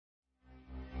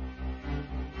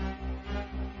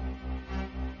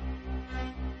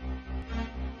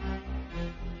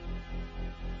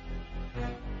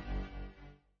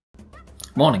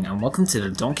Morning and welcome to the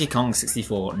Donkey Kong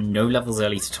 64 No Levels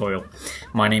Early tutorial.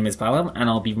 My name is Balam and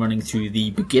I'll be running through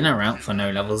the beginner route for No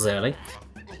Levels Early.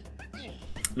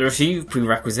 There are a few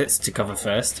prerequisites to cover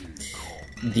first.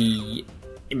 The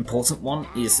important one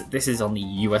is that this is on the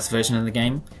US version of the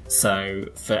game, so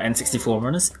for N64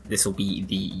 runners this will be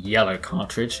the yellow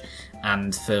cartridge,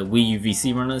 and for Wii U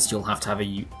VC runners you'll have to have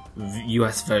a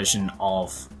US version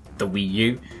of the Wii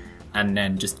U, and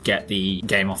then just get the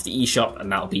game off the eShop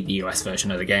and that'll be the US version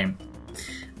of the game.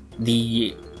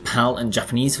 The PAL and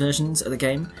Japanese versions of the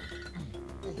game,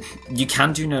 you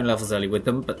can do No Levels Early with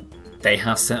them, but they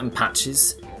have certain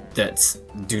patches that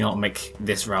do not make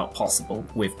this route possible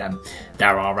with them.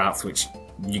 There are routes which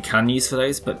you can use for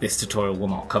those, but this tutorial will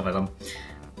not cover them.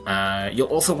 You'll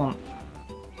also want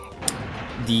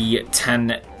the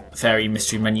 10 fairy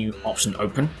mystery menu option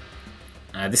open.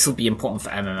 This will be important for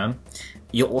MMM.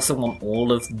 You'll also want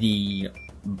all of the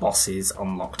bosses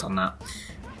unlocked on that.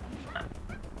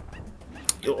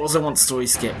 You'll also want story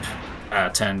skip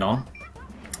turned on.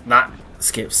 That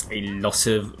skips a lot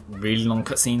of really long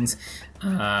cutscenes.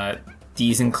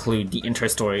 These include the intro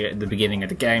story at the beginning of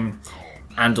the game,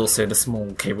 and also the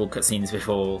small cable cutscenes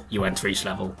before you enter each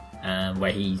level,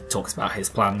 where he talks about his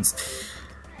plans.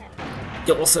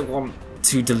 You'll also want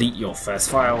to delete your first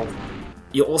file.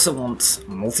 You'll also want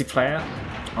multiplayer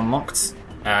unlocked.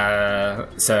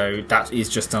 So that is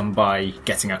just done by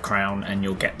getting a crown and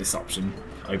you'll get this option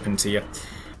open to you.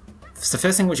 So the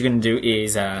first thing what you're going to do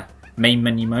is main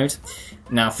menu mode.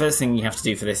 Now first thing you have to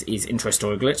do for this is intro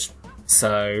story glitch.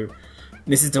 So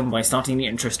this is done by starting the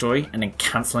intro story and then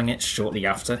cancelling it shortly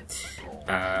after.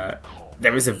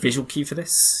 There is a visual cue for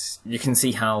this. You can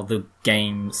see how the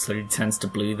game slowly turns to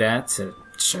blue there to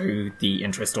show the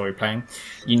intro story playing.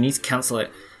 You need to cancel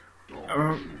it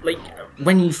like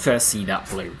when you first see that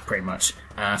blue, pretty much.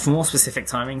 For more specific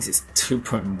timings, it's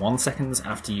 2.1 seconds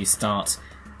after you start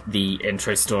the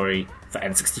intro story for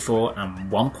N64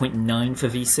 and 1.9 for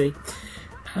VC.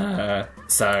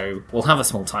 So we'll have a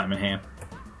small timer here.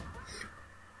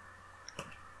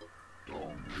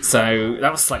 So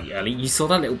that was slightly early. You saw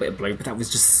that little bit of blue, but that was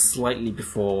just slightly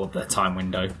before the time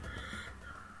window.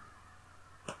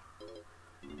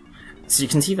 So you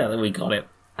can see that we got it.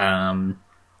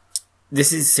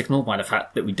 This is signalled by the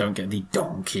fact that we don't get the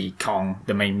Donkey Kong,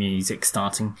 the main music,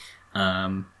 starting.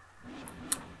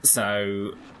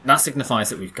 So that signifies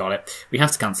that we've got it. We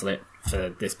have to cancel it for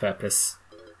this purpose.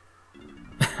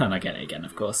 And I get it again,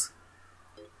 of course.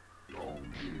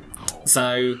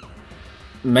 So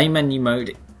main menu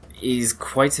mode is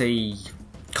quite a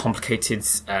complicated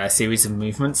series of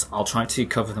movements. I'll try to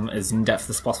cover them as in-depth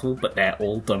as possible, but they're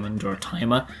all done under a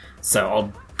timer. So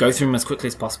I'll go through them as quickly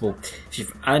as possible. If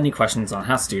you've any questions on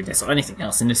how to do this or anything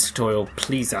else in this tutorial,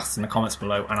 please ask in the comments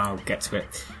below and I'll get to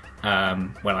it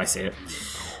when I see it.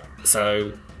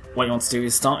 So what you want to do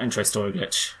is start intro story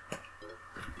glitch,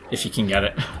 if you can get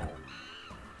it.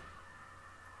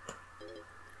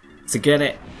 To get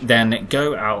it, then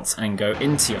go out and go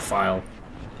into your file.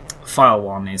 File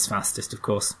 1 is fastest, of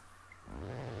course.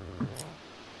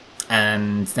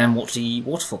 And then watch the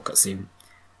waterfall cutscene.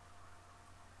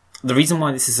 The reason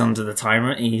why this is under the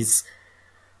timer is,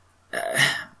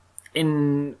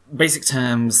 in basic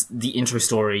terms, the intro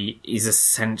story is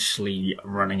essentially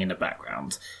running in the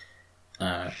background.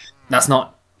 That's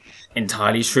not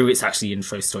entirely true, it's actually the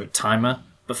intro story timer,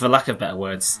 but for lack of better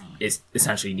words, it's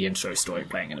essentially the intro story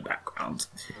playing in the background.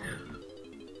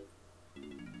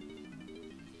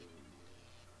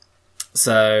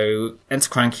 So, enter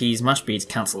crown keys, mash B to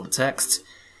cancel the text.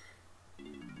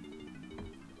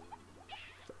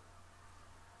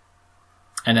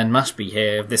 And then mash B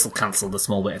here, this will cancel the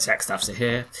small bit of text after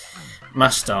here.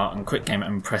 Mash start and quit game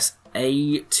and press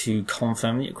A to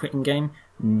confirm that you're quitting game,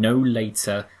 no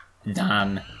later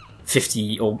than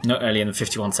 50 or no earlier than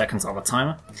 51 seconds on the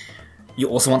timer. You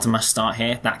also want to mash start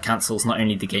here. That cancels not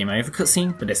only the game over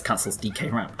cutscene, but this cancels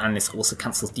DK wrap and this also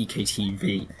cancels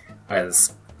DKTV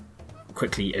as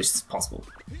quickly as possible.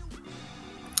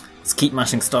 Let's keep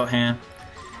mashing start here,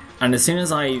 and as soon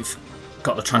as I've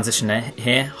got the transition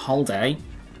here, hold A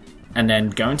and then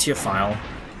go into your file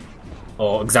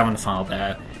or examine the file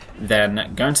there,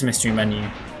 then go into mystery menu,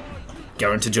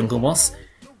 go into jungle boss.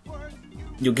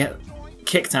 You'll get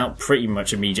kicked out pretty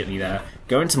much immediately there.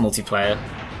 Go into multiplayer,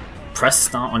 press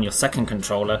start on your second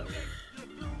controller,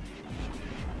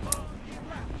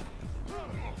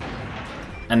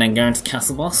 and then go into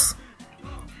castle boss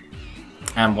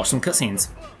and watch some cutscenes.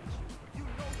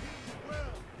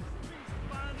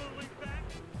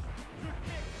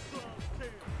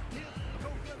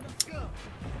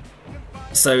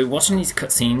 So watching these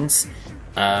cutscenes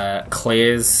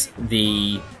clears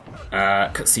the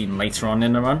cutscene later on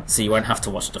in the run, so you won't have to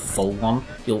watch the full one,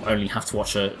 you'll only have to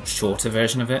watch a shorter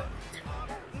version of it.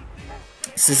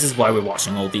 So this is why we're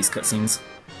watching all these cutscenes.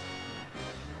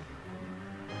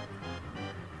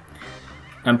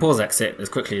 And pause exit as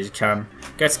quickly as you can,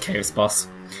 go to Chaos Boss.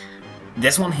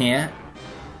 This one here,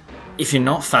 if you're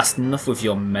not fast enough with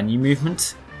your menu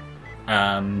movement,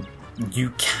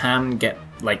 you can get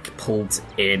like pulled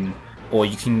in, or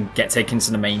you can get taken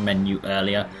to the main menu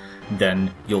earlier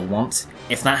than you'll want.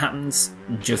 If that happens,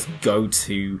 just go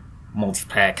to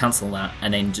multiplayer, cancel that,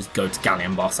 and then just go to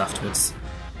Galleon Boss afterwards.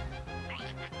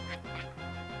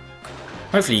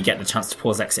 Hopefully you get the chance to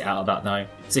pause exit out of that though,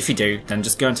 so if you do, then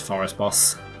just go into Forest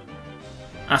Boss.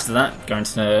 After that, go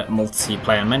into the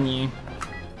multiplayer menu,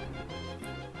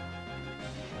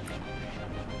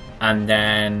 and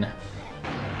then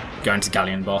go into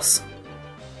Galleon Boss.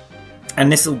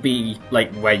 And this will be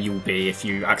like where you'll be if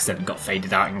you accidentally got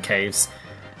faded out in caves.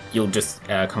 You'll just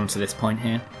come to this point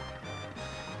here.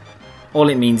 All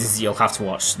it means is you'll have to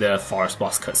watch the Forest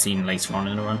Boss cutscene later on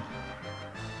in the run.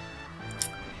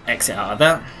 Exit out of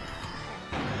that.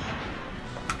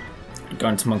 Go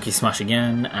into Monkey Smash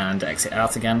again and exit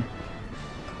out again.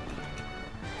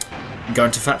 Go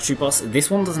into Factory Boss.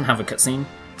 This one doesn't have a cutscene,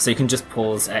 so you can just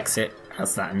pause exit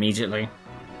as that immediately.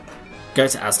 Go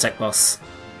to Aztec Boss.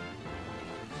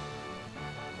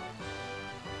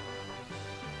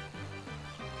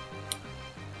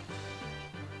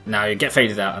 Now you get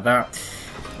faded out of that,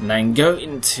 and then go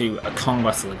into a Kong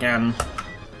Battle again,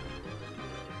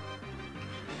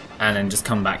 and then just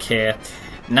come back here.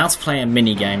 Now to play a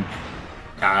minigame.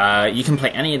 You can play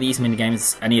any of these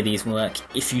minigames, any of these work.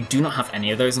 If you do not have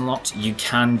any of those unlocked, you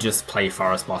can just play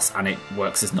Forest Boss and it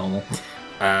works as normal.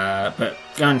 But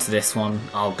going to this one,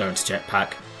 I'll go into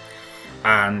Jetpack,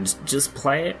 and just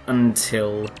play it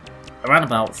until around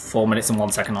about 4 minutes and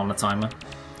 1 second on the timer.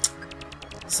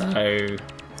 So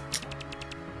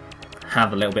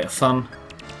have a little bit of fun,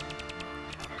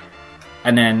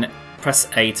 and then press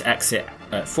A to exit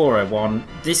at 4:01.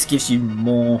 This gives you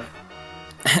more.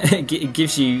 It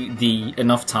gives you the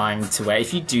enough time to where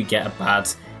if you do get a bad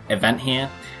event here,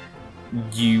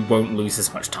 you won't lose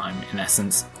as much time in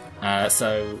essence.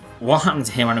 So what happens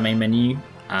here on the main menu?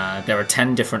 There are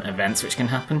 10 different events which can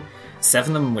happen.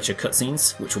 7 of them which are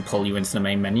cutscenes, which will pull you into the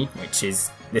main menu,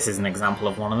 this is an example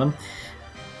of one of them.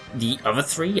 The other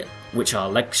 3, which are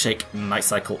Leg Shake, Night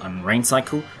Cycle and Rain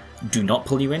Cycle, do not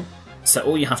pull you in. So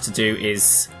all you have to do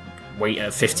is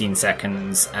wait 15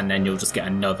 seconds and then you'll just get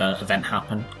another event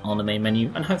happen on the main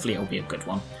menu, and hopefully it'll be a good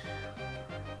one.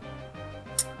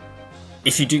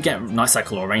 If you do get Night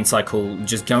Cycle or Rain Cycle,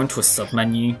 just go into a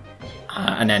sub-menu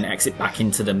and then exit back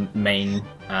into the main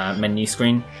menu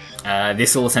screen.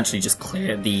 This will essentially just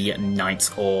clear the night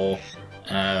or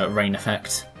rain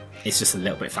effect. It's just a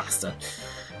little bit faster.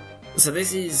 So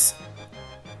this is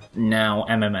now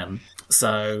MMM.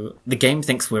 So the game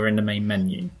thinks we're in the main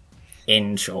menu,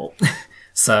 in short.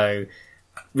 So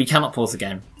we cannot pause the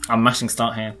game. I'm mashing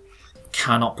start here.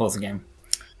 Cannot pause the game.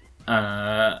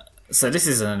 So this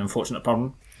is an unfortunate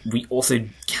problem. We also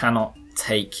cannot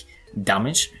take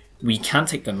damage. We can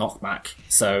take the knockback.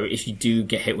 So if you do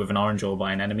get hit with an orange orb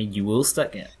by an enemy, you will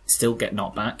still get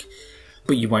knocked back,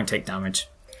 but you won't take damage.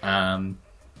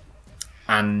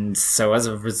 And so as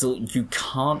a result, you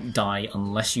can't die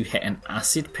unless you hit an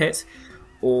acid pit,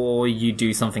 or you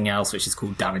do something else which is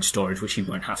called damage storage, which you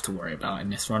won't have to worry about in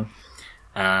this run.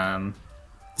 So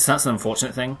that's an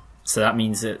unfortunate thing. So that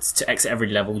means that to exit every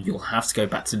level, you'll have to go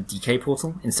back to the DK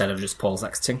portal instead of just pause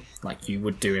exiting, like you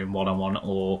would do in 1-on-1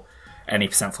 or any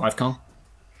 %5 con.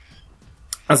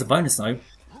 As a bonus though,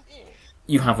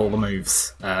 you have all the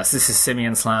moves. So this is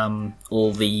Simian Slam,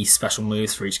 all the special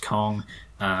moves for each Kong.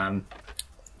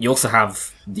 You also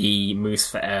have the moves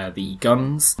for the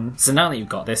guns. So now that you've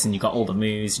got this and you've got all the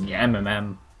moves and your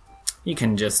MMM, you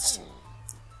can just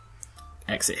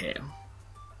exit here.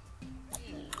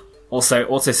 Also,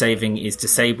 auto-saving is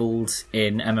disabled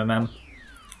in MMM,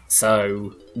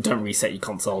 so don't reset your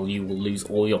console, you will lose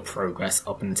all your progress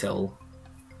up until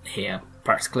here,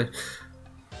 practically.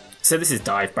 So this is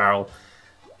Dive Barrel.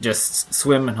 Just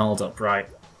swim and hold upright,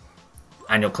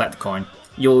 and you'll collect the coin.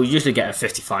 You'll usually get a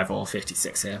 55 or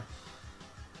 56 here.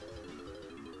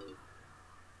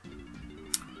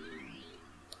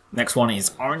 Next one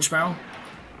is Orange Barrel.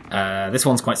 This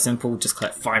one's quite simple, just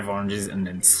collect 5 oranges and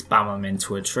then spam them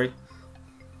into a tree.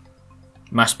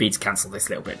 Mash B to cancel this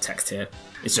little bit of text here.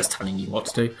 It's just telling you what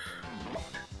to do.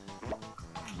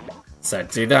 So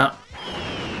do that.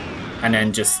 And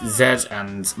then just Z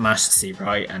and mash C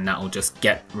right, and that will just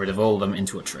get rid of all of them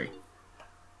into a tree.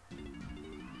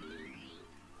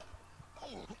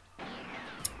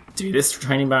 do this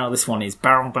training barrel. This one is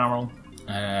barrel.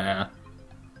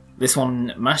 This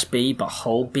one, mash B but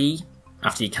hold B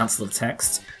after you cancel the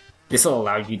text. This will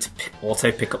allow you to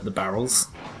auto pick up the barrels.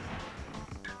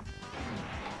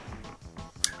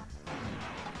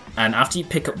 And after you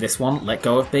pick up this one, let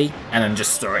go of B and then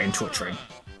just throw it into a tree.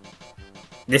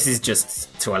 This is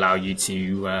just to allow you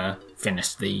to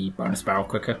finish the bonus barrel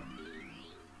quicker.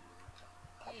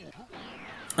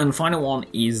 And the final one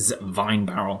is vine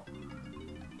barrel.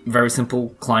 Very simple,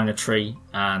 climb a tree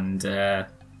and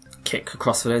kick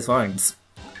across those vines.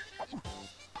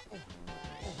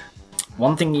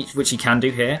 One thing which you can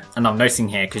do here, and I'm noticing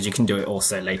here because you can do it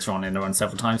also later on in the run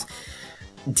several times,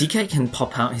 DK can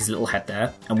pop out his little head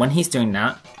there, and when he's doing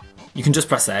that, you can just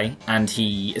press A, and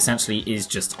he essentially is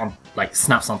just on, like,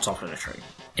 snaps on top of the tree.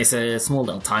 It's a small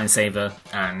little time saver,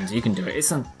 and you can do it.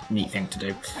 It's a neat thing to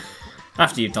do.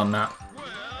 After you've done that,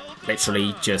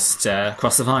 literally just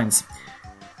cross the vines.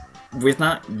 With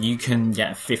that, you can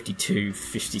get a 52,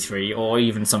 53, or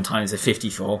even sometimes a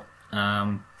 54.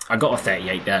 I got a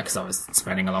 38 there because I was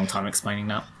spending a long time explaining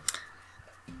that.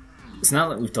 So now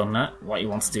that we've done that, what you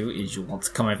want to do is you want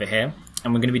to come over here,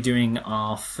 and we're going to be doing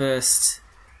our first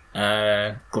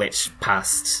glitch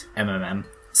past MMM.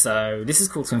 So this is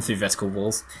called Swim Through Vertical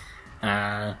Walls.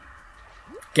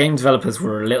 Game developers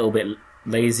were a little bit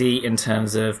lazy in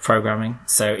terms of programming,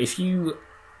 so if you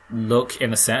look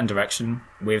in a certain direction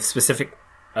with specific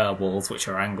walls which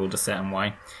are angled a certain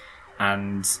way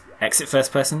and exit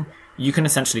first person, you can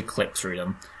essentially clip through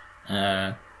them.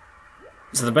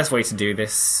 So the best way to do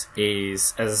this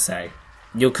is, as I say,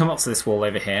 you'll come up to this wall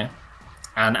over here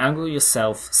and angle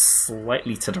yourself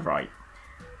slightly to the right.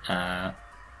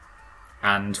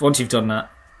 And once you've done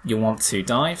that, you'll want to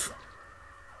dive,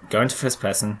 go into first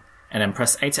person, and then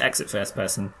press A to exit first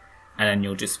person, and then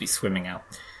you'll just be swimming out.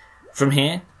 From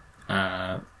here,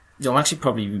 you'll actually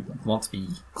probably want to be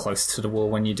close to the wall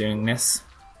when you're doing this,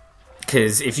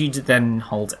 because if you then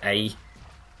hold A,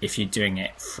 if you're doing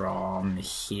it from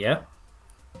here,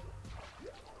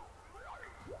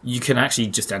 you can actually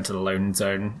just enter the loading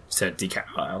zone to decap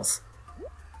files.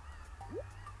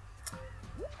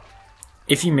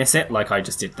 If you miss it, like I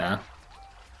just did there,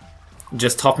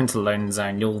 just hop into the loading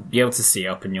zone, you'll be able to see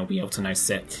up and you'll be able to notice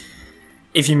it.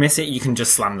 If you miss it, you can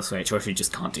just slam the switch, or if you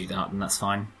just can't do that, then that's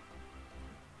fine.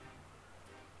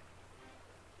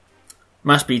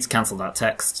 Mash B to cancel that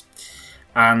text.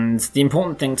 And the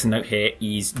important thing to note here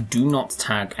is do not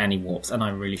tag any warps, and I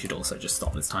really should also just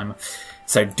stop this timer.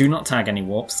 So do not tag any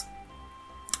warps.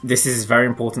 This is very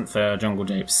important for Jungle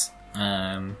Japes,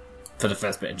 for the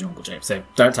first bit of Jungle Japes, so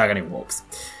don't tag any warps.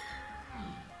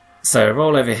 So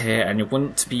roll over here and you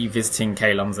want to be visiting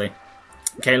K-Lumsy.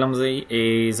 K-Lumsy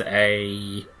is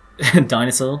a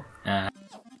dinosaur.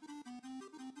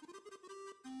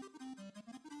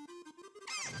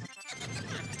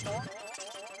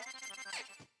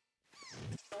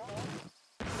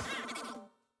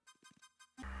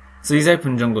 So he's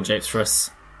opened Jungle Japes for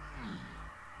us.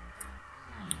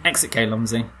 Exit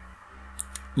K-Lumsy.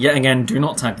 Yet again, do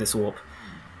not tag this warp.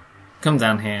 Come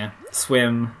down here,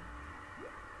 swim,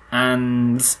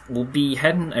 and we'll be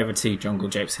heading over to Jungle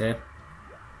Japes here.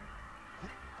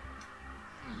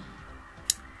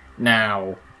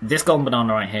 Now, this golden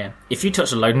banana right here, if you touch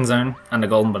the loading zone and the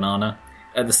golden banana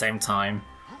at the same time,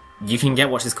 you can get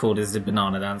what is called as the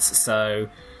banana dance. So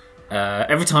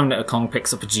every time that a Kong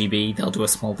picks up a GB, they'll do a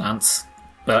small dance.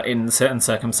 But in certain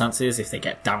circumstances, if they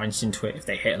get damaged into it, if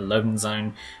they hit a loading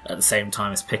zone at the same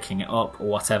time as picking it up or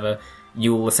whatever,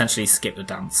 you'll essentially skip the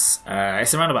dance.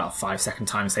 It's around about a 5-second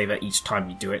time saver each time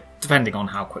you do it, depending on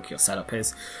how quick your setup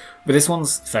is. But this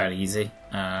one's fairly easy,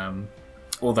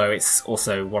 although it's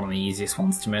also one of the easiest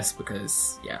ones to miss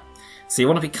because, yeah. So you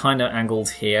want to be kind of angled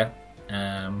here.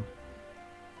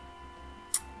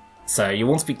 So you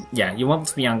want to be, you want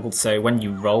to be angled so when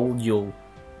you roll, you'll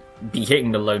be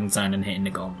hitting the loading zone and hitting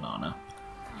the golden banana.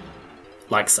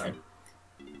 Like so.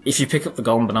 If you pick up the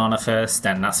golden banana first,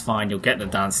 then that's fine, you'll get the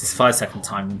dance. It's a 5-second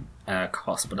time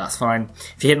cost, but that's fine.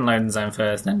 If you hit the loading zone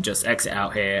first, then just exit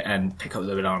out here and pick up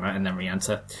the banana and then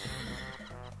re-enter.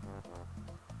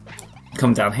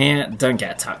 Come down here, don't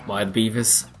get attacked by the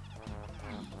beavers.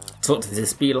 Talk to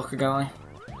this bee locker guy.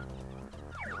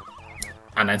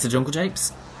 And enter Jungle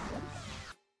Japes.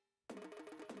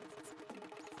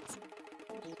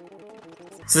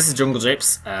 So this is Jungle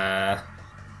Japes.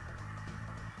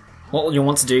 What you'll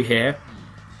want to do here,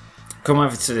 come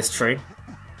over to this tree.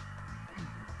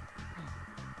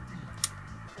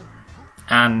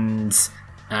 And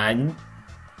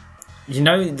you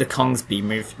know the Kong's B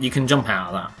move, you can jump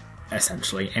out of that,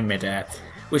 essentially, in mid-air,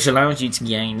 which allows you to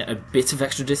gain a bit of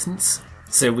extra distance.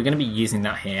 So we're going to be using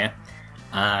that here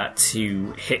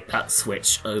to hit that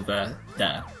switch over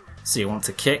there. So you want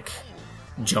to kick,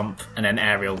 jump, and then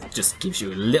aerial just gives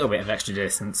you a little bit of extra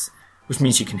distance, which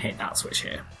means you can hit that switch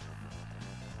here.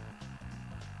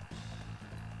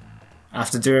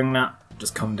 After doing that,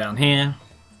 just come down here,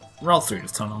 roll through the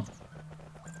tunnel.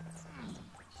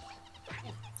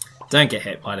 Don't get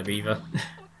hit by the beaver.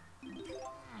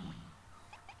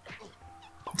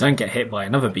 Don't get hit by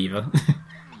another beaver.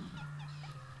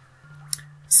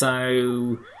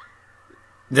 So,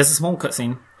 there's a small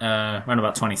cutscene, around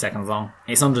about 20 seconds long.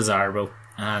 It's undesirable,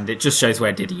 and it just shows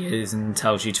where Diddy is and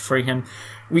tells you to free him.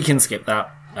 We can skip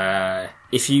that.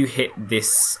 If you hit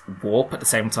this warp at the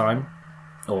same time,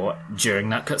 or during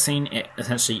that cutscene, it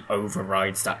essentially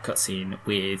overrides that cutscene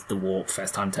with the warp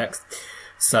first time text.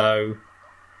 So,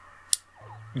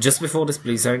 just before this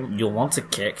blue zone, you'll want to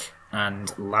kick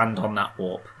and land on that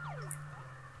warp.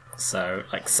 So,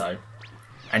 like so.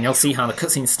 And you'll see how the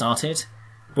cutscene started,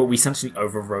 but we essentially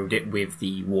overrode it with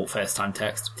the warp first time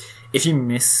text. If you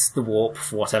miss the warp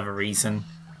for whatever reason,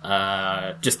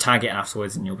 just tag it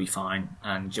afterwards and you'll be fine,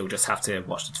 and you'll just have to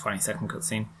watch the 20-second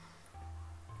cutscene.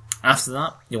 After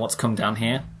that, you'll want to come down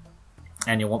here,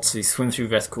 and you'll want to swim through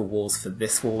vertical walls for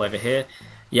this wall over here.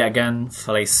 Yet again,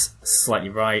 face slightly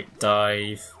right,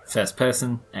 dive, first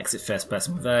person, exit first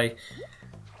person with A.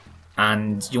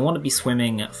 And you'll want to be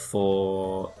swimming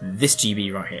for this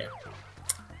GB right here.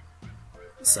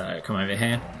 So come over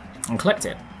here and collect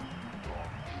it.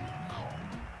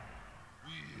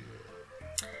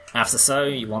 After so,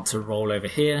 you want to roll over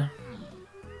here.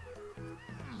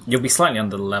 You'll be slightly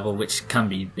under the level, which can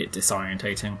be a bit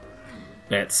disorientating.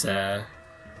 But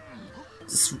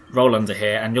just roll under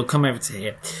here and you'll come over to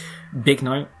here. Big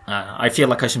note, I feel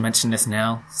like I should mention this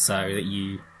now so that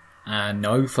you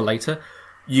know for later.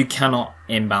 You cannot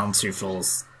inbound through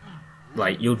floors.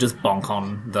 Like, you'll just bonk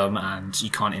on them and you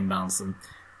can't inbound them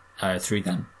through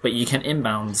them. But you can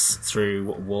inbound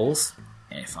through walls,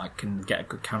 if I can get a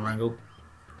good camera angle.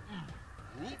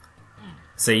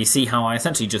 So you see how I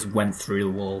essentially just went through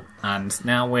the wall, and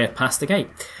now we're past the gate.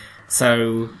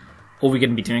 So, all we're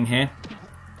going to be doing here,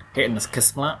 hitting this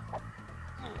K-splat,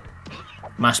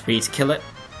 mash B to kill it,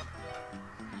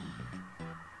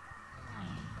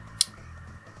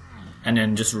 and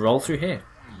then just roll through here.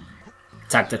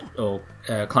 Tag the, or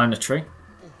climb the tree.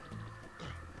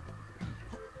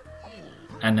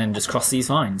 And then just cross these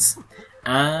vines.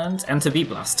 And enter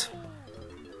B-Blast.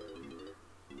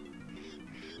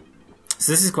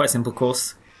 So this is quite a simple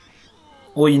course.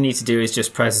 All you need to do is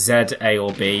just press Z, A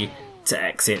or B to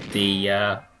exit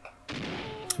the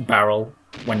barrel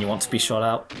when you want to be shot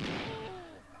out.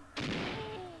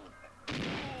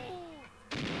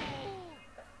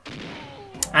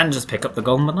 And just pick up the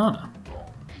golden banana.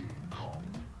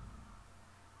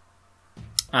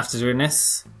 After doing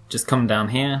this, just come down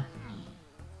here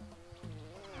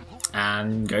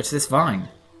and go to this vine.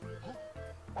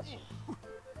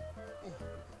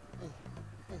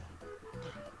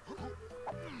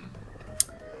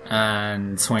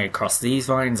 And swing across these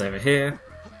vines over here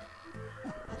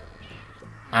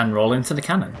and roll into the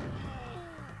cannon.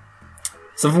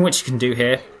 Something which you can do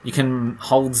here, you can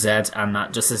hold Z and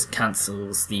that just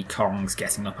cancels the Kong's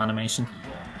getting up animation.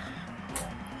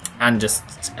 And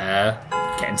just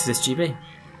get into this GB.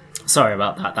 Sorry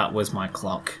about that, that was my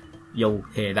clock. You'll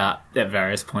hear that at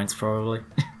various points probably.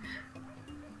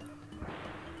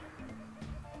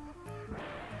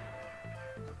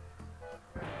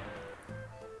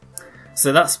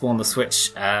 So that spawned the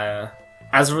switch.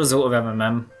 As a result of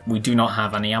MMM, we do not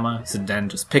have any ammo, so then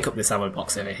just pick up this ammo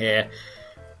box over here,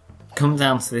 come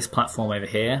down to this platform over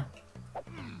here,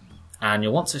 and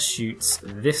you'll want to shoot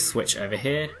this switch over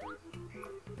here.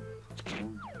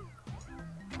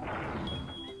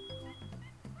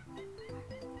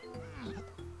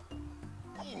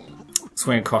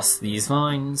 Swing across these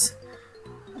vines.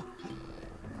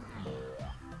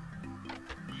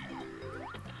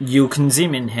 You can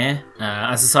zoom in here.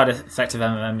 As a side effect of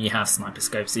MMM, you have sniper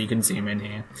scope, so you can zoom in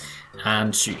here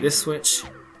and shoot this switch.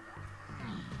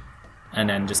 And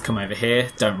then just come over here.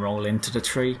 Don't roll into the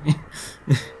tree.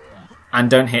 And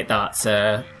don't hit that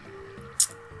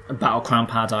battle crown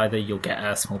pad either, you'll get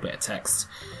a small bit of text.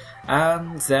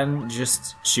 And then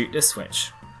just shoot this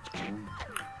switch.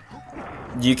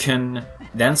 You can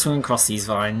then swing across these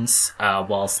vines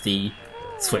whilst the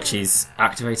switch is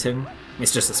activating.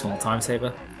 It's just a small time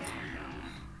saver.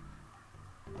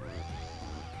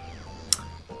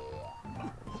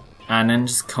 And then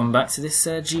just come back to this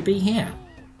GB here.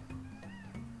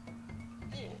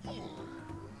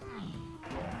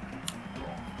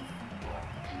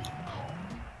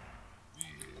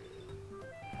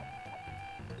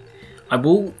 I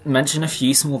will mention a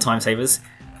few small time savers.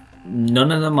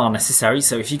 None of them are necessary,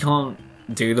 so if you can't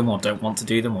do them or don't want to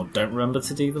do them or don't remember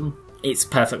to do them, it's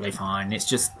perfectly fine. It's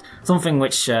just something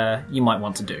which you might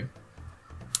want to do.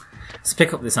 So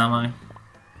pick up this ammo.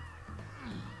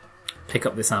 Pick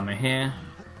up this ammo here.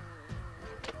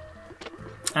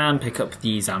 And pick up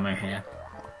these ammo here.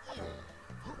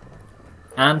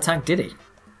 And tag Diddy.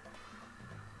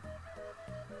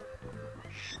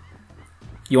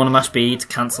 You want to mash B to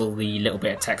cancel the little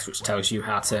bit of text which tells you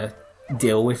how to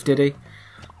deal with Diddy.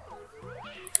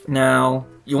 Now,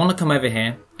 you want to come over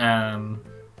here and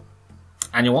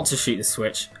you want to shoot the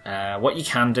switch. What you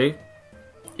can do,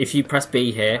 if you press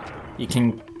B here, you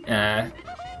can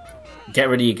get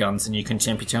rid of your guns and you can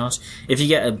chimpy charge. If you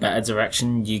get a better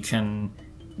direction, you can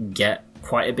get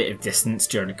quite a bit of distance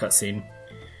during a cutscene.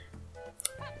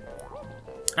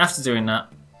 After doing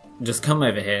that, just come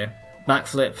over here,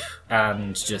 backflip,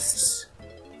 and just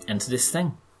enter this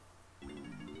thing.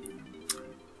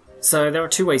 So there are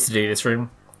two ways to do this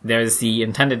room. There is the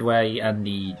intended way and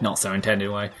the not so intended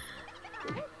way.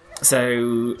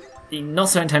 So the not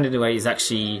so intended way is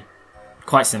actually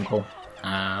quite simple,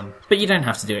 but you don't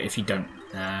have to do it if you don't,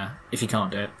 if you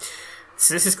can't do it.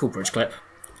 So this is called bridge clip.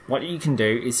 What you can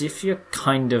do is if you're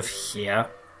kind of here,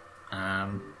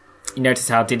 you notice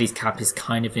how Diddy's cap is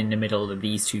kind of in the middle of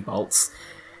these two bolts.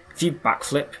 If you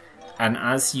backflip, and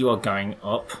as you are going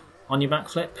up on your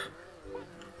backflip,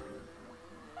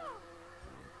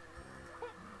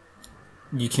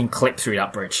 you can clip through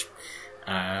that bridge.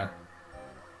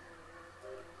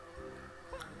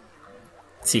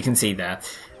 So you can see there.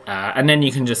 And then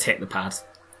you can just hit the pad.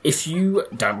 If you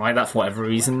don't like that for whatever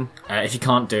reason, if you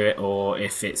can't do it or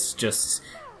if it's just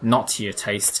not to your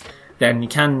taste, then you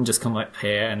can just come up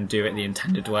here and do it the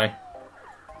intended way.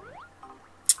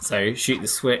 So shoot the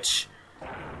switch.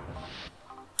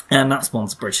 And that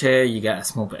spawns a bridge here. You get a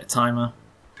small bit of timer.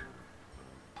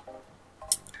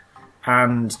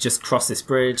 And just cross this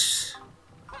bridge.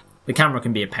 The camera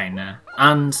can be a pain there.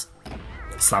 And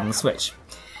slam the switch.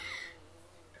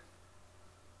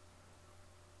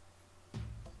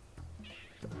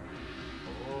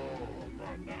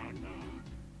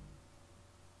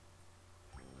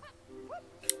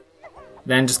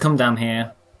 Then just come down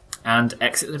here and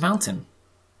exit the mountain.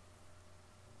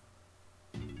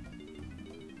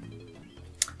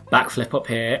 Backflip up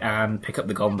here and pick up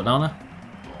the golden banana.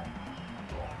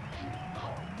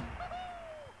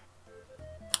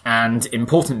 And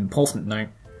important note,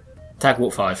 tag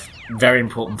walk 5. Very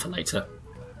important for later.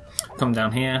 Come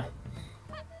down here.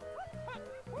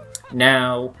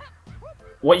 Now,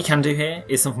 what you can do here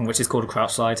is something which is called a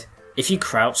crouch slide. If you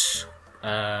crouch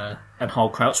and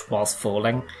hold crouch whilst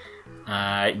falling,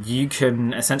 you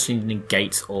can essentially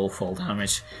negate all fall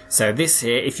damage. So this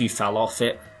here, if you fell off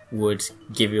it, would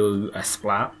give you a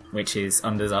splat, which is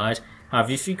undesired.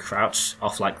 However, if you crouch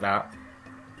off like that,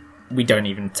 we don't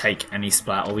even take any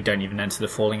splat, or we don't even enter the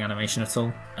falling animation at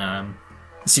all.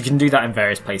 So you can do that in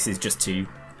various places just to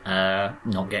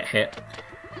not get hit.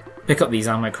 Pick up these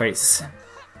ammo crates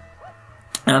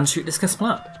and shoot this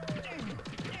splat.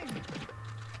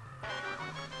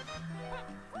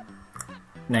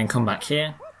 Then come back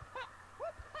here.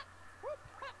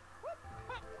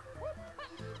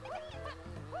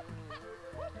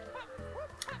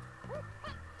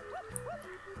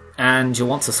 And you'll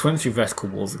want to swim through vertical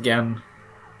walls again.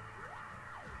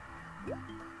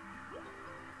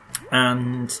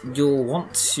 And you'll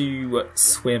want to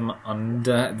swim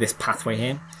under this pathway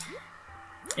here.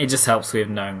 It just helps with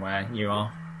knowing where you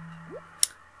are.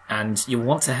 And you'll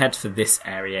want to head for this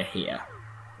area here.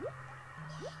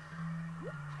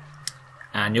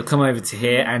 And you'll come over to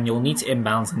here and you'll need to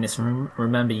inbound in this room.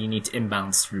 Remember, you need to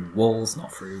inbound through walls,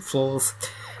 not through floors.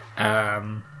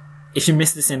 If you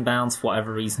miss this inbound for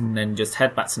whatever reason, then just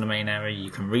head back to the main area. You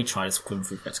can retry to swim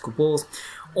through vertical walls,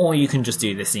 or you can just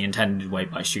do this the intended way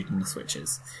by shooting the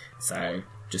switches. So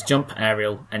just jump,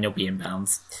 aerial, and you'll be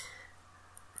inbounds.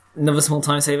 Another small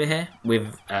time saver here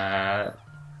with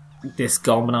this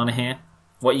gold banana here.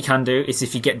 What you can do is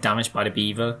if you get damaged by the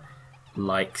beaver,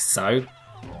 like so,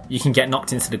 you can get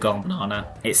knocked into the golden banana.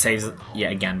 It saves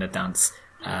yet again the dance.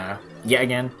 Yet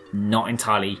again, not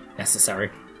entirely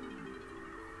necessary.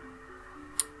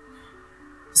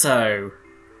 So,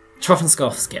 trough and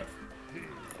scoff skip.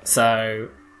 So,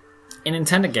 in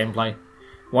intended gameplay,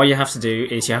 what you have to do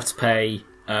is you have to pay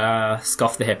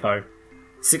Scoff the Hippo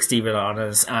 60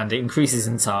 bananas, and it increases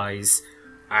in size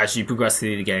as you progress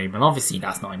through the game. And obviously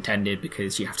that's not intended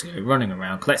because you have to go running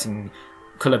around collecting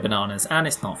coloured bananas, and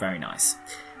it's not very nice.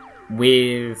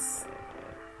 With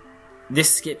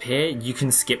this skip here, you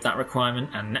can skip that requirement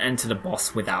and enter the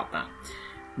boss without that.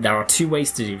 there are two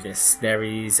ways to do this. There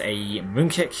is a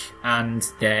Moonkick and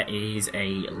there is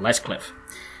a Ledge Clip.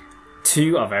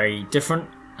 Two are very different.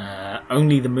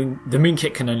 Only the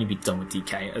Moonkick can only be done with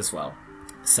DK as well.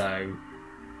 So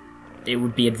it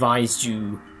would be advised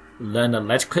you learn a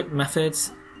Ledge Clip method,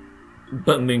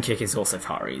 but Moonkick is also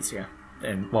far easier.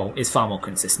 And, well, it's far more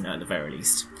consistent at the very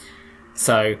least.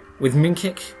 So with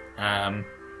Moonkick,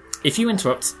 if you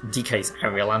interrupt DK's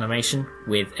aerial animation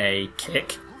with a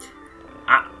kick,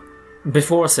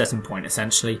 before a certain point,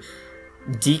 essentially,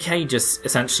 DK just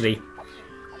essentially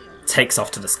takes off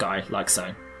to the sky, like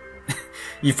so.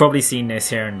 You've probably seen this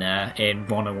here and there in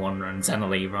 101 runs,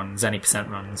 NLE runs, any percent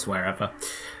runs, wherever.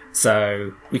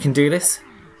 So we can do this,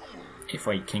 if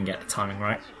we can get the timing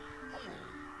right.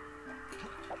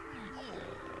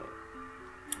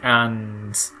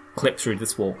 And clip through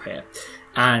this wall here.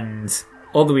 And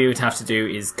all that we would have to do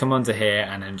is come under here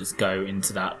and then just go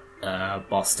into that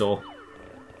boss door.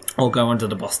 Or go under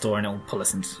the boss door and it'll pull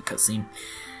us into the cutscene.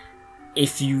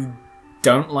 If you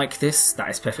don't like this, that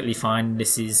is perfectly fine.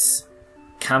 This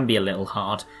can be a little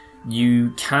hard.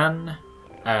 You can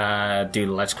do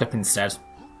the Ledge Clip instead.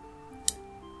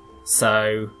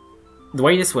 So the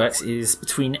way this works is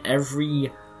between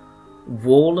every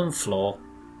wall and floor,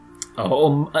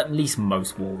 or at least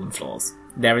most wall and floors,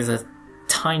 there is a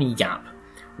tiny gap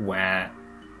where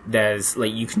there's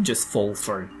you can just fall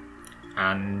through.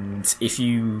 And if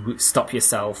you stop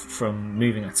yourself from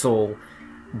moving at all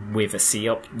with a C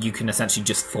up, you can essentially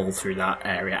just fall through that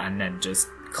area and then just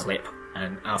clip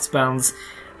and out of bounds.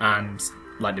 And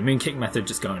like the Moonkick method,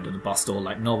 just go into the boss door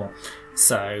like normal.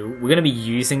 So we're going to be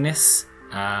using this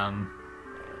right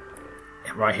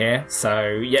here. So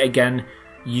yet again,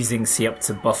 using C up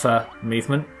to buffer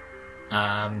movement,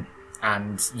 and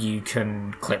you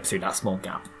can clip through that small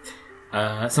gap.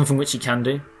 Something which you can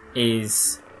do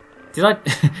is...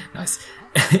 Nice.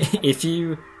 If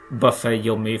you buffer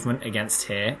your movement against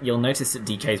here, you'll notice that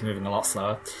DK is moving a lot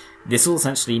slower. This will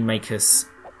essentially make us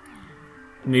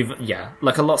move,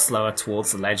 a lot slower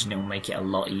towards the ledge, and it will make it a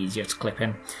lot easier to clip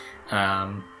in.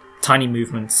 Tiny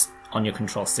movements on your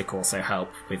control stick also help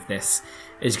with this.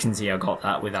 As you can see, I got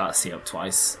that without a C up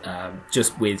twice,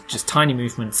 just with tiny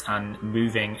movements and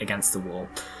moving against the wall.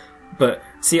 But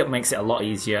C up makes it a lot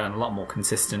easier and a lot more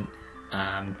consistent.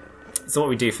 So what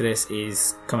we do for this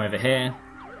is come over here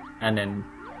and then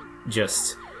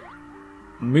just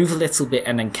move a little bit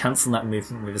and then cancel that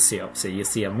movement with a C up. So you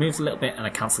see I move a little bit and I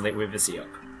cancel it with a C up.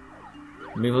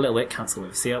 Move a little bit, cancel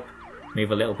with a C up.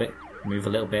 Move a little bit, move a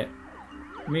little bit,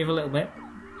 move a little bit,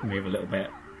 move a little bit.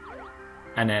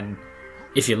 And then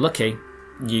if you're lucky,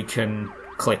 you can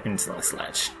clip into this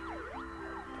ledge.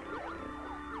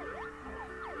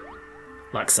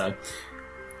 Like so.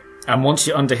 And once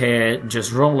you're under here,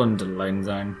 just roll under the loading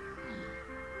zone.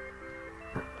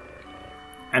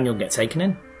 And you'll get taken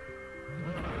in.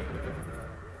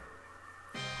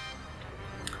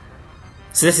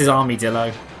 So this is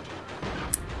Armadillo.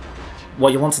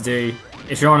 What you want to do,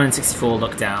 if you're on N64,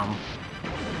 look down.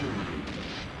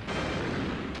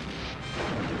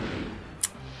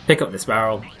 Pick up this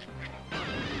barrel.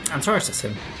 And throw it at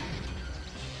him.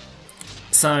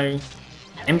 So,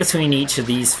 in between each of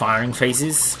these firing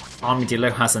phases, Armadillo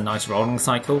has a nice rolling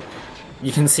cycle.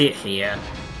 You can see it here,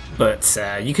 but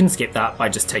you can skip that by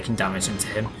just taking damage into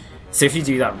him. So if you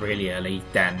do that really early,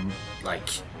 then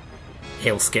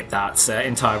he'll skip that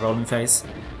entire rolling phase.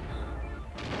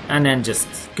 And then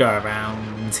just go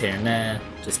around here and there,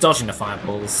 just dodging the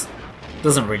fireballs.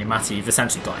 Doesn't really matter, you've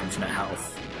essentially got infinite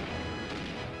health.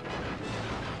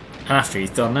 And after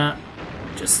he's done that,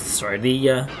 just throw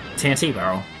the TNT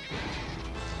barrel.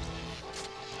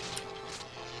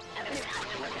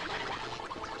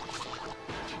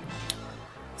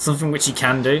 Something which you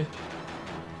can do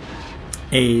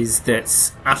is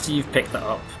that after you've picked that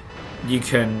up, you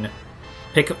can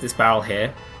pick up this barrel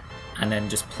here and then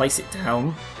just place it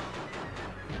down.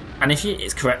 And if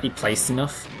it's correctly placed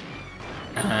enough,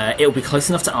 it'll be close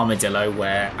enough to Armadillo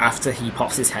where after he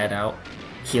pops his head out,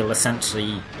 he'll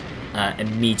essentially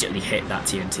immediately hit that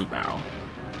TNT barrel.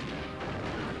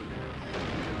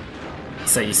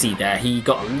 So you see there, he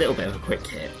got a little bit of a quick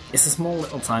hit. It's a small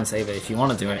little time saver. If you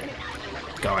want to do it,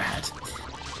 go ahead.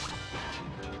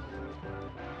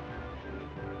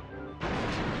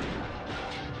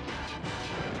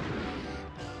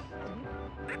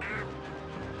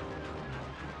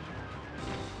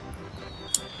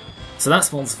 So that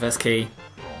spawns the first key.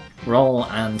 Roll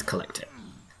and collect it.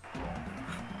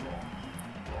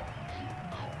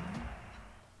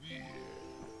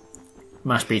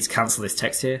 Mash B to cancel this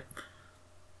text here.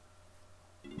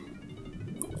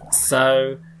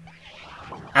 So,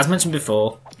 as mentioned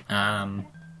before,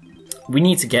 we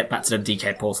need to get back to the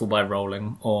DK portal by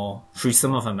rolling, or through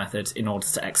some other method, in order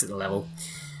to exit the level.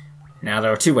 Now,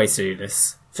 there are two ways to do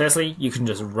this. Firstly, you can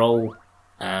just roll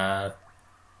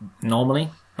normally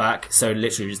back, so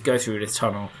literally just go through this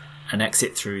tunnel and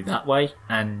exit through that way,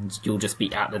 and you'll just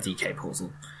be at the DK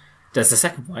portal. There's the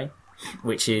second way,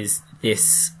 which is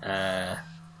this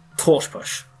torch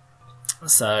push.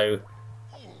 So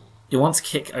you want to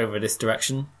kick over this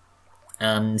direction,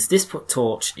 and this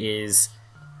torch is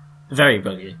very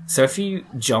buggy. So if you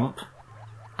jump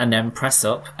and then press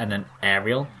up and then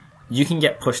aerial, you can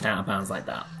get pushed out of bounds like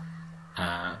that.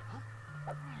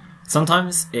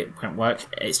 Sometimes it won't work,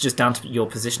 it's just down to your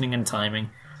positioning and timing,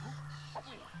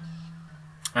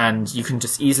 and you can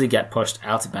just easily get pushed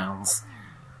out of bounds.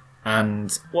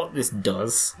 And what this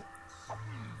does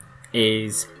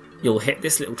is you'll hit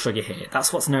this little trigger here.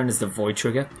 That's what's known as the void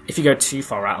trigger. If you go too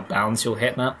far out of bounds, you'll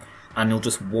hit that, and you'll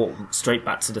just walk straight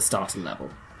back to the start of the level.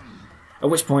 At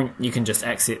which point, you can just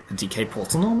exit the DK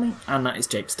portal normally, and that is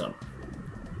Japes done.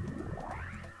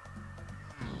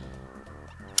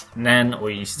 And then all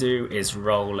you need to do is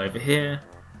roll over here,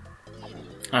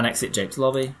 and exit Japes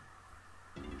lobby.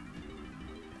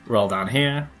 Roll down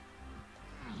here.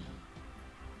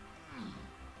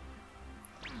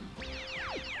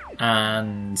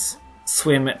 And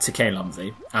swim to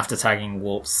K-Lumsey after tagging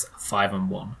warps 5 and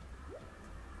 1.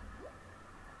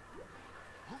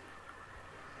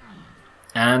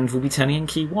 And we'll be turning in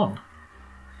key 1.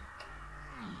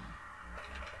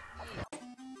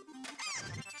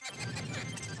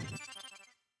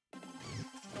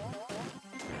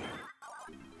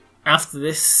 After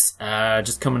this,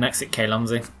 just come and exit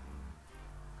K-Lumsey.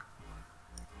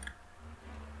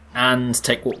 And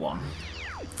take warp 1.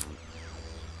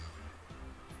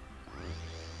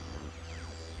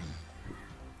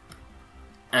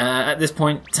 At this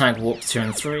point, tag warp 2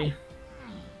 and 3.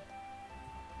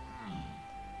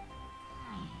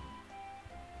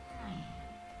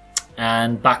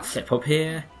 And backflip up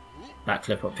here,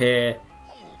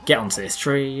 get onto this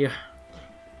tree,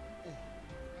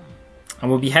 and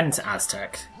we'll be heading to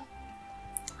Aztec.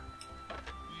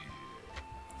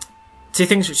 Two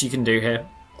things which you can do here.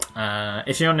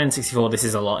 If you're on N64, this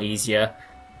is a lot easier.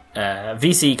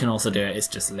 VC can also do it, it's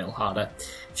just a little harder.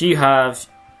 If you have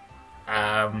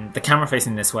the camera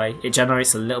facing this way, it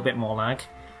generates a little bit more lag,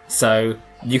 so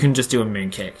you can just do a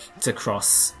moon kick to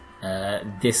cross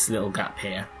this little gap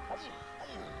here.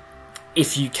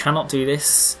 If you cannot do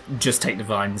this, just take the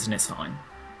vines and it's fine.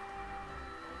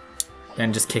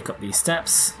 Then just kick up these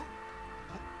steps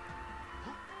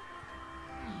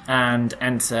and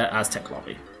enter Aztec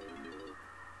lobby.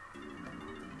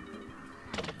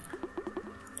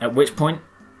 At which point,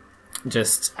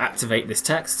 just activate this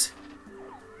text.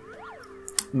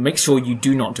 Make sure you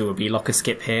do not do a B-locker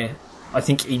skip here. I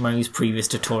think Emo's previous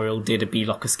tutorial did a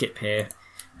B-locker skip here.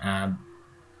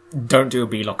 Don't do a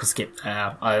B-locker skip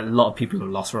there. A lot of people have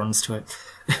lost runs to it.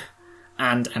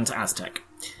 And enter Aztec.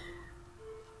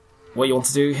 What you want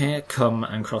to do here, come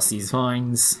and cross these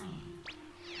vines.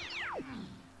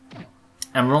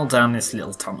 And roll down this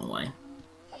little tunnel way.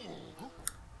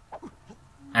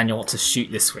 And you want to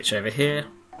shoot this switch over here.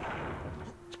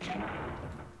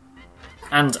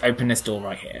 And open this door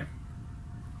right here.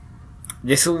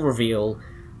 This will reveal,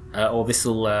 or this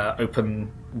will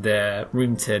open the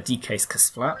room to DK's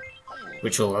flat,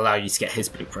 which will allow you to get his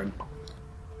blueprint.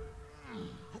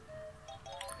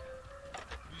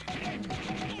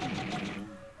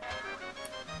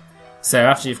 So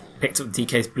after you've picked up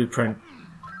DK's blueprint,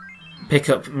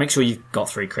 make sure you've got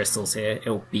 3 crystals here.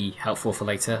 It'll be helpful for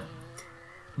later.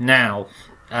 Now,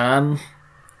 we'll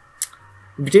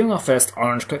be doing our first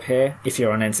orange clip here, if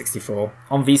you're on N64.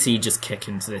 On VC, just kick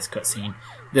into this cutscene.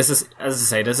 As I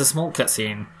say, there's a small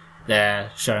cutscene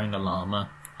there showing the llama,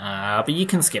 but you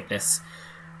can skip this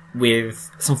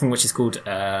with something which is called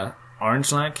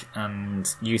orange lag,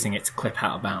 and using it to clip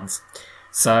out of bounds.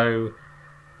 So,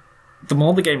 the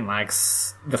more the game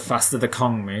lags, the faster the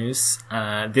Kong moves.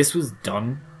 This was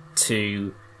done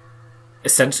to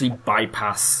essentially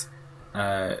bypass...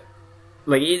 it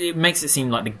makes it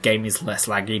seem like the game is less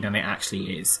laggy than it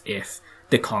actually is if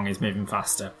the Kong is moving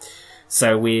faster.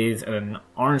 So with an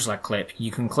orange lag clip, you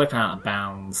can clip out of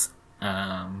bounds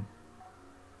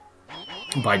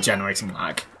by generating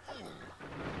lag.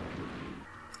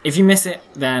 If you miss it,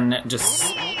 then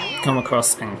just come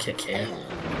across and kick here.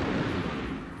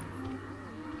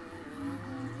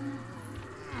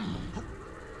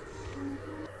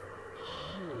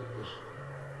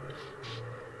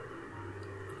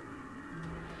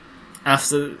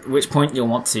 After which point you'll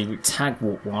want to tag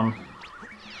warp 1,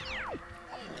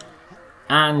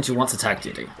 and you'll want to tag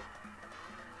Diddy.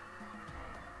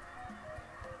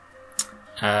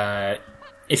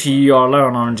 If you are low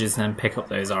on oranges, then pick up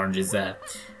those oranges there.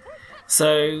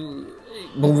 So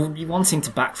we'll be wanting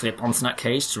to backflip onto that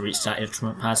cage to reach that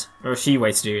instrument pad. There are a few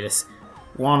ways to do this.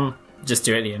 One, just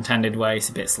do it the intended way. It's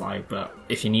a bit slow, but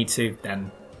if you need to,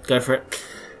 then go for it.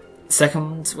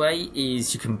 Second way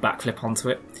is you can backflip onto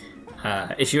it.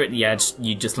 If you're at the edge,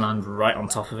 you just land right on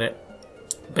top of it.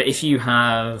 But if you're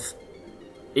not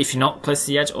close to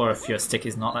the edge, or if your stick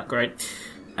is not that great,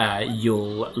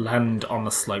 you'll land on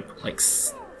the slope like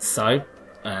so,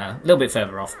 a little bit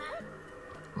further off,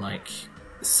 like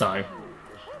so.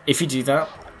 If you do that,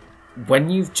 when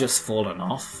you've just fallen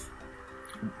off,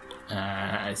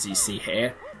 as you see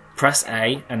here, press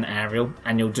A and aerial,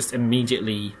 and you'll just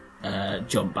immediately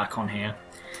jump back on here,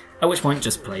 at which point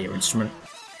just play your instrument.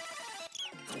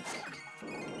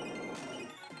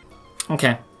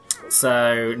 Okay,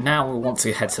 so now we'll want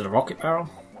to head to the rocket barrel.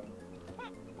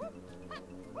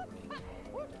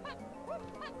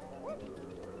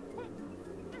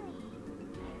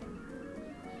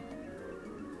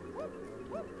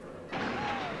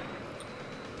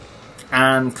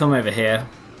 And come over here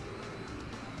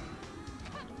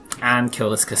and kill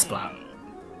this Kasplat.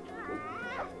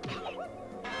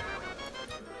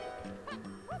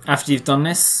 After you've done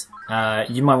this,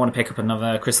 you might want to pick up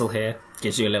another crystal here,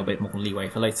 gives you a little bit more leeway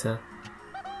for later.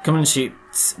 Come and shoot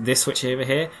this switch over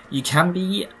here. You can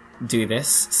do this,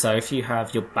 so if you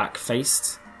have your back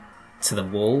faced to the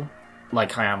wall,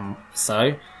 like I am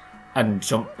so, and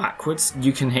jump backwards,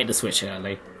 you can hit the switch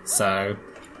early, so,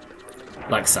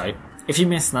 like so. If you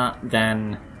miss that,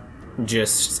 then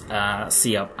just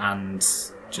C up and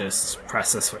just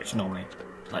press the switch normally,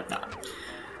 like that.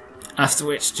 After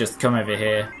which, just come over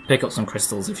here, pick up some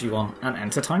crystals if you want, and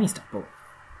enter Tiny Stepple.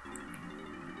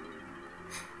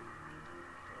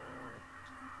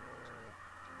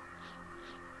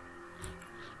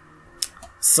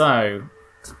 So,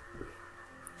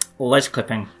 ledge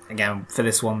clipping, again, for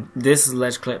this one. This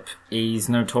ledge clip is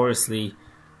notoriously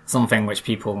something which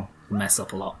people mess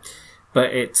up a lot.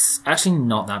 But it's actually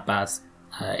not that bad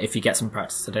if you get some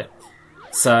practice at it.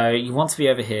 So you want to be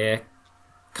over here,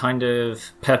 kind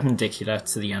of perpendicular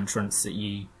to the entrance that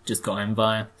you just got in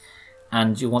via.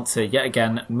 And you want to, yet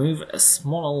again, move a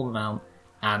small amount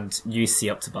and use C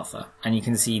up to buffer. And you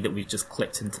can see that we've just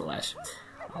clipped into the ledge.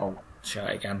 I'll show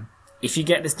it again. If you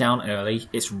get this down early,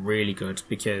 it's really good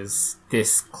because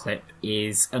this clip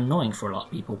is annoying for a lot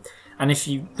of people. And if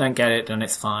you don't get it, then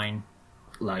it's fine.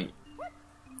 Like,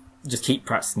 just keep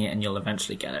practicing it and you'll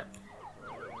eventually get it.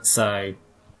 So,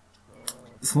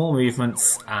 small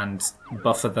movements and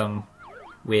buffer them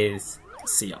with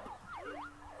C up.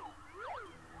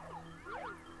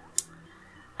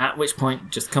 At which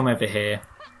point, just come over here.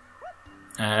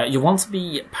 You want to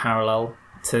be parallel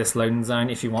to this loading zone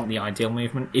if you want the ideal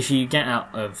movement. If you get out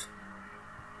of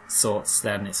sorts,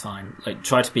 then it's fine. Like,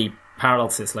 try to be parallel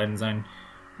to this loading zone.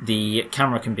 The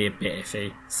camera can be a bit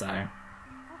iffy, so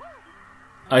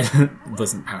I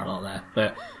wasn't parallel there,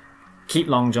 but keep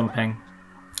long jumping,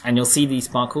 and you'll see these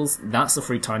sparkles. That's the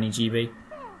free tiny GB.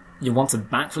 You want to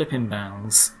backflip in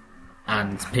bounds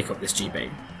and pick up this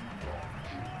GB.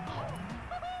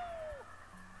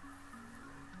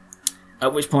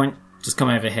 At which point, just come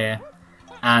over here,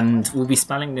 and we'll be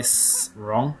spelling this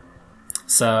wrong.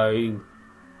 So,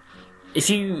 if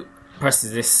you press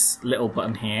this little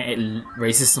button here, it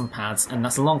raises some pads, and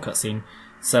that's a long cutscene.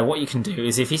 So what you can do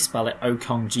is if you spell it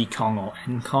O-Kong, G-Kong, or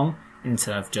N-Kong,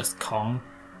 instead of just Kong,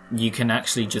 you can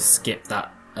actually just skip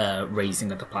that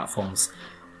raising of the platforms.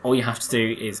 All you have to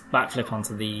do is backflip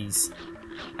onto these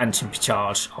and chimpy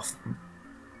charge off them.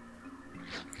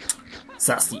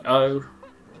 So that's the O.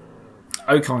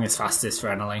 O-Kong is fastest for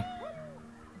NLE.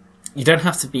 You don't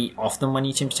have to be off them when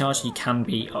you chimpy charge, you can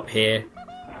be up here,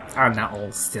 and that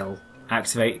will still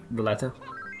activate the letter.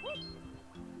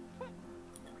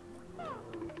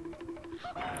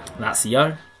 That's the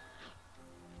O.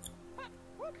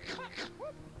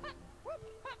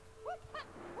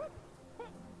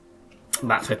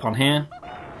 Backflip on here.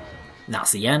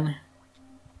 That's the N.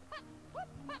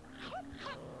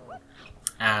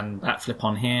 And backflip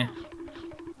on here.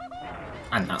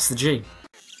 And that's the G.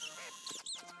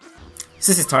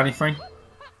 So this is tiny free.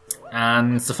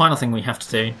 And the final thing we have to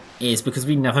do is, because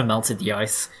we never melted the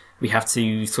ice, we have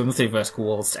to swim through vertical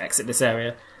walls to exit this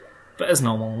area. But as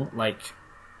normal, like,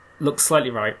 look slightly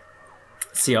right,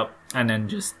 C up, and then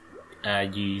just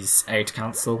use A to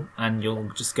cancel, and you'll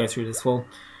just go through this wall.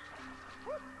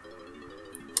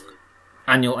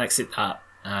 And you'll exit that.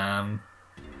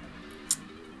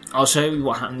 I'll show you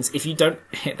what happens if you don't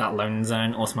hit that loading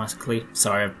zone automatically.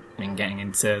 Sorry, I've been getting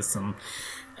into some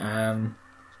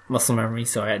muscle memory,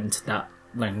 so I entered that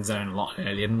landing zone a lot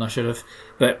earlier than I should have.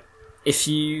 But if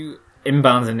you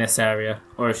inbound in this area,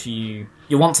 or if you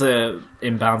want to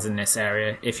inbound in this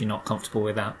area if you're not comfortable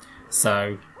with that,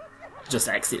 so just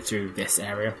exit through this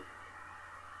area.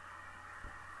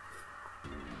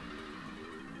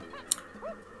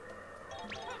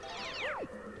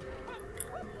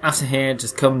 After here,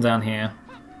 just come down here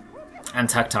and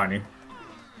tag Tiny.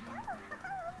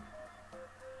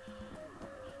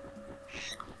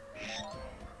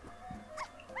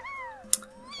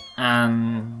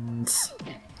 And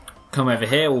come over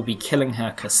here, we'll be killing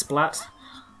her Splat.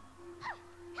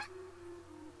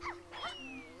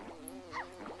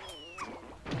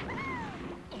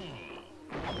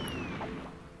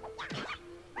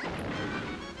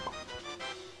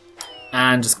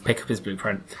 And just pick up his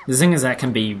blueprint. The thing is that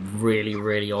can be really,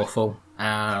 really awful.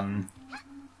 A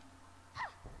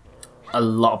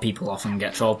lot of people often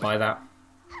get trolled by that.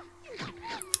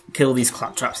 Kill these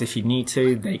claptraps if you need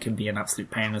to, they can be an absolute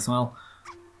pain as well.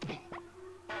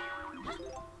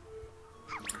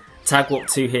 Tag walk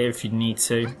 2 here if you need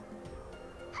to.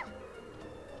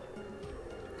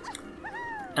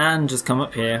 And just come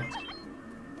up here.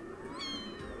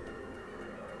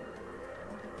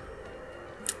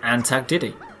 And tag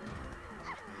Diddy.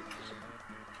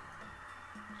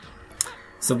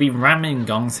 So we'll be ramming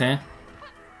gongs here.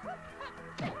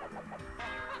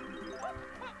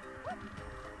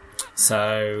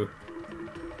 So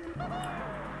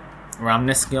ram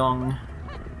this gong,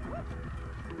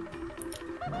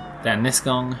 then this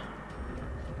gong,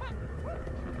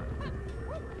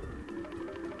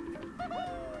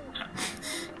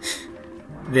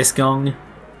 this gong.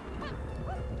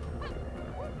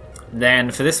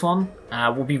 Then for this one,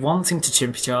 we'll be wanting to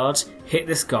Chimpy Charge, hit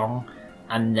this gong,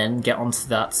 and then get onto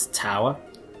that tower.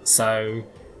 So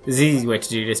there's an easy way to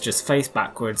do this, just face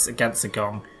backwards against the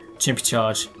gong, Chimpy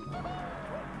Charge,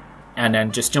 and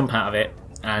then just jump out of it,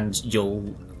 and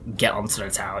you'll get onto the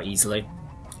tower easily.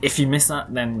 If you miss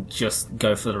that, then just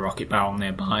go for the rocket barrel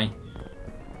nearby.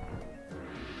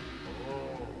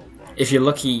 If you're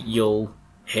lucky, you'll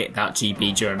hit that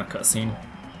GB during a cutscene,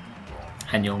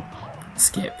 and you'll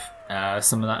skip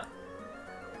some of that.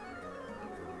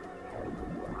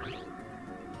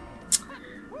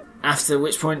 After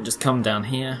which point, just come down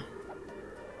here.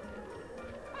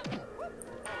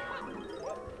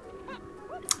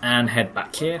 And head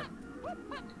back here.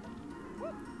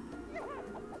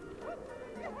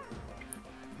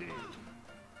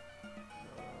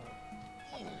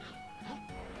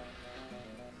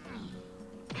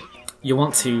 You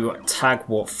want to tag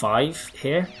warp 5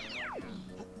 here.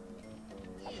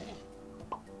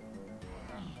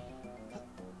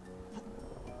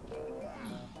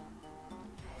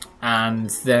 And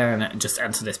then just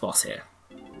enter this boss here.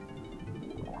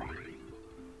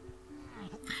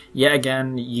 Yet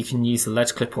again, you can use the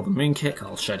ledge clip or the moon kick.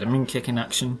 I'll show the moon kick in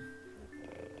action,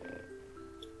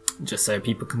 just so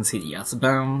people can see the out of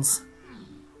bounds.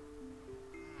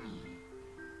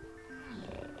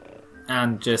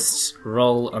 And just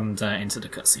roll under into the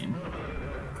cutscene.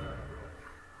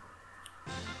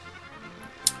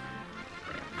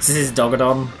 This is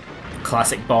Dogodon,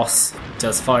 classic boss,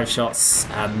 does 5 shots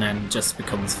and then just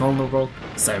becomes vulnerable,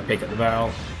 so pick up the barrel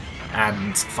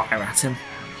and fire at him.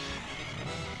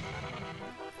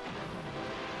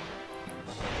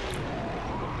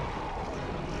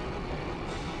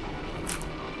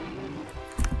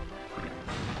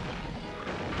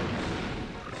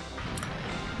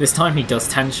 This time he does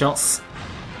 10 shots.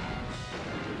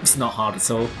 It's not hard at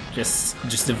all.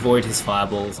 Just avoid his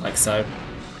fireballs like so.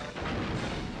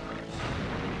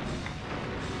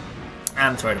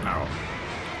 And throw the barrel.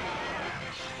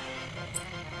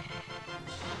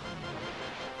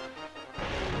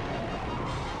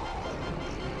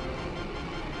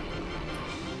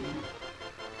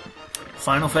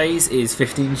 Final phase is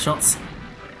 15 shots.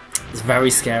 It's very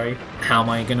scary. How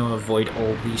am I going to avoid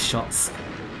all these shots?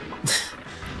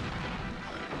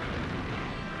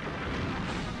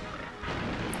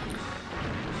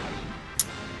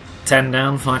 10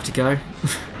 down, 5 to go.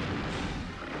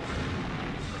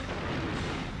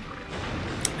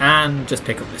 And just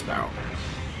pick up this barrel.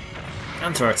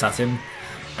 And throw it at him.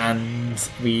 And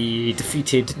we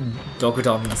defeated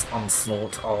Dogodon's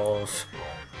onslaught of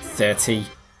 30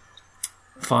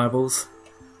 fireballs.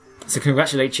 So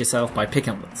congratulate yourself by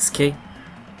picking up this key.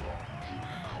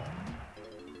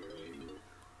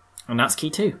 And that's key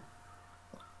 2.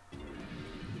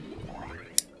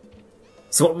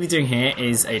 So what we'll be doing here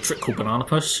is a trick called Banana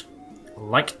Push.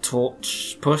 Like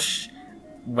Torch Push,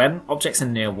 when objects are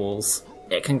near walls,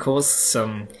 it can cause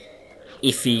some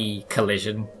iffy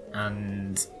collision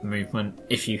and movement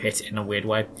if you hit it in a weird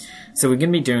way. So we're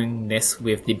going to be doing this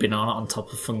with the banana on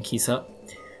top of Funky's hut.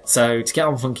 So to get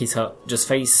on Funky's hut, just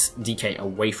face DK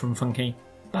away from Funky,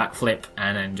 backflip,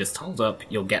 and then just hold up.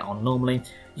 You'll get on normally.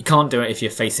 You can't do it if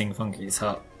you're facing Funky's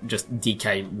hut, just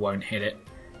DK won't hit it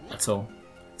at all.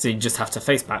 So you just have to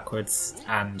face backwards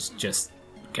and just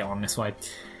get on this way.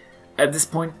 At this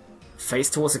point, face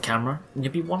towards the camera.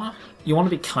 You want to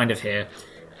be kind of here,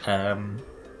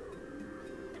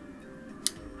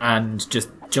 and just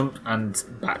jump and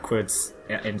backwards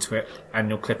into it, and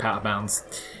you'll clip out of bounds.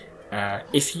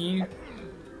 If you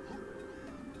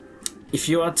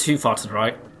are too far to the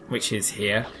right, which is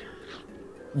here,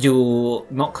 you'll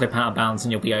not clip out of bounds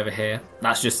and you'll be over here.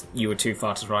 That's just you were too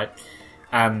far to the right.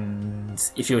 And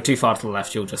if you were too far to the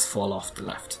left, you'll just fall off the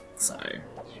left. So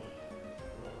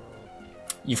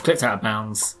you've clipped out of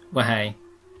bounds. Well, hey,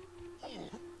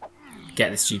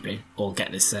 get this GP or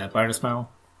get this bonus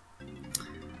barrel.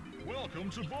 Welcome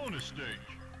to bonus stage.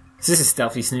 So this is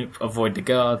Stealthy Snoop. Avoid the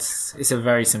guards. It's a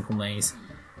very simple maze.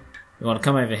 You want to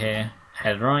come over here,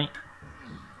 head right,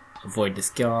 avoid this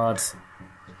guard,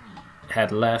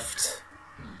 head left,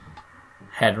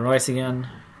 head right again,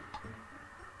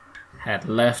 head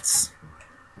left,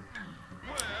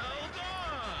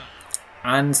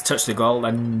 and touch the goal,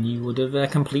 and you would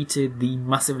have completed the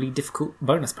massively difficult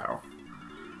bonus barrel.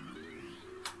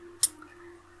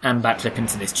 And backflip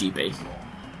into this GB.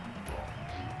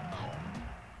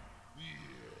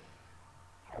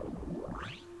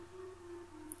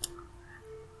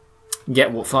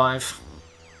 Get warp 5.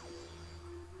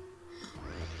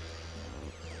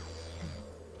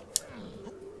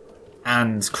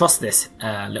 And cross this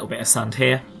little bit of sand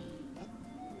here.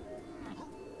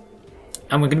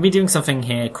 And we're going to be doing something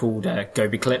here called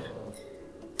Gobi Clip.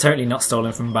 Totally not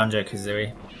stolen from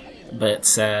Banjo-Kazooie. But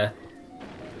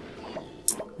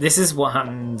this is what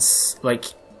happens, like,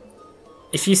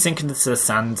 if you sink into the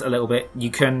sand a little bit,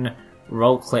 you can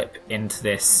roll clip into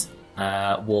this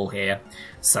wall here.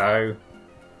 So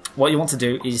what you want to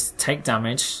do is take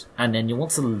damage, and then you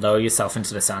want to lower yourself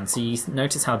into the sand. So you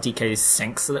notice how DK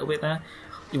sinks a little bit there.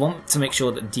 You want to make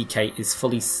sure that DK is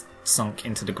fully sunk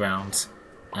into the ground,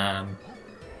 and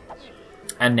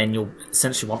then you'll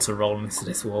essentially want to roll into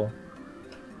this wall.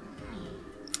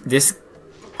 This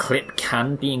clip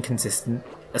can be inconsistent,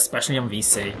 especially on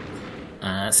VC.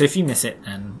 So if you miss it,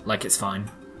 then like it's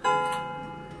fine.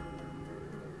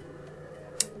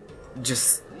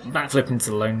 Just backflip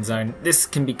into the loan zone. This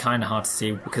can be kind of hard to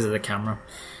see because of the camera.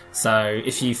 So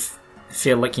if you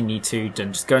feel like you need to,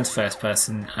 then just go into first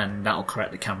person, and that'll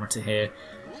correct the camera to here.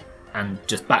 And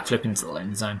just backflip into the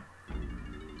loan zone.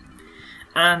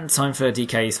 And time for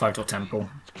DK's 5-door temple.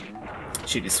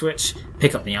 Shoot the switch,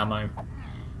 pick up the ammo.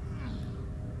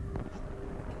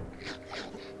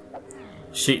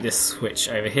 Shoot this switch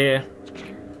over here.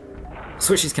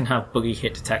 Switches can have buggy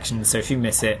hit detection, so if you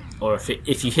miss it, or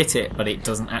if you hit it but it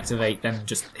doesn't activate, then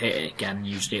just hit it again,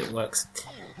 usually it works.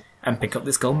 And pick up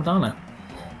this gold Madonna.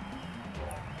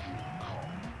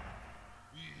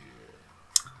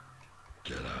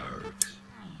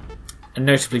 A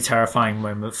notably terrifying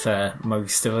moment for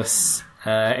most of us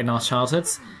in our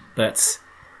childhoods, but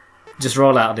just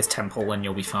roll out of this temple and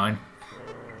you'll be fine.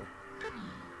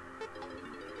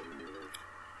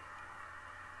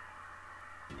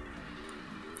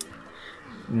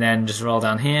 And then just roll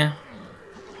down here.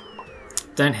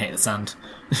 Don't hit the sand.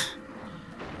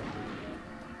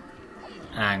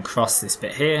 And cross this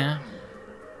bit here.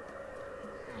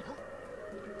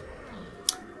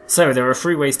 So there are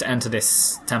 3 ways to enter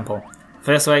this temple.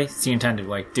 First way is the intended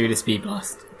way. Do the speed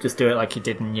blast. Just do it like you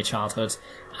did in your childhood,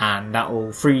 and that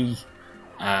will free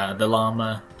the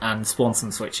llama and spawn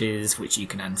some switches which you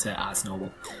can enter as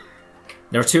normal.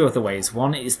 There are 2 other ways.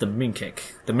 One is the moon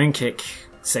kick. The moon kick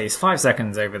saves 5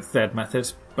 seconds over the third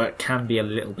method, but can be a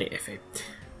little bit iffy.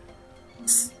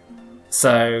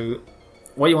 So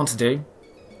what you want to do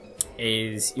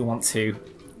is you want to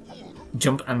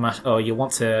jump and mash, or you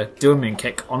want to do a moon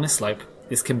kick on this slope.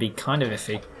 This can be kind of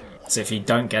iffy, so if you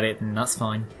don't get it, then that's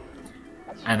fine.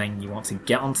 And then you want to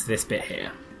get onto this bit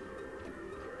here.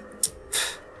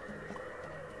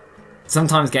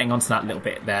 Sometimes getting onto that little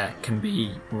bit there can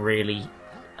be really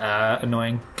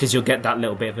annoying, because you'll get that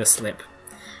little bit of a slip.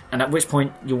 And at which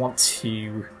point you want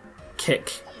to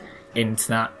kick into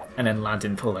that and then land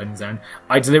into the loading zone.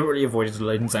 I deliberately avoided the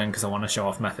loading zone because I want to show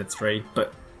off method 3,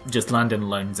 but just land in the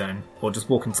loading zone, or just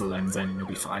walk into the loading zone and you'll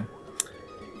be fine.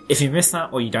 If you miss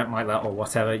that, or you don't like that, or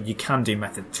whatever, you can do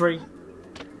method 3,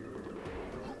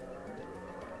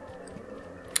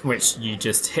 which you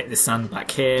just hit the sand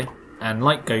back here, and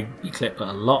like Gobi Clip, but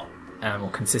a lot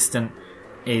more consistent,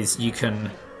 is you can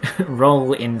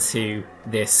roll into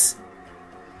this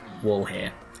wall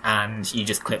here, and you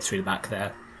just clip through the back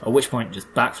there. At which point,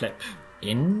 just backflip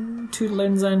into the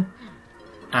loading zone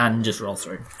and just roll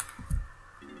through.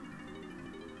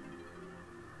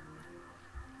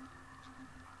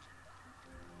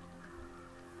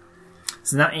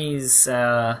 So that is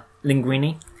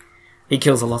Linguini. He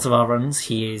kills a lot of our runs.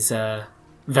 He is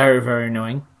very, very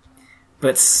annoying.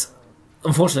 But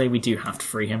unfortunately, we do have to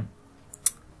free him.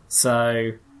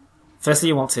 So, firstly,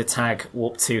 you want to tag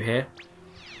Warp 2 here.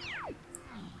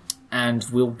 And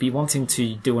we'll be wanting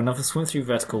to do another swim through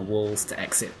vertical walls to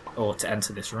exit or to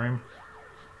enter this room.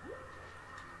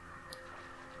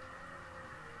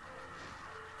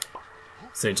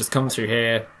 So just come through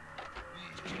here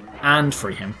and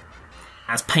free him.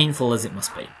 As painful as it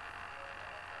must be. At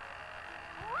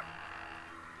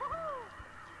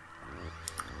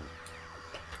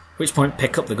which point,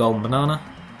 pick up the golden banana.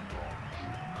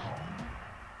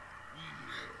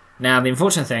 Now, the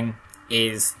unfortunate thing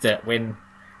is that when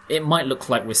it might look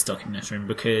like we're stuck in this room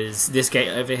because this gate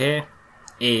over here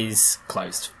is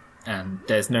closed and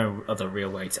there's no other real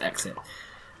way to exit.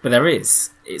 But there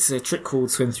is. It's a trick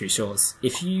called Swim Through Shores.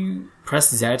 If you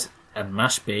press Z and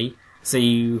mash B, so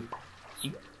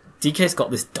DK's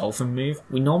got this dolphin move.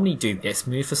 We normally do this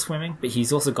move for swimming, but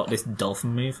he's also got this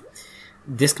dolphin move.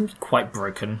 This can be quite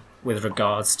broken with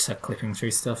regards to clipping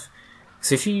through stuff.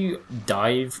 So if you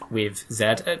dive with Z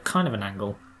at kind of an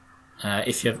angle,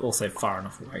 if you're also far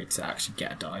enough away to actually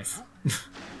get a dive.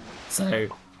 So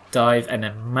dive and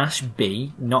then mash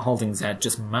B, not holding Z,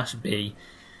 just mash B.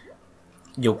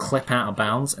 You'll clip out of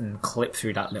bounds and clip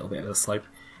through that little bit of the slope.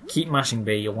 Keep mashing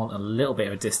B, you'll want a little bit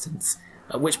of a distance,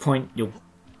 at which point you'll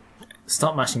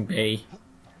stop mashing B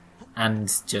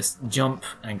and just jump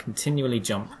and continually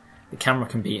jump. The camera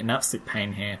can be an absolute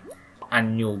pain here,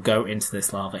 and you'll go into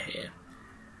this lava here.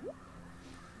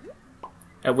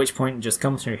 At which point just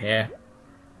come through here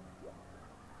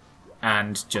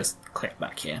and just click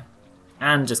back here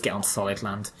and just get onto solid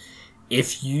land.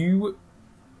 If you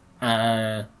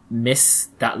miss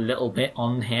that little bit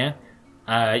on here,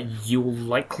 you'll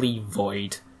likely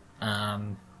void.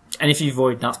 And if you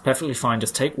void, that's perfectly fine.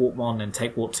 Just take warp 1 and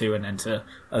take warp 2 and enter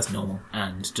as normal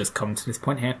and just come to this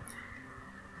point here.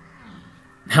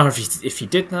 Now, if you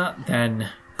did that,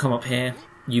 then come up here.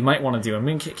 You might want to do a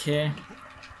moon kick here.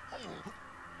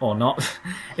 Or not.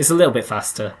 It's a little bit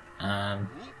faster.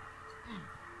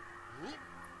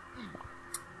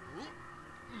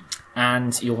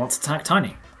 And you'll want to tag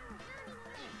Tiny.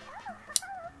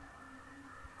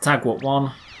 Tag warp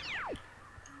 1.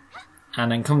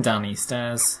 And then come down these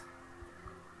stairs.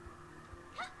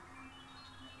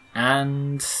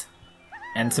 And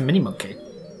enter Mini Monkey.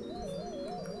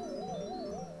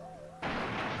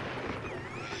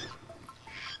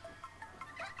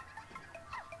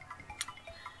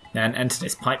 Then enter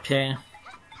this pipe here.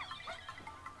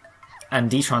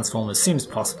 And detransform as soon as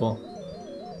possible.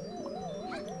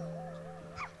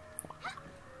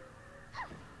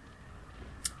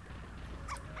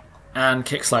 And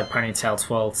kickslide Ponytail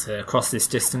 12 to cross this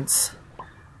distance.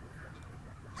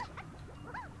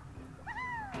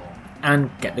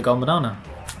 And get the golden banana.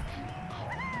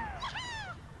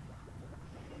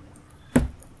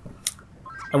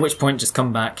 At which point just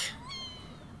come back.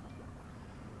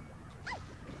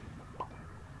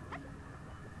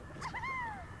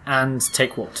 And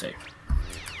take warp 2.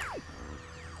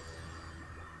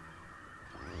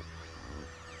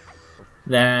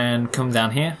 Then come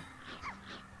down here.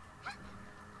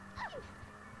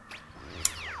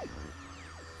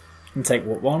 And take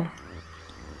warp 1.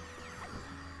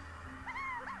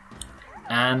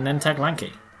 And then tag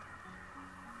Lanky.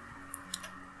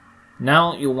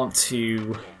 Now you'll want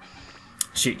to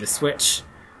shoot the switch.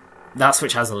 That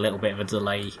switch has a little bit of a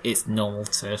delay. It's normal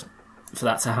for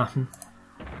that to happen.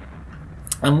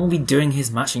 And we'll be doing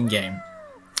his matching game.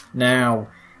 Now,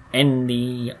 in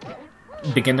the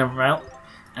beginner route,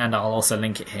 and I'll also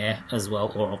link it here as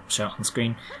well, or I'll show it on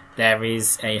screen, there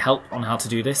is a help on how to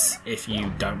do this if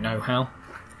you don't know how.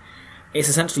 It's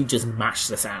essentially just match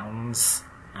the sounds.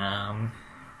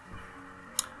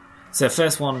 So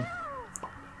first one,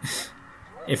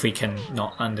 if we can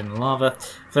not land in the lava,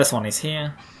 first one is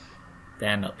here,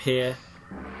 then up here,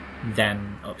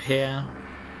 then up here,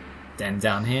 then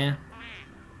down here,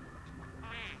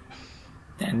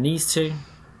 then these two,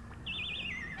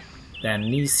 then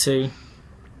these two,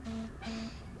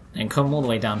 then come all the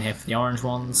way down here for the orange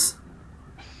ones,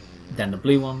 then the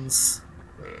blue ones,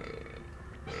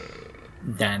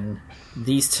 then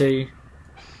these two,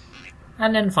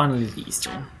 and then finally these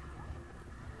two.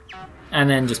 And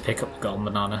then just pick up the golden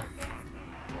banana.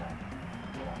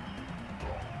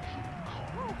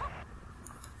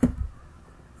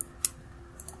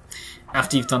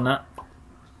 After you've done that,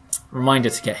 reminder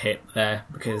to get hit there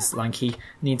because Lanky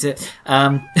needs it.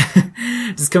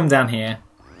 Just come down here,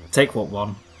 take warp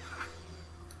 1,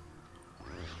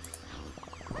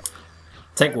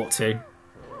 take warp 2,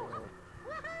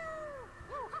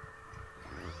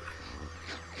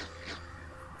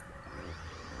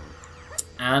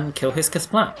 and kill his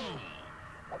Splat.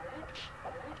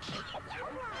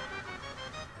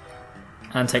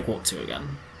 And take warp 2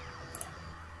 again.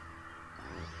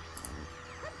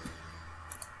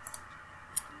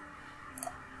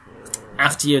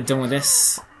 After you're done with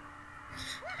this,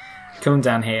 come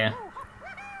down here.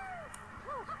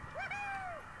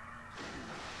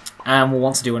 And we'll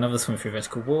want to do another swim through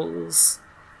vertical walls.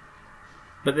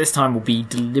 But this time we'll be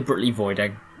deliberately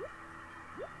voiding.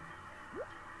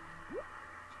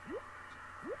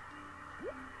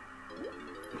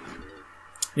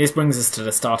 This brings us to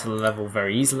the start of the level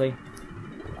very easily.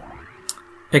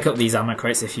 Pick up these ammo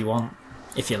crates if you want,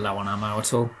 if you're low on ammo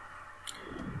at all.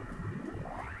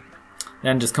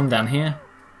 Then just come down here.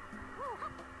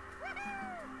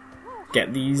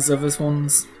 Get these other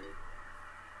ones.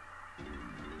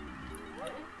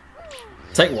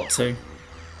 Take warp 2.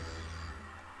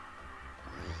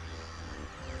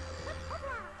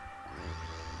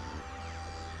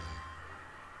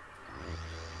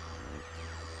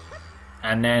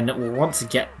 And then we'll want to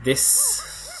get this...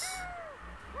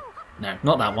 No,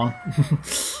 not that one.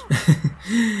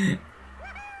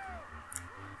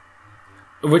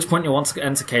 At which point you'll want to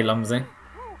enter K-Lumsy.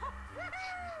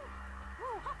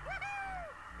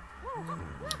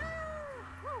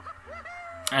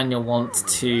 And you'll want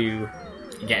to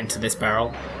get into this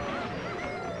barrel.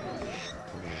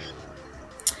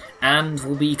 And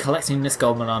we'll be collecting this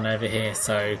gold banana over here,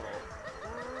 so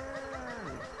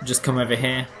just come over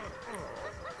here.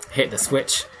 Hit the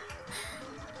switch.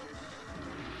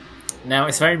 Now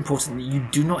it's very important that you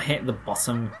do not hit the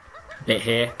bottom bit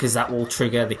here because that will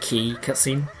trigger the key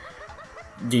cutscene.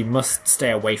 You must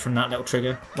stay away from that little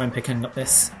trigger when picking up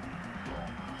this.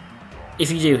 If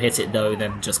you do hit it though,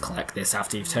 then just collect this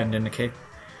after you've turned in the key.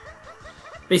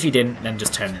 But if you didn't, then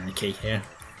just turn in the key here.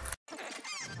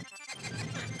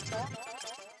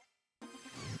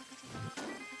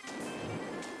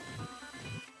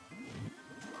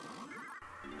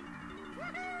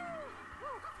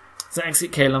 So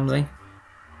exit K-Lumsy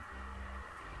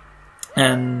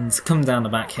and come down the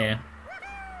back here.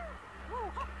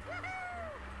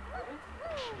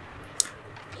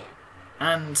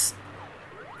 And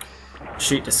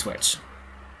shoot the switch.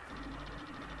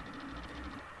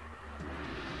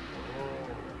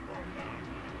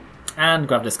 And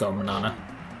grab this gold banana.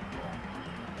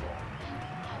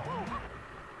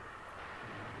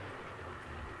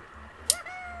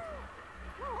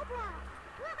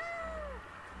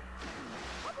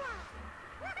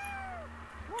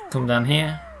 Come down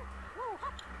here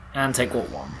and take warp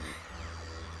 1.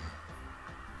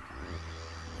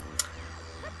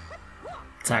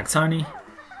 Tag Tony,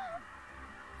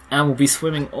 and we'll be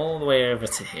swimming all the way over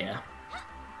to here.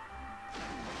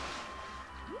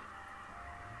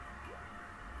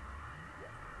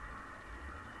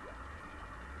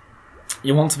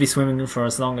 You want to be swimming for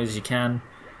as long as you can,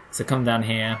 so come down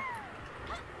here,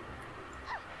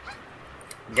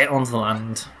 get onto the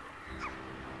land.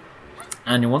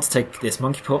 And you want to take this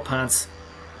monkey port pad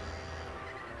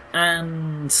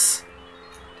and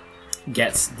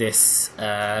get this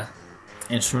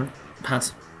instrument pad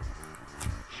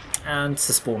and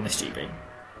to spawn this GB.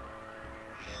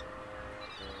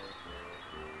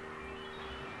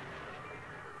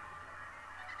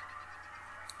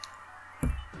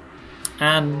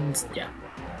 And yeah.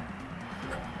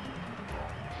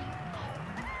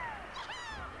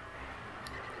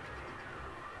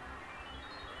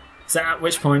 So at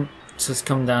which point, just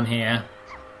come down here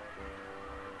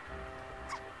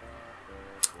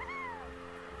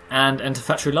and enter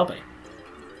factory lobby.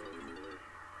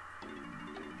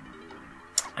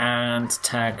 And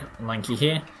tag Lanky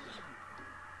here.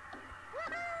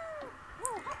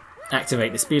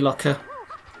 Activate the speed locker.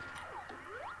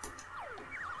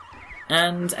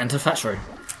 And enter factory.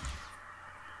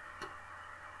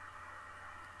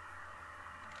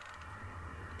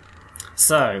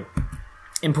 So,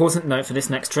 important note for this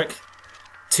next trick,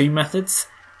 2 methods.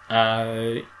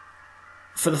 For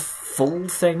the full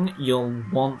thing, you'll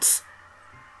want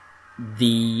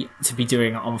to be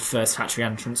doing it on first factory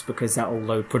entrance because that will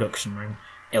load production room.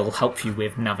 It will help you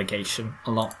with navigation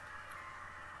a lot.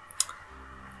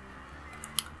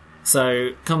 So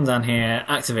come down here,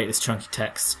 activate this chunky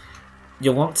text.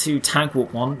 You'll want to tag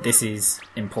warp 1, this is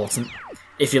important.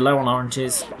 If you're low on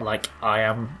oranges, like I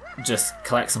am, just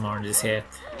collect some oranges here.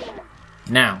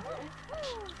 Now,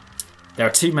 There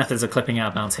are two methods of clipping out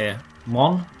of bounds here.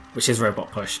 One, which is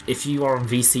robot push. If you are on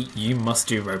VC, you must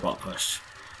do robot push.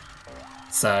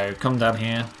 So come down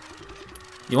here.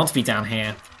 You want to be down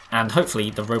here, and hopefully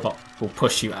the robot will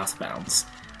push you out of bounds.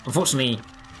 Unfortunately,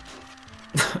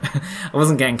 I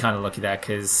wasn't getting kind of lucky there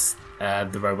because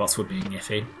the robots were being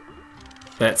iffy.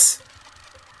 But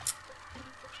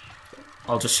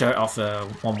I'll just show it off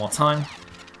one more time.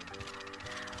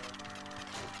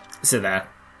 So there.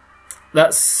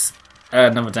 That's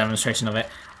another demonstration of it.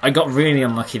 I got really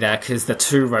unlucky there because the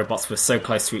two robots were so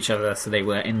close to each other, so they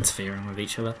were interfering with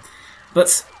each other.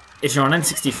 But if you're on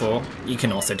N64, you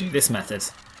can also do this method.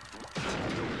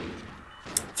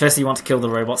 First, you want to kill the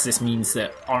robots. This means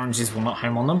that oranges will not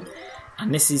home on them.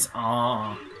 And this is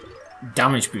our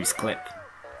damage boost clip.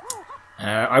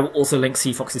 I will also link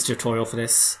Cfox's tutorial for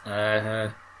this.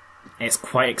 It's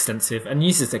quite extensive and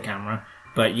uses the camera,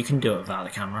 but you can do it without the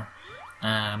camera.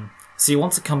 So you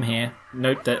want to come here.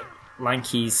 Note that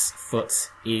Lanky's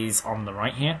foot is on the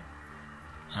right here.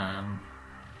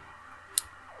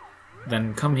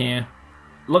 Then come here.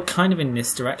 Look kind of in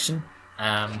this direction.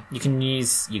 You can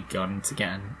use your gun to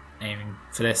get an aiming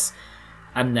for this.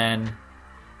 And then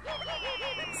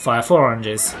fire 4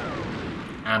 oranges.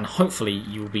 And hopefully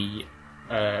you'll be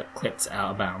clipped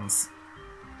out of bounds.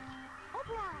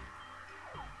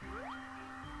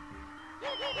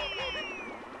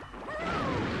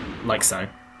 Like so.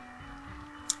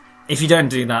 If you don't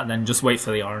do that, then just wait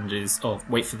for the oranges, or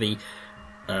wait for the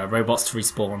robots to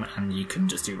respawn, and you can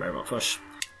just do robot push.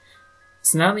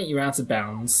 So now that you're out of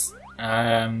bounds,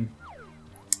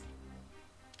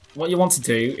 what you want to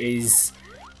do is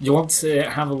you want to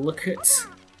have a look at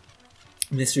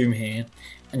this room here,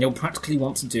 and you'll practically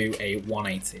want to do a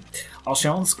 180. I'll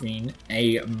show on screen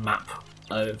a map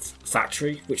of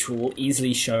Factory, which will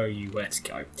easily show you where to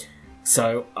go.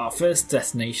 So our first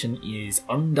destination is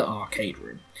under Arcade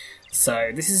Room.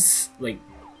 So this is like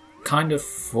kind of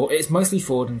it's mostly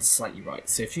forward and slightly right.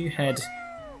 So if you head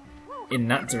in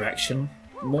that direction,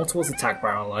 more towards the tag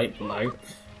barrel light below,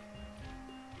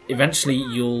 eventually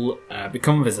you'll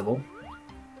become visible,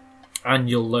 and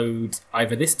you'll load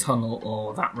either this tunnel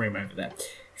or that room over there.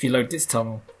 If you load this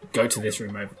tunnel, go to this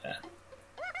room over there.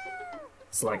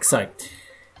 It's like so.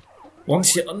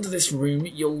 Once you're under this room,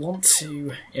 you'll want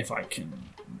to, if I can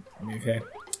move here,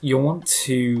 you'll want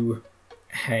to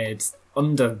head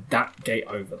under that gate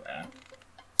over there.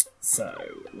 So,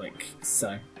 like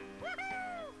so.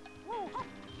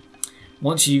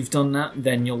 Once you've done that,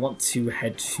 then you'll want to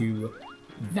head to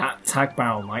that tag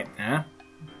barrel light there.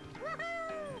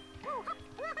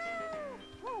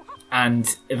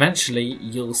 And eventually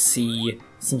you'll see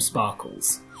some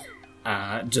sparkles.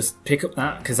 Just pick up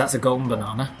that, because that's a golden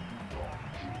banana.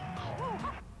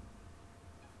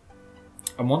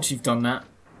 And once you've done that,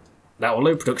 that will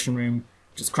load production room.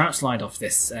 Just crouch slide off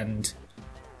this, and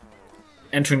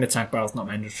entering the tag barrel is not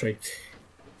mandatory.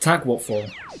 Tag waterfall,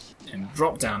 and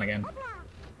drop down again.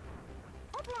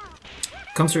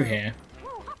 Come through here.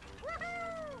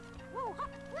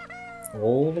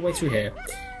 All the way through here.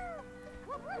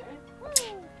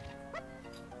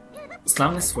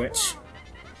 Slam the switch.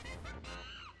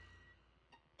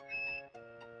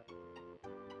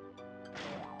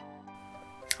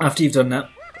 After you've done that,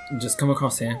 just come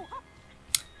across here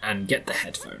and get the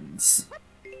headphones.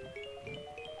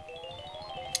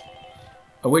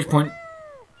 At which point,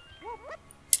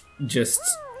 just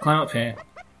climb up here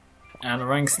and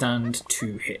rank stand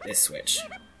to hit this switch.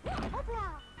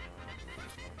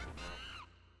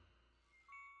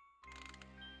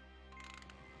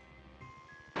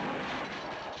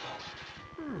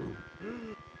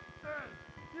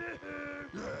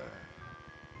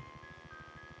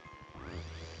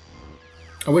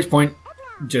 At which point,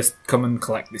 just come and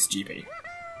collect this GP.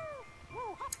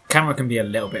 Camera can be a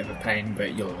little bit of a pain,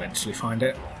 but you'll eventually find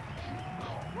it.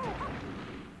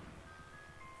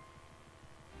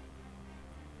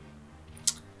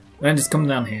 Then just come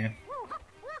down here.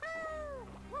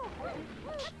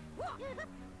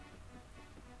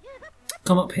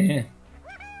 Come up here.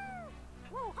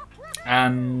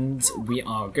 And we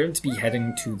are going to be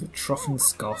heading to the Trough and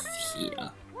Scoff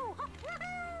here.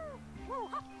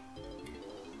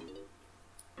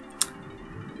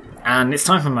 And it's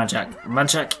time for Majak.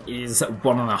 Majak is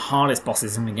one of the hardest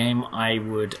bosses in the game. I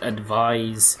would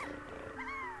advise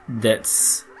that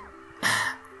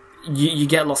you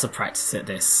get lots of practice at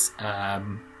this.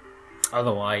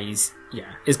 Otherwise,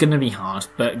 yeah, it's going to be hard.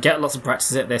 But get lots of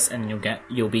practice at this, and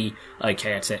you'll be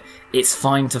okay at it. It's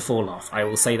fine to fall off. I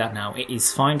will say that now. It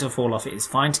is fine to fall off. It is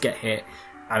fine to get hit,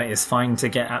 and it is fine to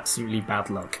get absolutely bad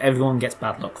luck. Everyone gets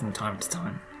bad luck from time to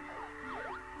time.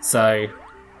 So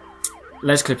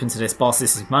ledge clip into this boss.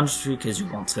 This is mandatory because you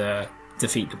want to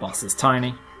defeat the boss as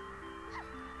Tiny.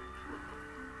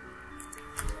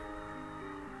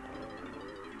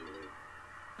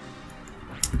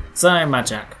 So, Mad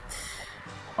Jack.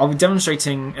 I'll be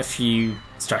demonstrating a few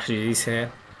strategies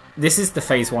here. This is the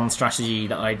phase 1 strategy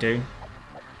that I do.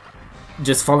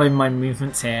 Just follow my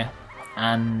movements here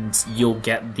and you'll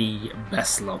get the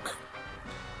best luck.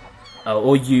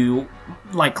 Or you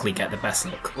likely get the best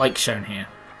luck, like shown here.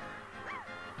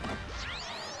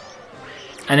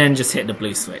 And then just hit the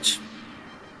blue switch.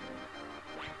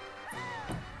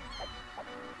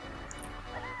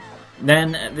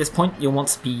 Then at this point you'll want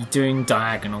to be doing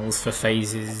diagonals for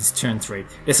phases 2 and 3.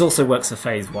 This also works for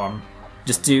phase 1.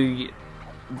 Just do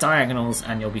diagonals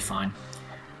and you'll be fine.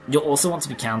 You'll also want to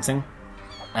be counting.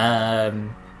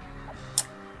 Mad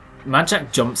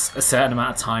Jack jumps a certain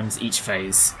amount of times each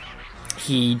phase.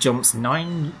 He jumps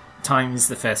 9 times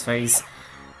the first phase,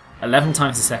 11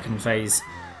 times the second phase,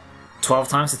 12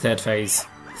 times the third phase,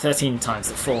 13 times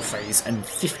the fourth phase, and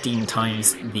 15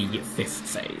 times the fifth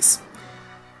phase.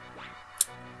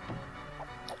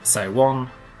 So 1,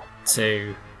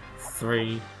 2,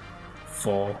 3,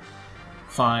 4,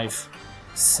 5,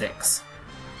 6,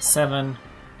 7,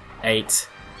 8,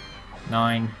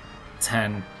 9,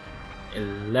 10,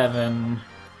 11,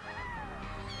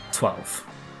 12.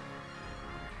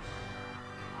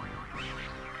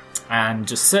 And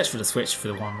just search for the switch for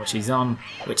the one which he's on,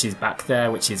 which is back there,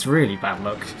 which is really bad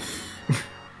luck.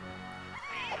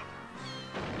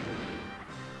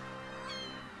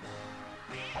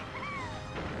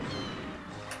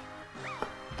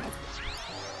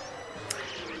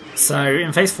 So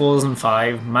in phase 4 and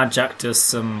 5, Mad Jack does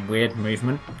some weird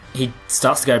movement. He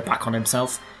starts to go back on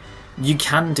himself. You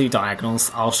can do diagonals.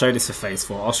 I'll show this for phase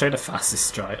 4. I'll show the fastest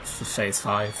strike for phase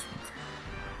 5.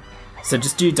 So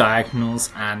just do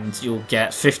diagonals and you'll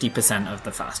get 50% of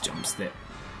the fast jumps there.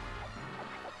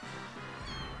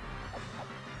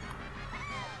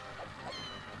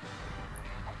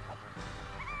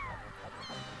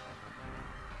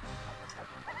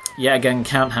 Yeah, again,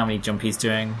 count how many jump he's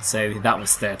doing. So that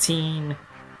was 13.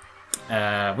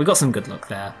 We got some good luck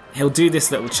there. He'll do this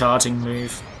little charging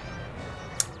move.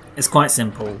 It's quite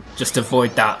simple. Just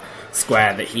avoid that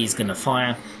square that he's going to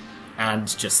fire and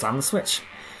just slam the switch.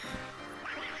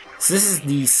 So this is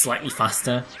the slightly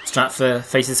faster strat for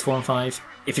phases 4 and 5.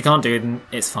 If you can't do it, then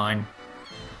it's fine.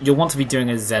 You'll want to be doing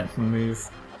a Z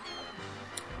move.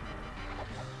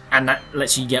 And that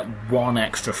lets you get 1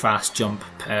 extra fast jump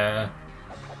per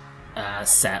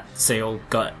set. So you'll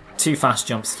get 2 fast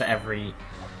jumps for every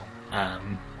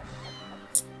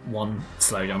 1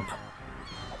 slow jump.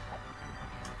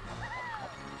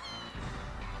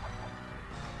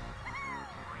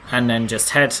 And then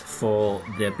just head for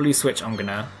the blue switch. I'm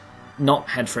gonna not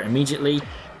head for it immediately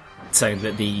so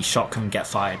that the shot can get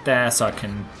fired there, so I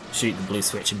can shoot the blue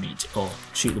switch immediately, or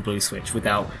shoot the blue switch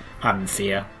without having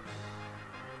fear.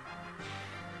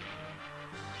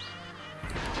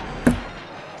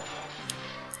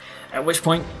 At which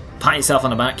point, pat yourself on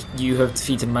the back, you have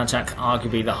defeated Mad Jack,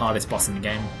 arguably the hardest boss in the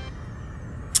game.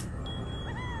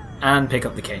 And pick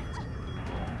up the key.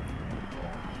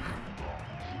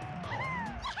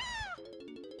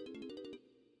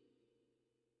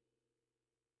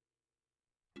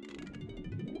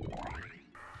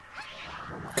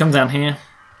 Come down here,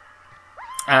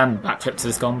 and backflip to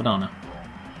this golden banana.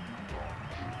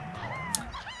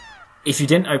 If you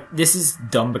didn't this is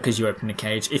dumb because you opened the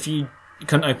cage. If you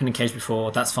couldn't open the cage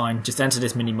before, that's fine. Just enter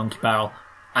this mini monkey barrel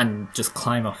and just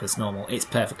climb up as normal. It's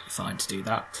perfectly fine to do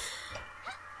that.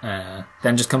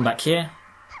 Then just come back here.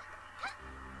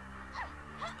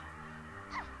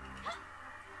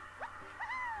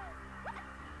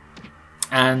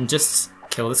 And just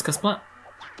kill this Cusplat.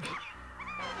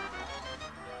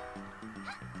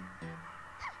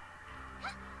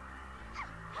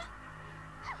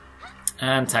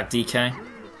 And tag DK.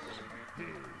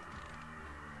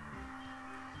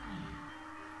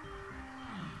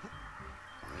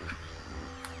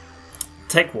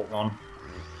 Take walk on.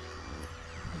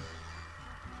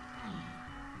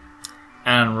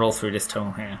 And roll through this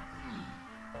tunnel here.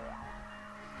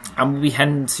 And we'll be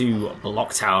heading to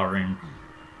Block Tower Room.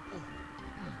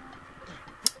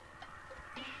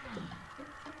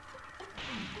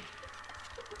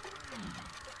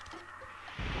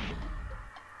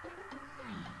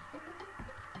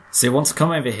 So you want to come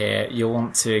over here, you'll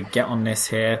want to get on this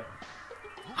here.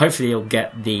 Hopefully you'll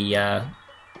get the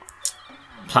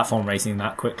platform raising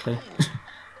that quickly.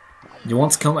 You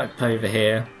want to come up over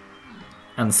here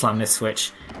and slam this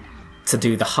switch to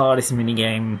do the hardest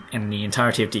minigame in the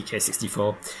entirety of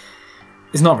DK64.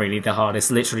 It's not really the hardest,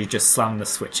 literally just slam the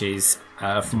switches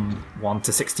from 1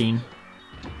 to 16.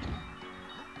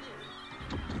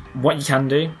 What you can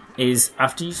do is,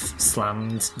 after you've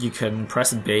slammed, you can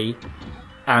press B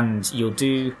and you'll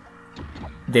do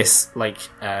this like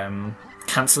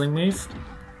cancelling move,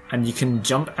 and you can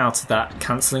jump out of that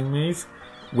cancelling move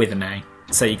with an A.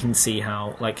 So you can see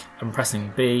how, like, I'm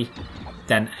pressing B,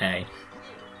 then A.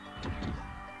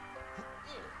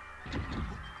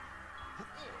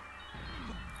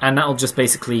 And that'll just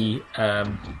basically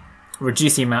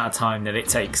reduce the amount of time that it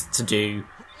takes to do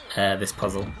this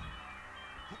puzzle.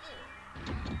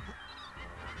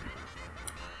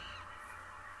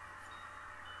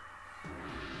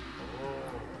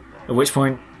 At which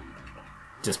point,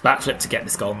 just backflip to get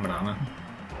this golden banana.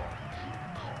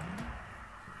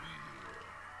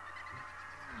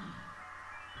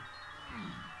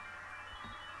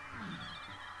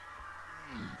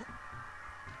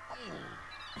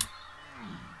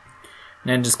 And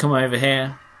then just come over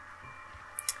here,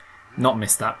 not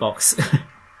miss that box,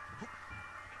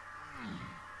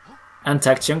 and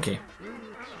tag Chunky.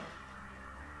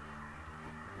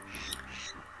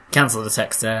 Cancel the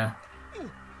text there.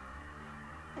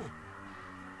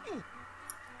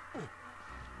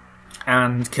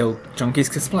 And kill Chunky's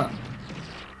Kasplat.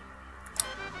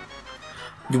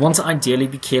 You want to ideally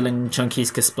be killing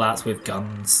Chunky's Kasplats with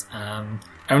guns.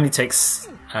 Only takes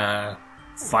 5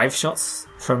 shots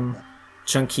from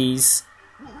Chunky's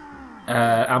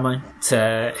ammo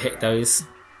to hit those.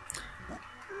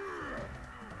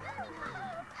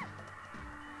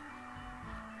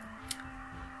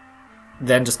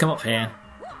 Then just come up here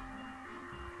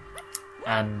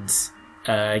and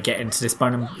get into this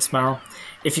bonus barrel.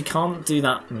 If you can't do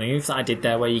that move that I did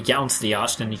there where you get onto the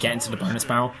arch and then you get into the bonus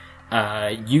barrel,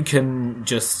 you can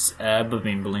just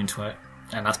balloon to it,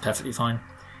 and that's perfectly fine.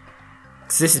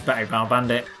 Because this is Battery Barrel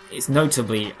Bandit, it's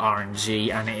notably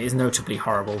RNG and it is notably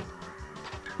horrible.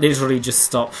 Literally just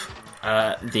stop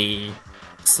the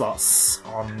slots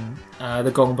on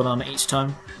the golden banana each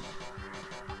time.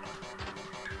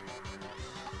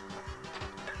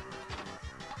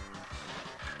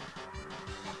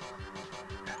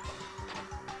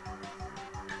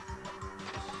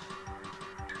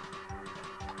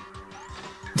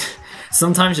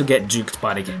 Sometimes you'll get juked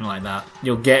by the game like that.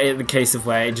 You'll get it in the case of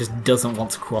where it just doesn't want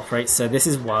to cooperate, so this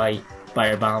is why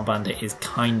Battery Barrel Bandit is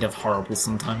kind of horrible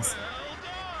sometimes.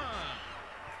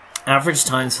 Average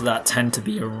times for that tend to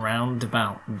be around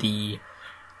about the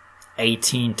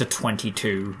 18 to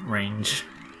 22 range.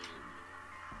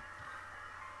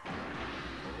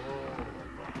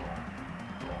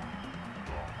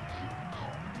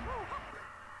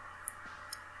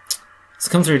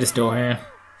 So come through this door here,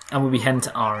 and we'll be heading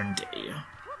to R&D.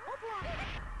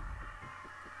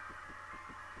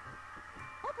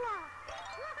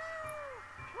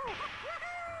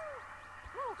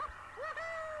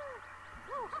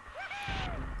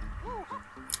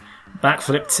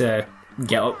 Backflip to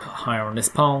get up higher on this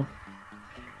pole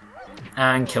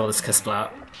and kill this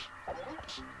Kasplat.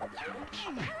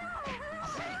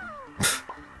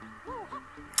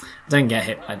 Don't get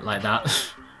hit like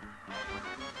that.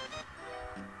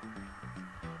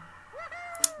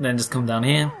 Then just come down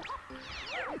here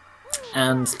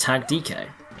and tag DK.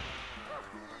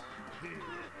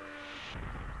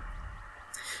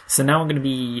 So now we're going to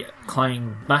be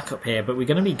climbing back up here, but we're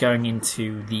going to be going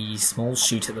into the small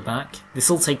chute at the back. This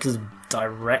will take us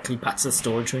directly back to the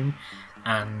storage room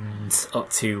and up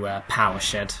to Power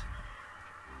Shed.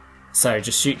 So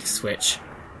just shoot the switch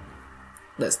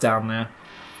that's down there.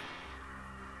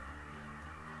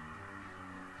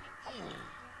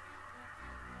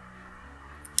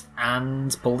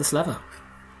 And pull this lever.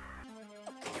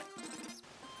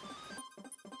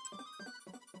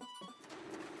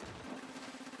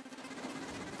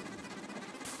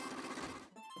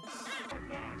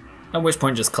 At which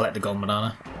point just collect the golden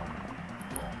banana.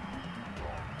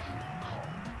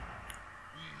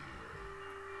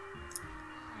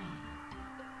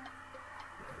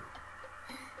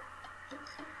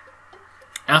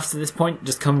 After this point,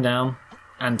 just come down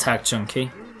and tag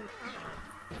Chunky.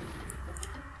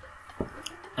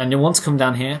 And you'll want to come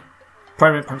down here,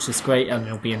 private punch this grate, and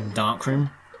you'll be in the dark room.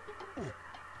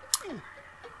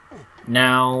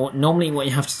 Now, normally what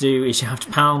you have to do is you have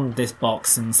to pound this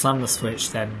box and slam the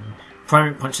switch, then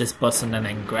primary punch this button and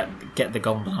then get the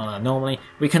golden banana. Normally,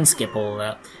 we can skip all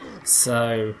that.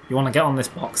 So, you want to get on this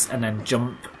box and then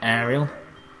jump aerial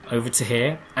over to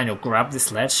here, and you'll grab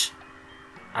this ledge,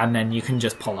 and then you can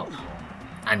just pull up,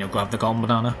 and you'll grab the golden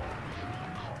banana.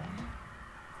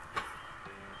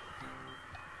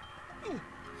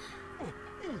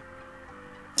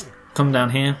 Come down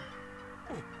here,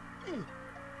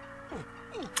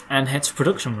 and head to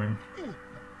production room.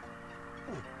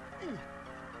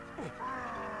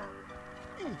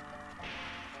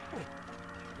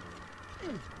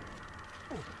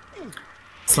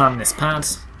 Slam this pad.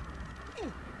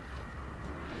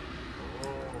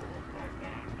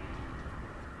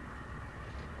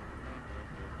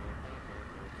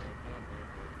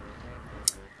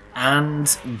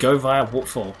 And go via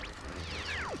waterfall.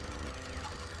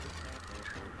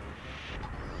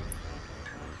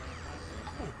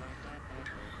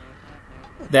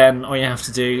 Then all you have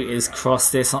to do is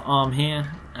cross this arm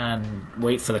here and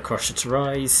wait for the crusher to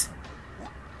rise.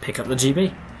 Pick up the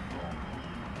GB.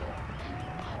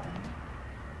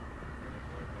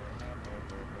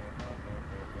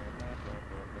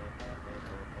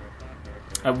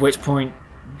 At which point,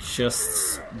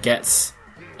 just get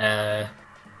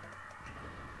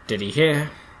Diddy here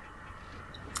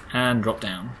and drop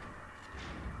down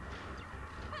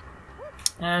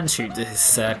and shoot this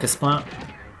circus part.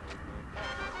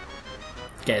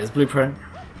 Get his blueprint.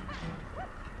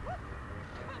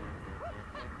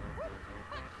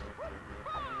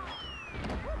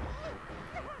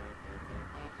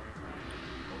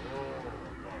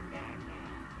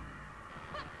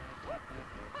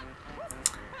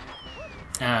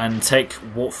 And take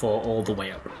waterfall all the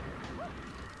way up.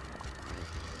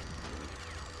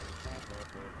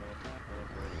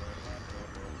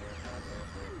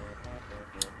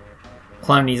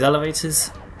 Climb these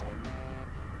elevators.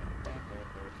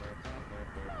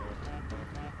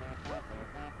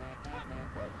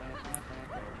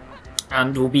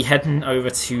 And we'll be heading over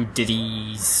to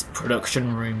Diddy's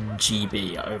production room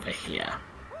GB over here.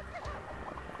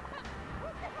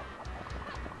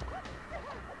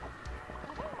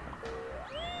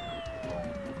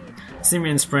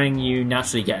 Simeon Spring, you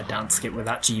naturally get a dance skip with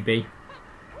that GB.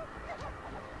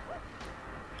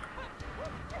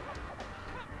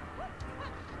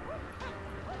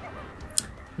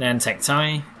 Then take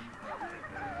Tommy,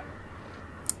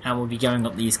 and we'll be going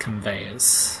up these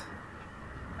conveyors.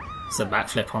 So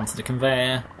backflip onto the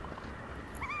conveyor.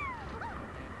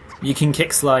 You can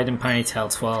kick slide and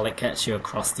ponytail twirl, it gets you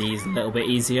across these a little bit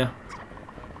easier.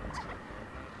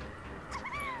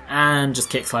 And just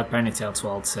kick slide ponytail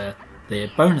twirl to the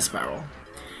bonus barrel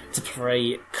to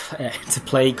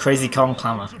play Crazy Kong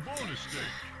Clamor.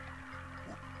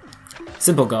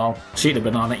 Simple goal, shoot a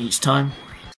banana each time.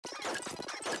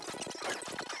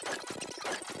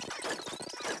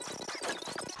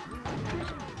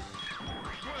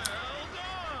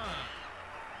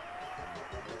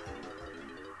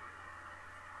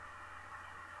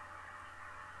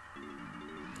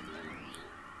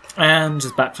 And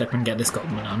just backflip and get this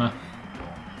golden banana.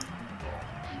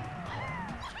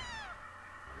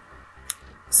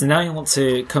 So now you want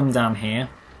to come down here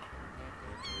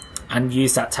and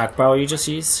use that tag barrel you just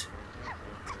used.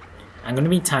 I'm going to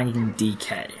be tagging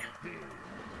DK.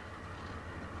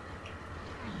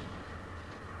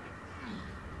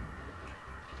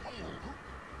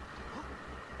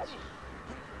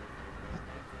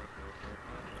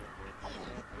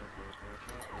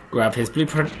 Grab his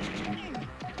blueprint.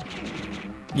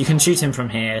 You can shoot him from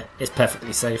here, it's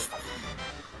perfectly safe.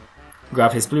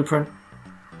 Grab his blueprint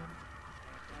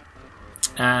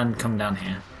and come down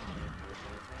here.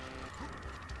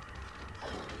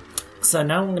 So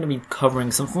now I'm going to be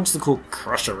covering something which is called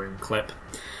Crusher Room clip.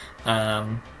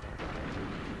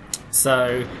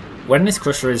 So when this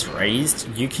crusher is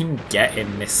raised, you can get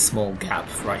in this small gap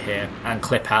right here and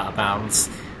clip out of bounds.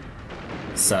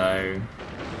 So,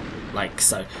 like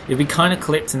so. You'll be kind of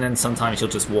clipped and then sometimes you'll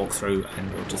just walk through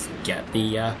and you'll just get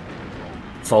the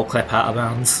full clip out of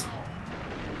bounds.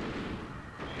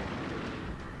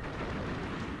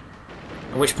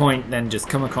 At which point then just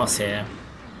come across here.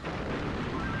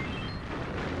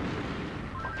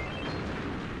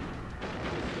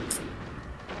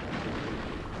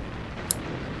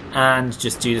 And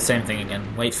just do the same thing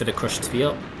again. Wait for the crusher to be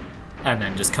up. And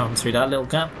then just come through that little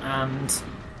gap and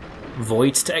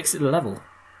void to exit the level.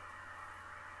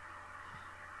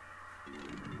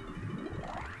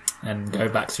 And go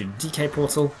back through the DK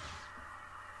portal.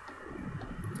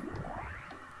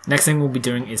 Next thing we'll be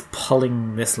doing is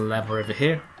pulling this lever over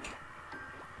here.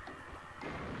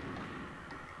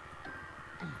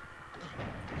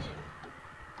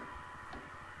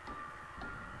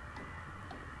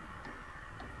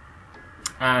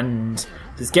 And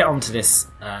just get onto this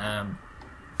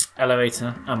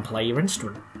elevator and play your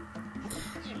instrument.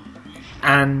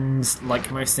 And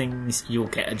like most things, you'll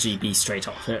get a GB straight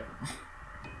off it.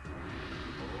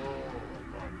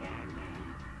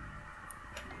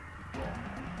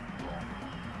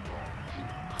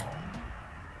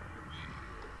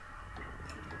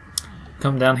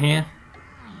 Come down here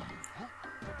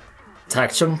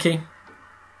Tag Chunky.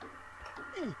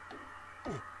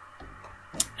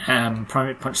 And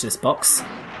primate punch this box.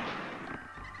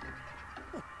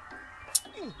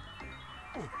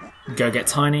 Go get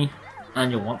Tiny, and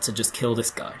you'll want to just kill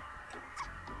this guy.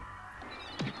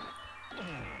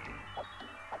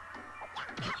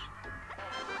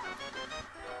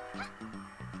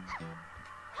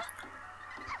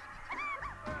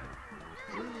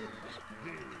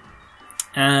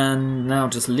 And now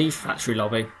just leave factory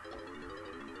lobby.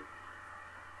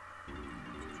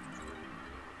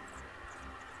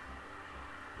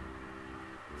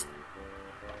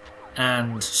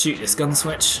 And shoot this gun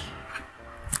switch.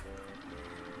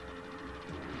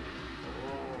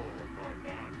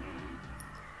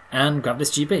 And grab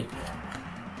this GB.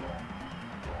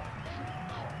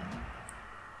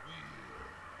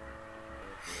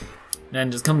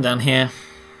 Then just come down here.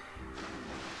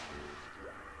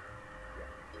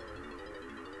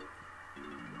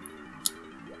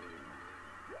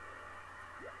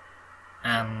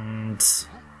 And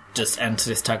just enter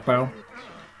this tag barrel.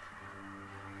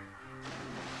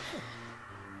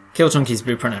 Kill Chunky's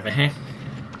blueprint over here.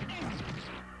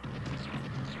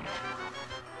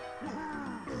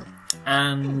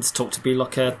 And talk to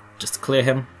B-Locker just to clear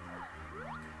him.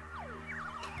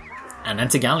 And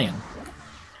enter Galleon.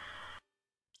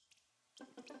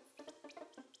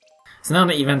 So now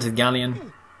that you've entered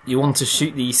Galleon, you want to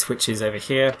shoot these switches over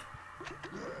here.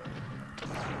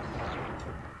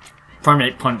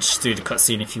 Primate punch through the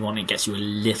cutscene if you want, it gets you a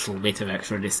little bit of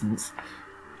extra distance.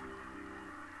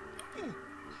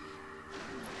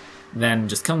 Then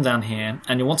just come down here,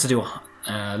 and you want to do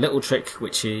a little trick,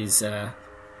 which is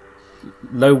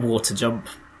low water jump.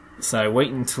 So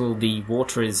wait until the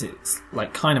water is its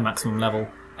like kind of maximum level,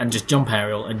 and just jump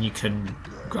aerial, and you can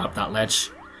grab that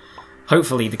ledge.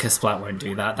 Hopefully the Kasplat won't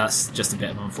do that. That's just a bit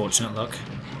of unfortunate luck.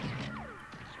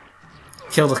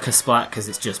 Kill the Kasplat because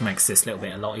it just makes this little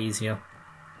bit a lot easier.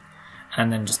 And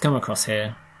then just come across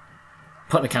here,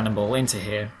 put the cannonball into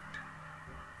here,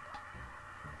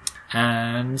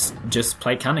 and just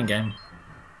play cannon game.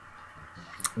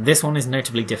 This one is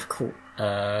notably difficult,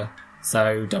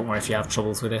 so don't worry if you have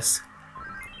troubles with this.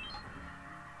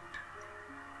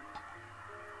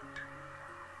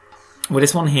 With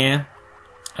this one here,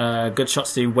 good shot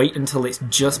to do, wait until it's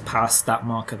just past that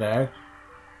marker there,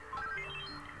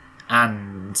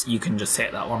 and you can just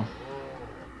hit that one.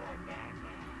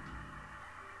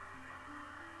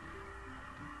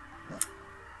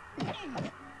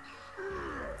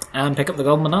 And pick up the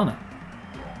golden banana.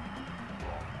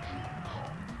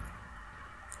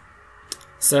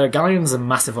 So Galleon's a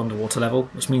massive underwater level,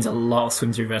 which means a lot of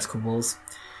swim through vertical walls.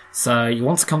 So you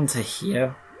want to come to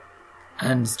here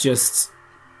and just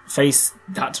face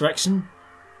that direction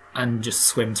and just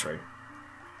swim through.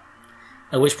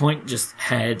 At which point just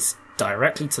head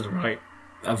directly to the right,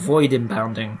 avoid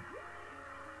inbounding,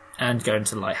 and go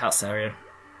into the lighthouse area.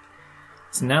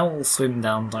 So now we'll swim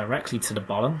down directly to the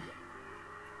bottom.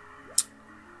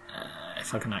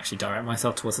 If I can actually direct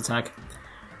myself towards the tag.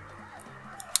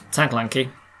 Tag Lanky.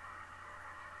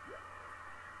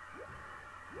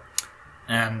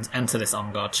 And enter this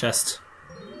on guard chest.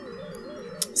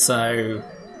 So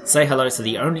say hello to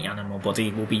the only animal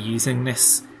body we'll be using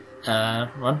this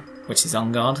run, which is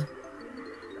on guard.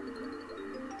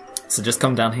 So just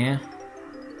come down here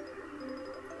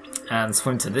and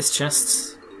swim to this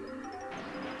chest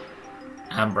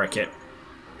and break it.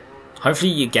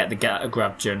 Hopefully you get the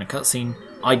grab during the cutscene.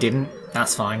 I didn't,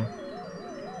 that's fine.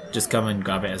 Just come and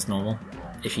grab it as normal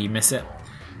if you miss it.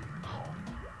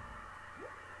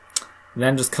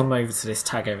 Then just come over to this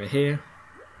tag over here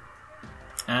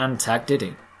and tag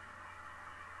Diddy.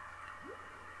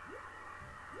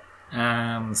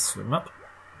 And swim up.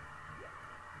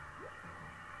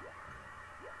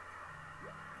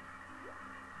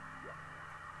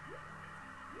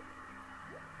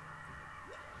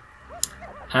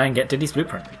 And get Diddy's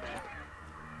blueprint.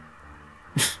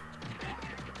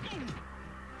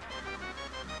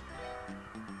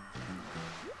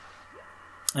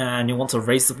 And you want to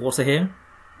raise the water here.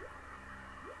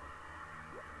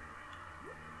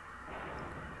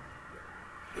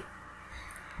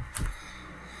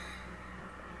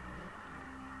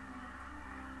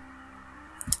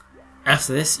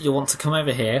 After this, you'll want to come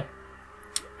over here,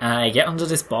 get under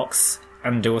this box,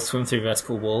 and do a swim through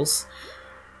vertical walls.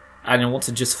 And you'll want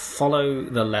to just follow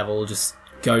the level, just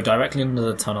go directly under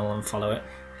the tunnel and follow it.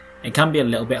 It can be a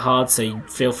little bit hard, so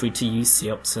feel free to use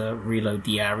C up to reload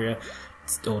the area,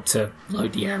 or to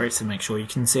load the area to make sure you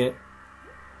can see it.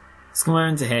 Let's come over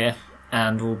into here,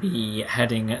 and we'll be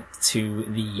heading to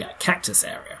the cactus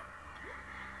area.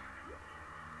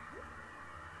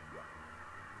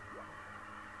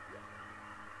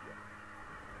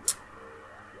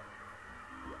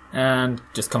 and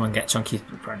just come and get Chunky's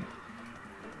blueprint.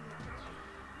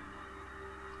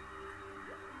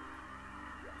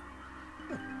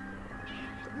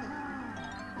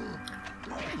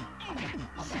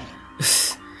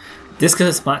 This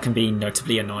splat can be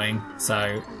notably annoying,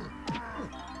 so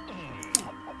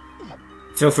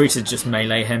feel free to just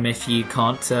melee him if you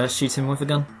can't shoot him with a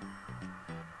gun.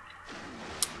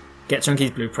 Get Chunky's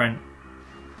blueprint,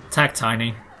 tag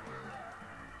Tiny,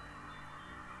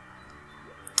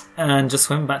 and just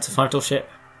swim back to 5-door ship.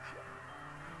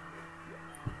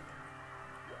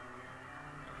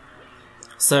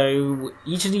 So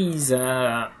each of these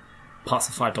parts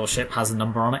of 5-door ship has a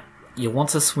number on it. You'll want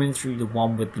to swim through the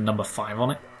one with the number 5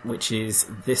 on it, which is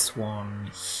this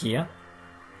one here.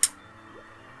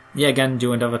 Yeah, again,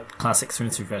 do another classic swim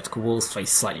through vertical walls,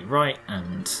 face slightly right,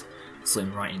 and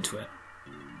swim right into it.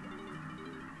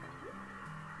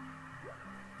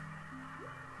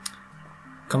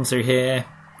 Come through here,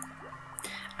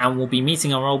 and we'll be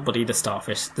meeting our old buddy, the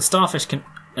starfish. The starfish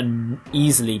can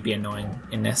easily be annoying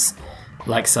in this,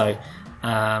 like so.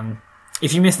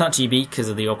 If you missed that GB because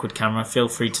of the awkward camera, feel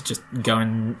free to just go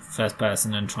in first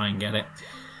person and try and get it.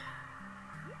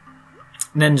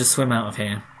 And then just swim out of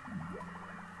here.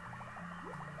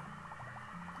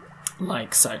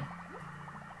 Like so.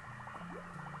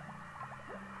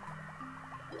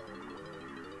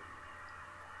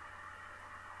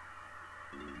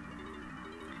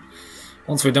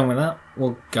 Once we're done with that,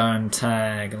 we'll go and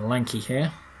tag Lanky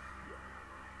here.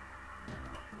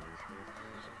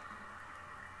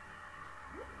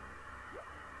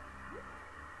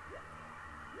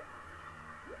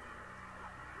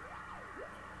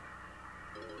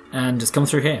 And just come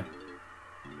through here.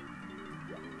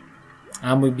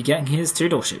 And we'll be getting his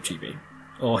 2-door ship GB.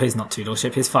 Or his not 2-door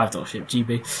ship, his 5-door ship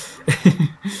GB.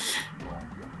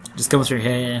 Just come through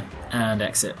here and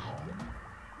exit.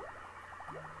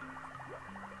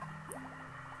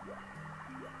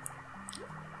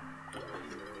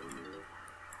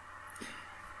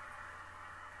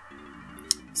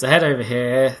 So head over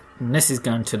here, and this is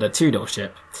going to the 2-door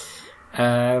ship.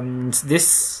 And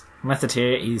this method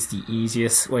here is the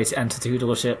easiest way to enter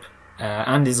 2-door ship,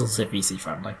 and is also VC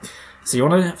friendly. So you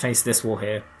want to face this wall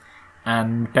here,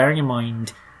 and bearing in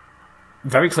mind,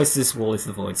 very close to this wall is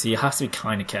the void, so you have to be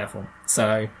kind of careful.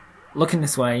 So looking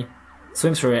this way,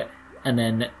 swim through it, and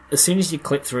then as soon as you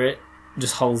click through it,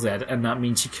 just hold Z, and that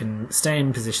means you can stay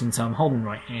in position. So I'm holding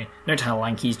right here. Note how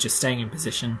Lanky's just staying in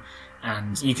position,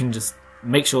 and you can just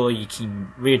make sure you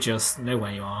can readjust, know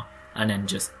where you are, and then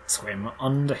just swim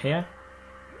under here.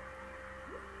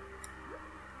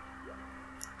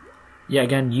 Yeah,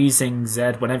 again, using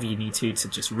Z whenever you need to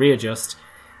just readjust,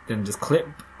 then just clip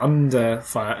under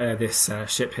this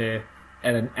ship here,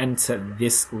 and then enter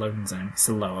this lone zone. It's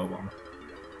the lower one.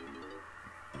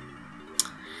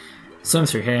 Swim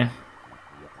through here.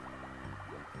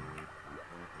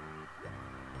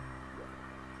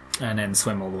 And then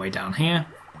swim all the way down here.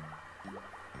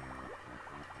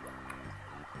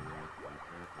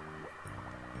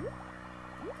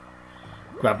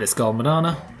 Grab this gold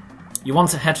banana. You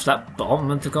want to head for that bottom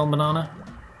of the gold banana,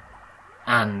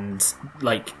 and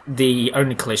like the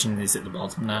only collision is at the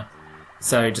bottom now.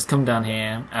 So just come down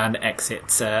here and exit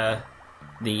the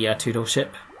 2-door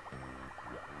ship.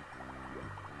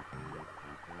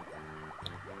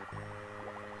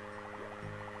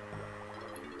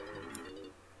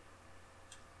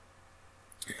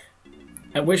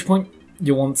 At which point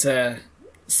you'll want to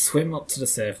swim up to the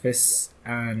surface,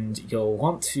 and you'll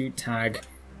want to tag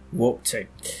Warp 2.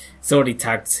 It's already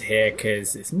tagged here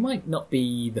because this might not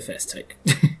be the first take.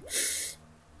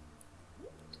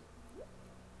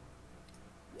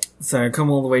 So come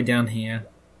all the way down here.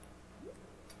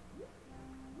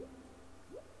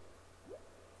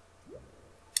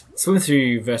 Swim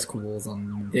through vertical walls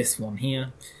on this one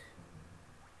here.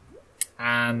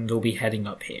 And we'll be heading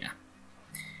up here.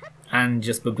 And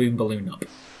just baboon balloon up.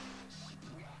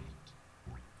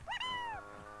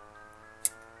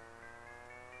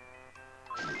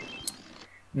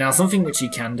 Now, something which you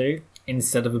can do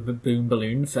instead of a baboon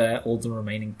balloon for all the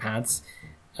remaining pads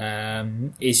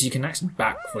is you can actually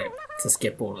backflip to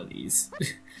skip all of these.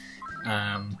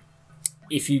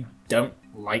 If you don't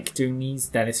like doing these,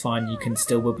 then it's fine. You can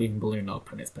still baboon balloon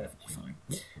up and it's perfectly fine.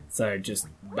 So just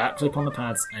backflip on the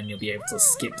pads and you'll be able to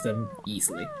skip them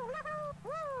easily.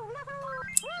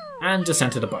 And just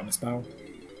enter the bonus barrel.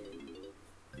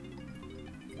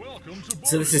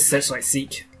 So this is Searchlight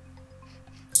Seek.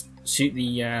 Shoot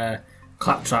the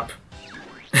claptrap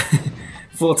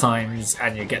 4 times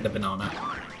and you get the banana.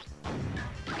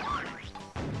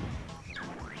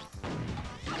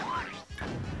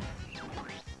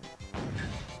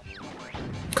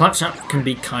 Claptrap can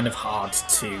be kind of hard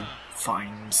to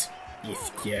find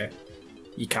if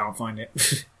you can't find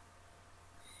it.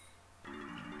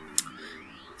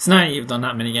 So now you've done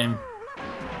that minigame,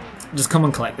 just come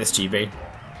and collect this GB.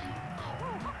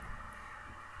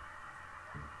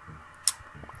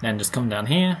 Then just come down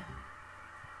here.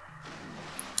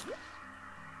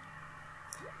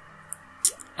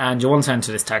 And you want to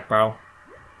enter this tag barrel.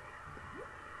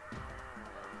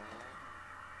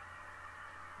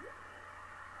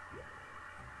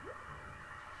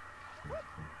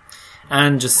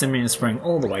 And just simulate and spring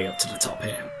all the way up to the top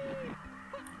here.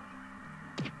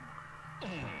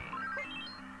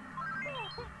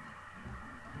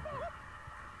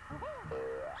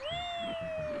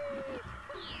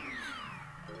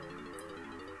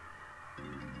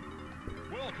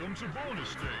 Welcome to bonus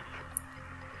stage.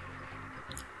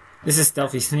 This is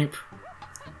Stealthy Snoop.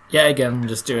 Yeah, again,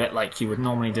 just do it like you would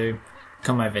normally do.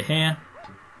 Come over here.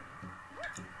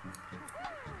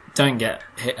 Don't get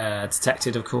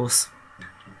detected, of course.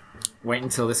 Wait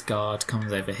until this guard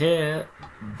comes over here.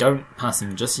 Don't pass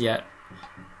him just yet,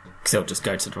 because he'll just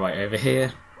go to the right over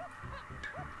here.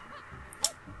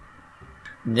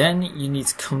 Then you need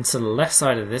to come to the left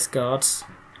side of this guard,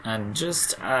 and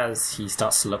just as he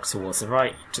starts to look towards the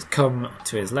right, just come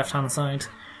to his left hand side.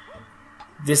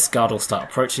 This guard will start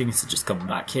approaching, so just come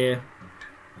back here.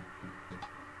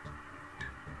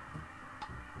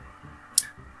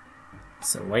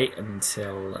 So wait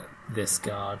until this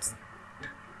guard...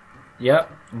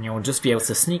 Yep, and you'll just be able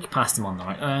to sneak past him on the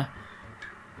right there.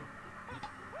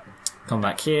 Come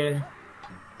back here.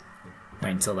 Wait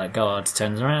until that guard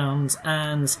turns around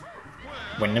and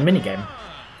win the minigame.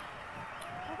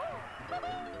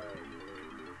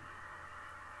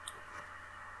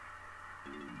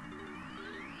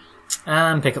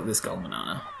 And pick up this gold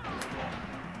banana.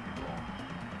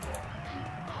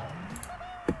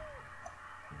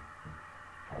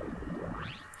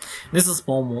 This is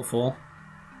spawn waterfall.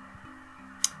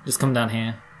 Just come down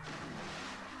here.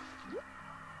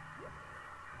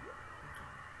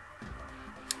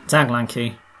 Tag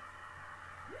Lanky.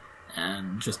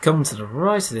 And just come to the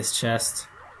right of this chest.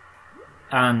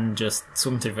 And just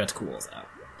swim through vertical walls out.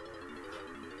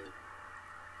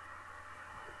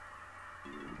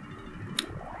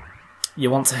 You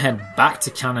want to head back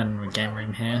to Cannon Game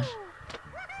Room here.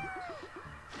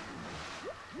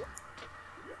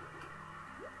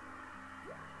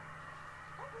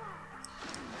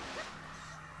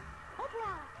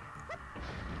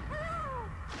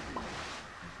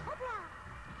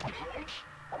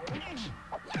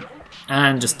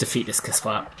 And just defeat this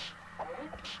Cfox.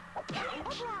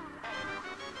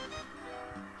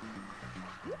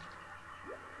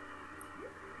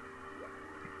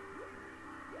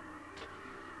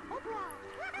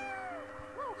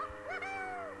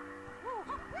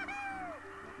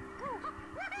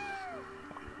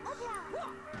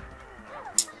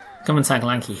 Come and tag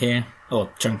Lanky here, or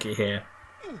Chunky here.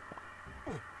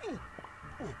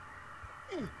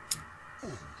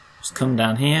 Just come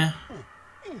down here.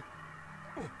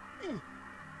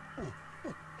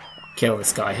 Kill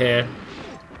this guy here.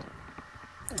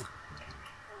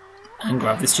 And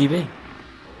grab this GB.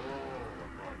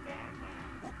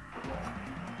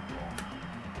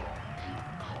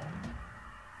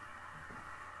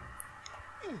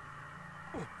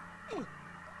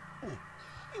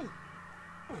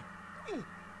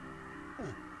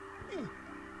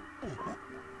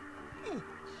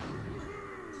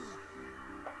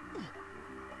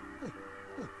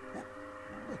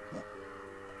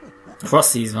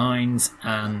 Cross these vines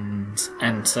and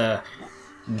enter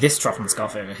this dropping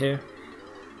scarf over here.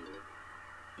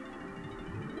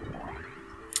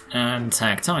 And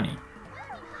tag Tiny.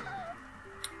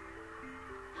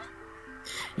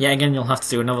 Yeah, again, you'll have to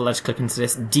do another ledge clip into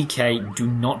this. DK, do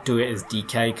not do it as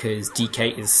DK, because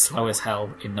DK is slow as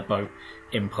hell in the boat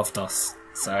in Puff Dust.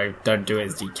 So don't do it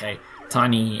as DK.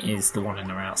 Tiny is the one in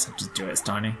the route, so just do it as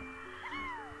Tiny.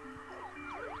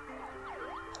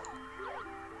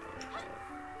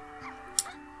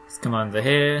 Come under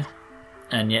here,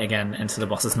 and yet again enter the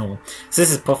boss as normal. So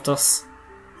this is Puff Dust.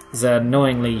 It's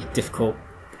annoyingly difficult,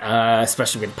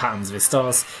 especially with the patterns of his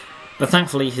stars, but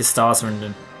thankfully his stars are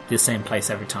in the same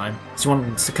place every time. So you want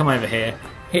him to come over here,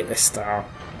 hit this star,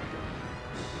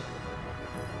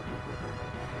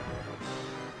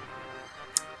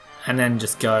 and then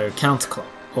just go counterclockwise,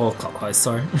 or clockwise,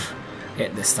 sorry.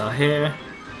 Hit this star here,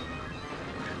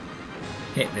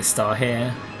 hit this star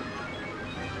here,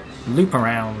 loop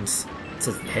around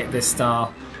to hit this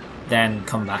star, then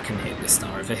come back and hit this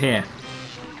star over here.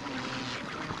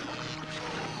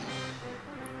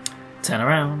 Turn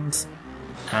around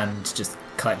and just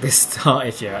collect this star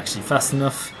if you're actually fast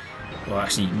enough, or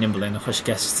actually nimble enough, I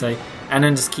guess to say, and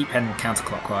then just keep heading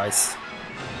counterclockwise.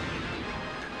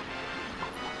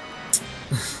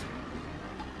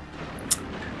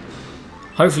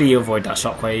 Hopefully you avoid that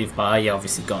shockwave, but I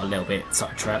obviously got a little bit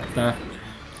sidetracked there.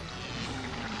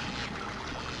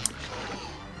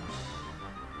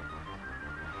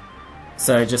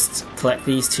 So just collect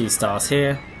these 2 stars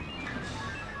here,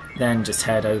 then just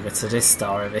head over to this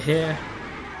star over here,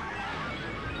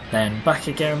 then back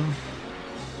again,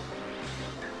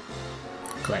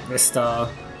 collect this star,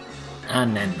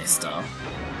 and then this star.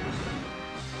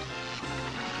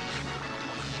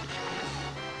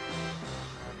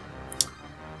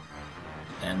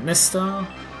 Then this star,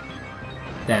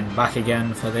 then back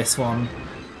again for this one.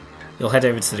 You'll head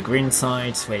over to the green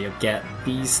side where you'll get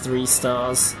these 3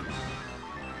 stars.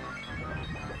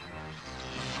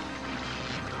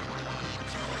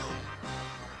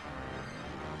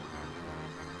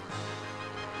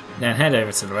 Then head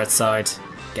over to the red side,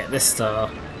 get this star.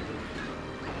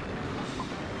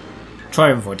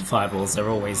 Try and avoid the fireballs, they're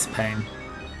always a pain.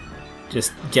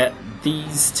 Just get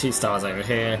these 2 stars over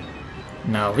here.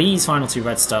 Now these final 2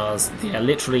 red stars, they are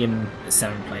literally in the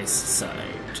same place, so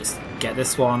just get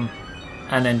this one,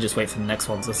 and then just wait for the next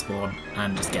one to spawn,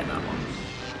 and just get that one.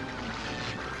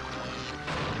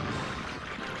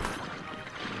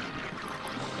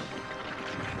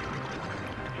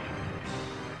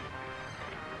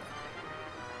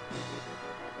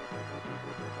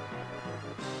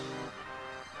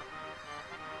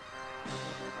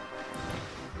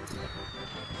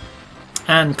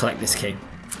 And collect this key.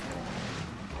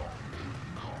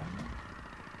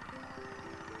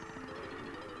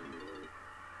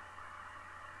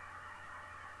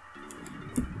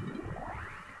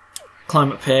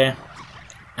 Climb up here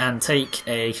and take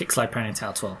a kickslide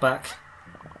ponytail 12 back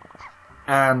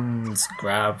and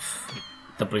grab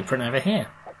the blueprint over here.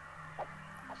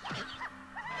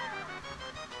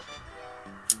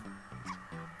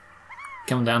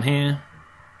 Come down here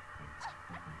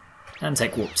and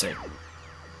take warp 2.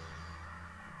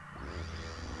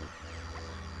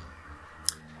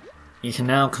 You can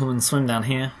now come and swim down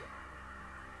here.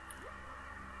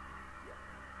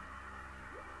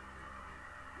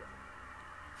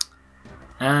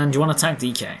 And you want to tag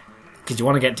DK, because you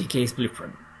want to get DK's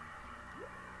blueprint.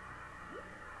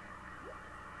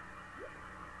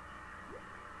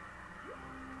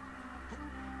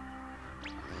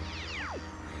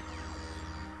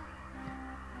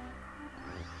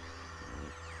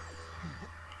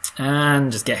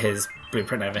 And just get his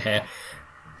blueprint over here.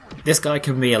 This guy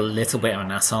can be a little bit of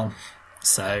an asshole,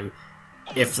 so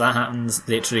if that happens,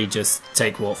 literally just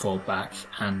take warp 4 back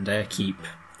and keep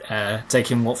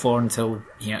taking warp 4 until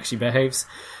he actually behaves,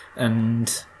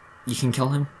 and you can kill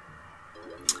him.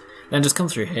 Then just come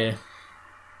through here.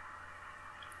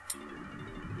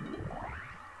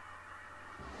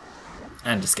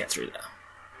 And just get through there.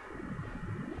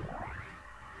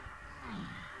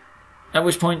 At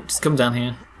which point, just come down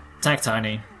here, tag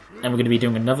Tiny, and we're going to be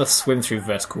doing another swim through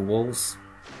vertical walls.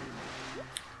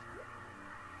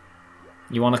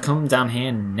 You want to come down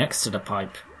here next to the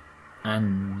pipe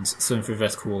and swim through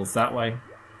vertical walls that way.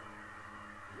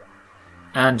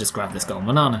 And just grab this golden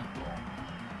banana.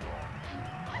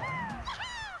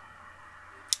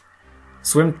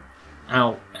 Swim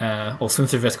out, or swim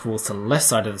through vertical walls to the left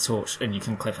side of the torch and you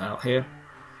can clip out here.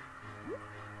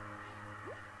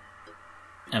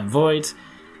 And void.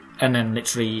 And then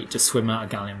literally just swim out of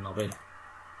Galleon lobby.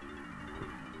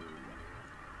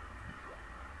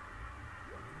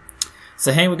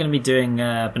 So here we're going to be doing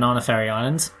Banana Ferry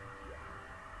Island.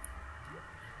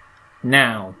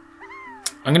 Now,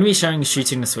 I'm going to be showing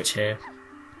shooting the switch here.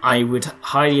 I would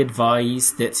highly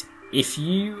advise that if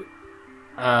you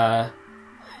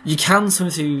you can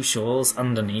swim through shores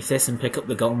underneath this and pick up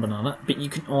the golden banana, but you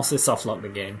can also soft lock the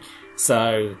game.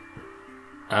 So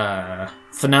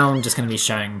for now I'm just going to be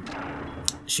showing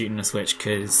shooting the switch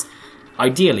because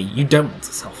ideally you don't want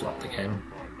to soft lock the game.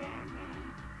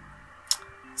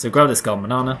 So grab this golden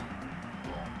banana.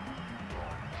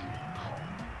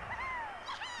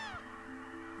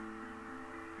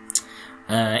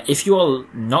 If you are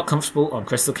not comfortable on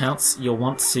crystal counts, you'll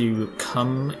want to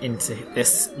come into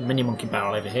this mini monkey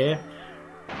barrel over here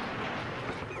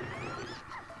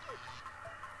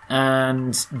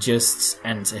and just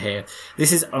enter here.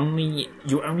 This is only,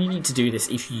 you only need to do this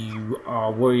if you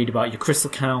are worried about your crystal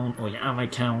count or your ammo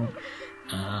count,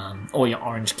 or your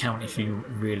orange count if you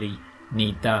really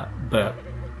need that. But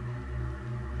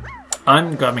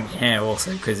I'm grabbing here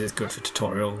also because it's good for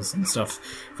tutorials and stuff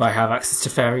if I have access to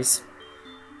fairies.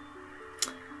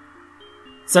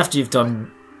 So after you've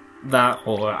done that,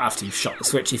 or after you've shot the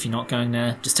switch if you're not going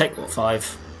there, just take Warp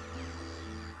 5.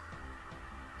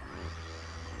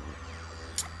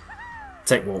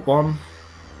 Take Warp 1.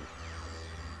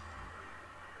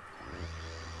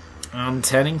 And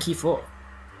turn in key 4.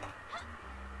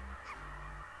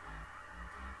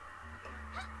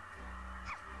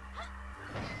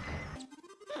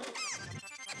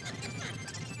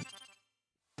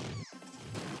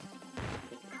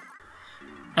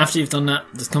 After you've done that,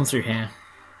 just come through here.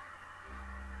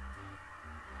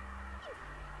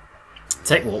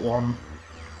 Take Warp 1.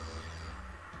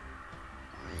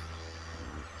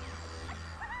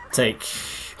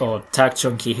 Tag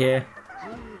Chunky here.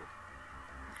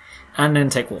 And then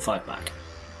take Warp 5 back.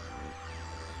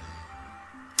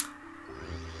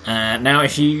 Now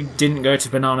if you didn't go to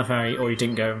Banana Ferry or you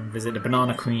didn't go and visit the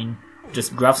Banana Queen,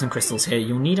 just grab some crystals here.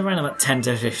 You'll need around about 10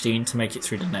 to 15 to make it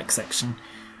through the next section.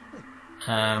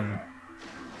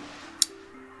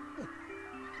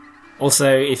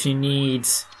 Also, if you need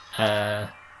a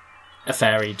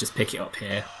fairy, just pick it up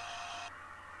here.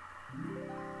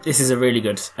 This is a really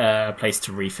good place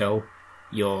to refill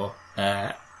your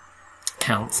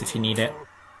counts if you need it.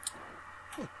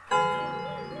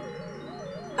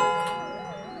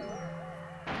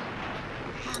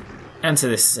 Enter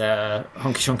this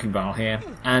honky shonky barrel here,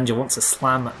 and you'll want to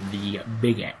slam the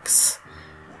big X.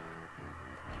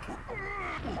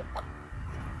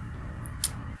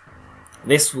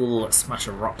 This will smash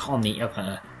a rock on the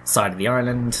other side of the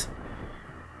island.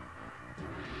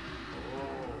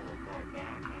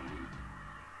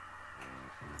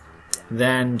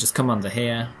 Then just come under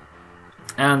here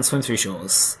and swim through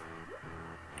shores.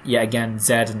 Yet again,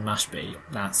 Z and mash B.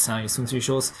 That's how you swim through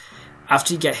shores.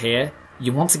 After you get here,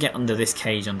 you want to get under this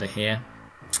cage under here.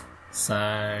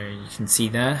 So you can see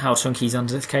there how Chunky's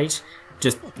under this cage.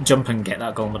 Just jump and get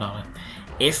that golden banana.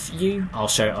 I'll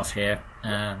show it off here.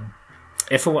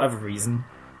 If for whatever reason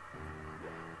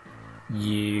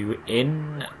you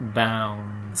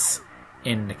inbounds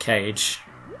in the cage,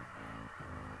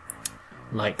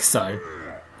 like so.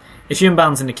 If you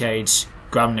inbounds in the cage,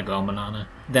 grab the golden banana,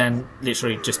 then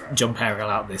literally just jump aerial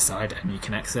out this side and you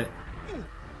can exit.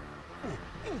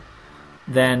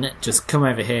 Then just come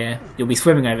over here. You'll be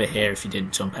swimming over here if you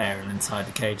didn't jump aerial inside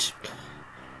the cage.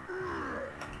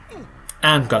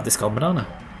 And grab this golden banana.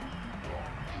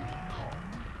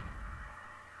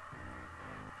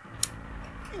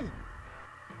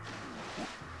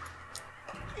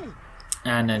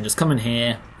 And then just come in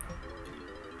here.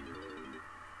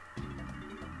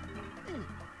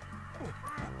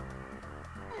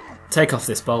 Take off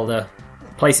this boulder,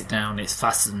 place it down, it's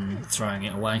faster than throwing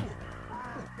it away.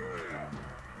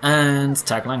 And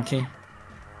tag Lanky.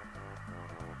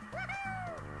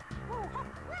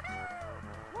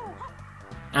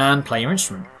 And play your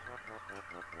instrument.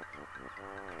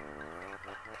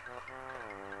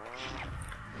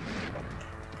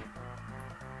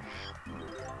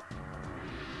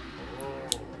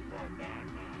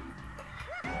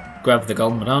 Grab the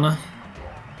golden banana.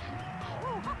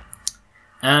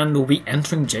 And we'll be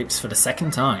entering Japes for the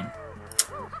second time.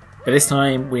 But this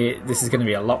time, this is going to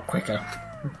be a lot quicker.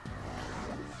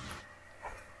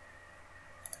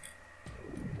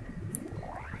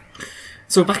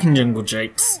 So we're back in Jungle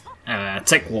Japes.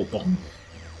 Take Warp 1.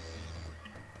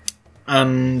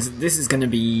 And this is going to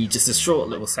be just a short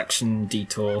little section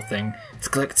detour thing to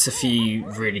collect a few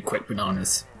really quick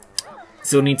bananas.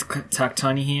 So you'll need to tag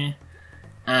Tiny here.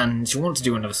 And you'll want to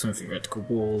do another swim through vertical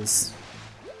walls.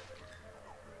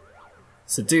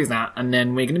 So do that, and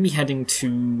then we're going to be heading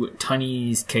to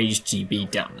Tiny's Cage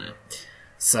GB down there.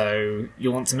 So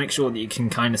you'll want to make sure that you can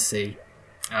kind of see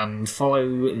and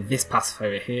follow this path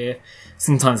over here.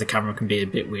 Sometimes the camera can be a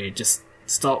bit weird. Just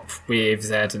stop with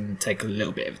Z and take a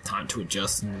little bit of time to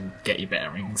adjust and get your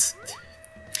bearings.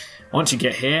 Once you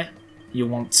get here, you'll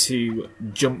want to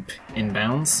jump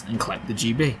inbounds and collect the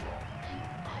GB.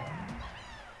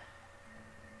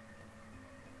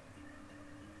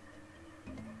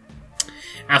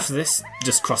 After this,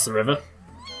 just cross the river.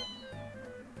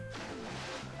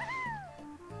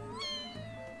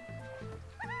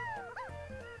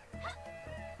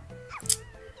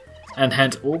 And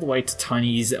head all the way to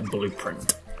Tiny's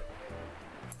blueprint.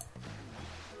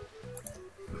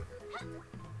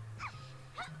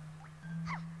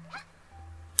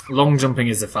 Long jumping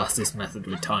is the fastest method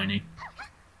with Tiny.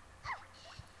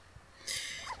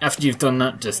 After you've done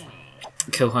that, just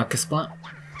kill Hacker Splat.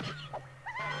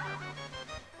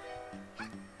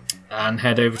 And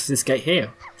head over to this gate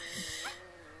here.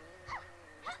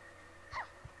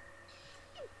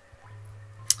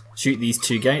 Shoot these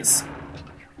two gates.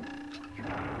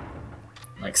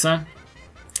 Like so.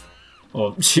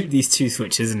 Or shoot these 2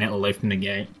 switches and it'll open the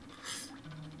gate.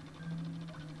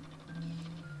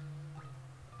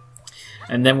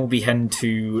 And then we'll be heading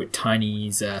to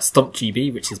Tiny's Stomp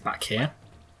GB, which is back here.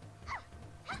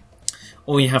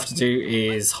 All you have to do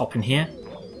is hop in here.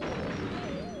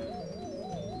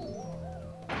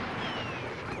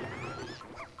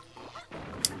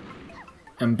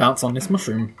 And bounce on this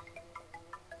mushroom.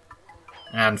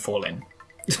 And fall in.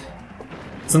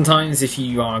 Sometimes if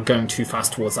you are going too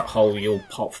fast towards that hole, you'll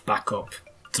pop back up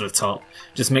to the top.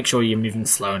 Just make sure you're moving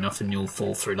slow enough and you'll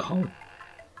fall through the hole.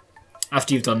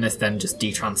 After you've done this, then just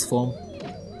detransform.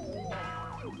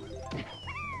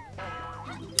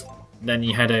 Then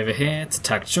you head over here to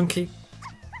tag Chunky.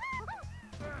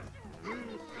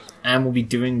 And we'll be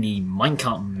doing the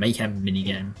Minecart Mayhem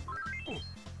minigame.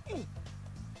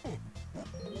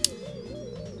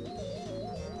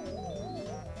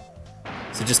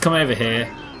 So just come over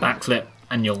here, backflip,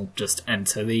 and you'll just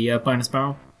enter the bonus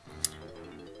barrel.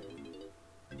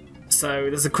 So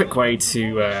there's a quick way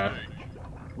to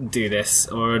do this,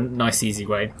 or a nice easy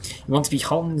way. You want to be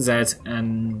holding Z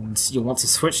and you'll want to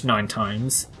switch 9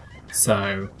 times.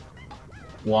 So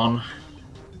 1,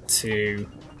 2,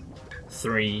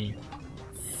 3,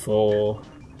 4,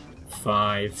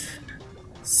 5,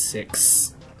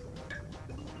 6,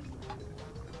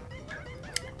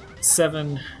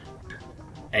 7,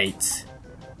 8,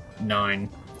 9,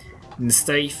 and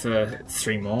stay for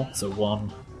 3 more. So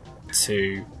 1,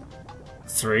 2,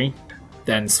 3.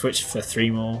 Then switch for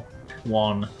 3 more.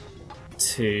 1,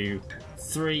 2,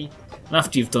 3. And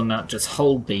after you've done that, just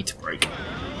hold B to break.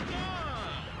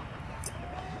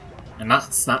 And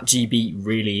that's that GB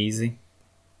really easy.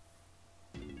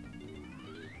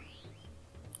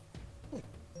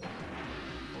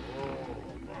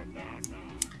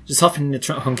 Just hop in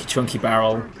the hunky chunky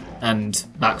barrel and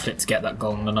backflip to get that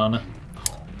golden banana.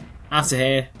 After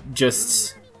here,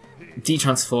 just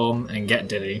detransform and get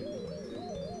Diddy.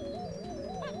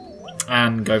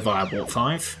 And go via warp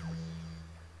 5.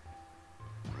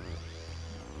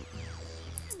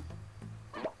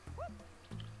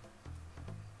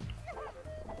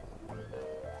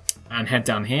 And head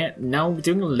down here. Now we're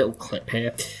doing a little clip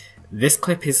here. This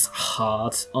clip is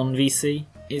hard on VC.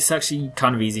 It's actually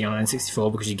kind of easy on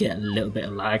N64 because you get a little bit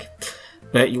of lag.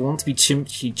 But you want to be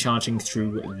chimpy charging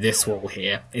through this wall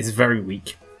here. It's very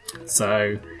weak.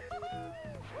 So,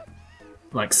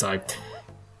 like so.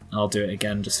 I'll do it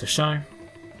again just for show.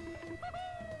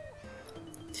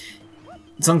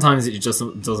 Sometimes it just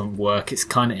doesn't work. It's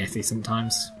kind of iffy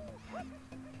sometimes.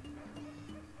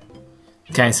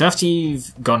 Okay, so after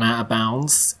you've gone out of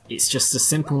bounds, it's just a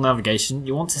simple navigation.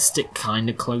 You want to stick kind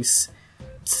of close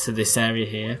to this area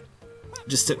here.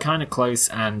 Just stick kind of close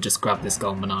and just grab this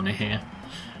golden banana here.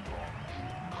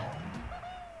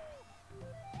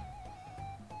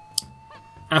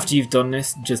 After you've done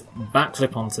this, just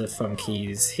backflip onto the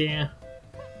Fungies here.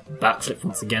 Backflip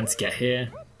once again to get here.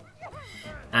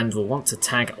 And we'll want to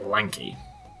tag Lanky.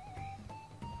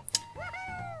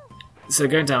 So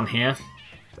go down here.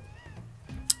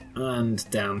 And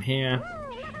down here.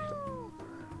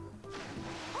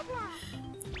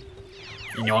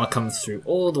 And you want to come through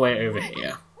all the way over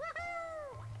here.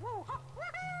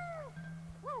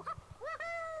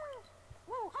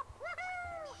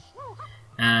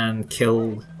 And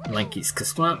kill Lanky's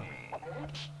Kasplat.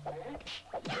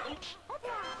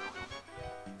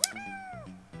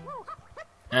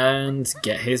 And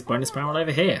get his bonus barrel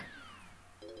over here.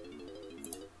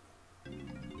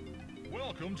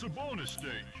 Welcome to bonus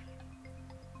stage.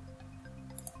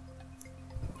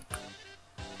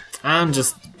 And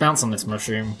just bounce on this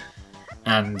mushroom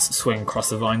and swing across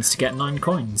the vines to get 9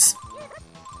 coins.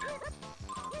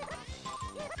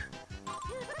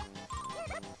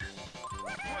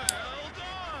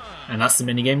 And that's the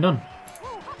minigame done.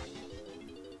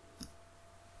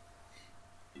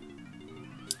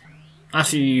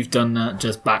 After you've done that,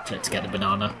 just backflip to get the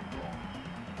banana.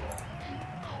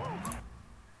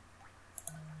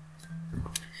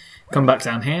 Come back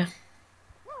down here.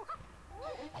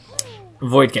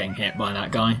 Avoid getting hit by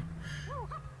that guy.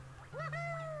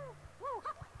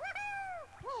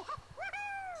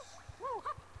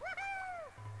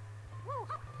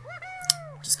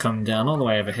 Just come down all the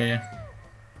way over here.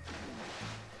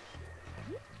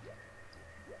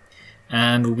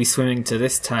 And we'll be swimming to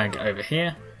this tag over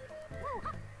here.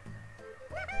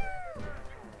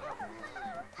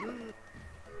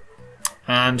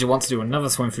 And you want to do another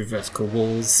swim through vertical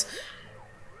walls.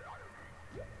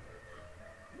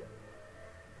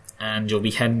 And you'll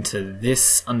be heading to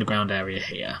this underground area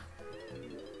here.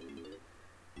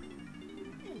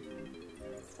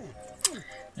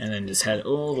 And then just head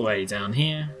all the way down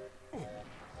here.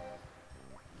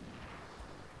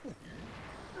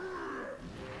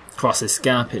 cross this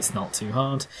gap, it's not too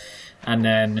hard. And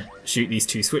then shoot these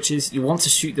two switches. You want to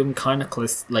shoot them kind of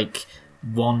close, like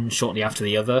one shortly after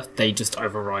the other. They just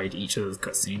override each other's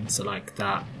cutscenes, so like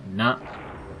that and that.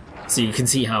 So you can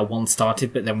see how one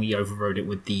started, but then we overrode it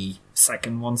with the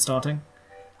second one starting.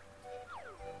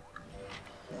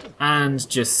 And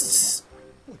just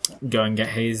go and get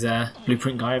his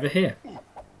blueprint guy over here.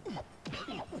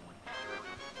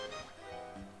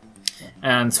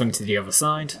 And swing to the other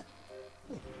side.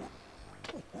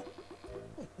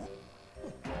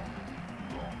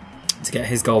 To get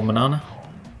his gold banana.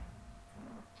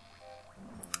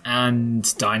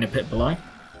 And die in a pit below.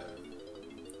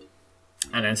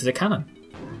 And enter the cannon.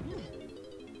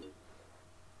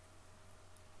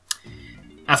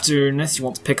 After doing this, you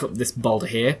want to pick up this boulder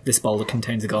here. This boulder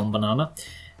contains a golden banana.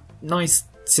 Nice,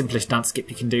 simplish dance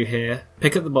skip you can do here.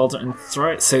 Pick up the boulder and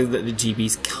throw it so that the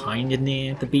GB's kind of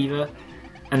near the beaver.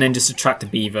 And then just attract the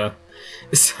beaver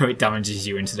so it damages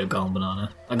you into the golden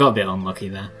banana. I got a bit unlucky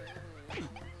there.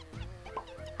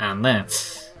 And there.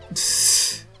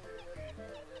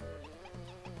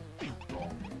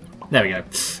 There we go.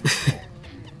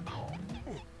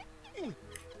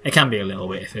 It can be a little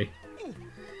bit iffy.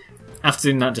 After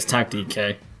doing that, just tag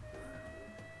DK.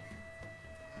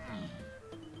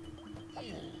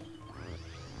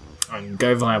 And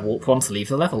go via warp 1 to leave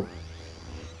the level.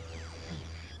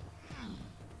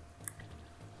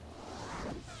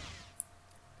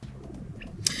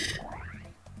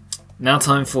 Now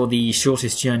time for the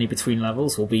shortest journey between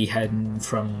levels. We'll be heading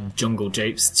from Jungle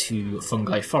Japes to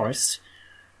Fungi Forest.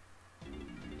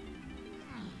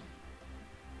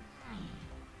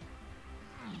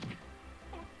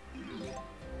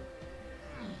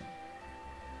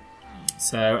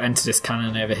 So enter this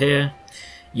cannon over here.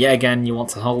 Yet again, you want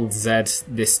to hold Z.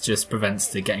 This just prevents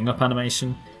the getting up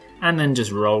animation. And then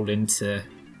just roll into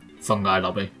Fungi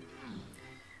Lobby.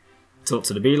 Talk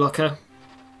to the bee locker.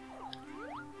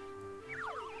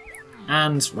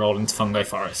 And roll into Fungi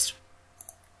Forest.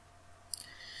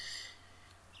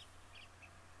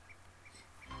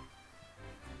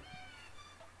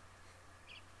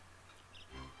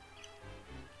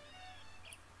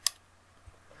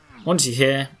 Once you're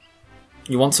here,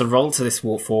 you want to roll to this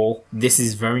waterfall. This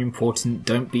is very important.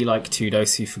 Don't be like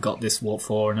Toes who forgot this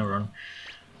waterfall in a run.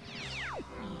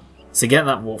 So get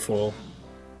that waterfall,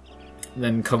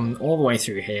 then come all the way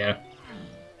through here.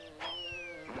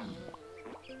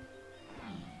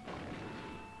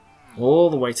 All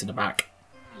the way to the back.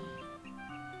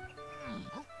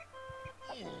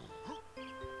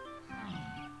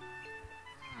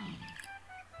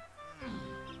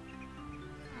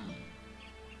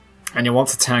 And you want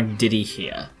to tag Diddy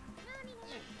here.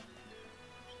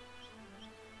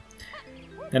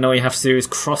 Then all you have to do is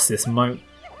cross this moat.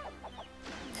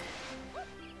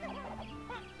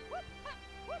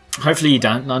 Hopefully you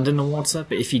don't land in the water,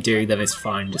 but if you do, then it's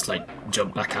fine. Just like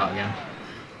jump back out again.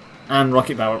 And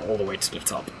rocket barrel all the way to the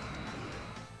top.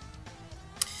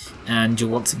 And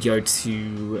you'll want to go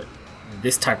to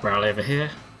this tag barrel over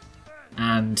here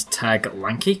and tag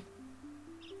Lanky.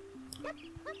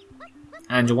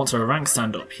 And you'll want to rank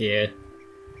stand up here,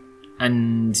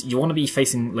 and you want to be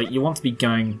facing, like, you want to be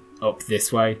going up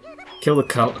this way. Kill the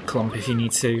clump if you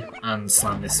need to, and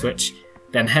slam this switch.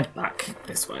 Then head back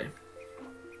this way.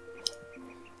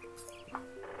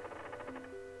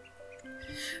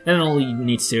 Then all you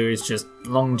need to do is just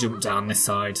long jump down this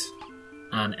side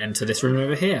and enter this room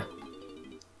over here.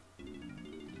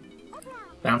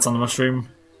 Bounce on the mushroom.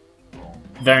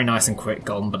 Very nice and quick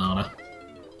golden banana.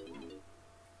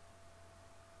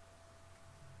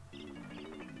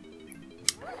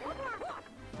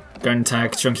 Go and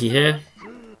tag Chunky here,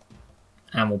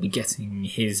 and we'll be getting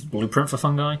his blueprint for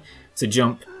Fungi. So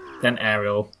jump, then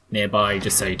aerial nearby,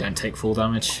 just so you don't take full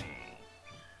damage.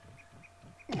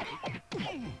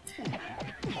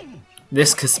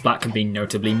 This splat can be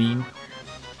notably mean,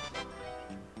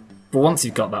 but once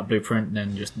you've got that blueprint,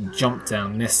 then just jump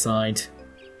down this side.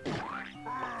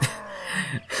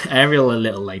 Aerial a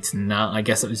little later than that, I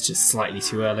guess it was just slightly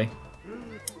too early.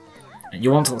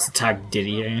 You want to also tag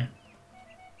Diddy here.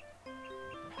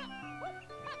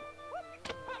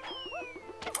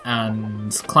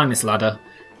 And climb this ladder.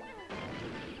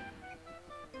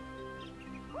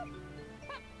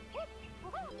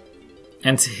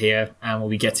 Enter here, and we'll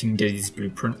be getting Diddy's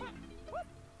blueprint.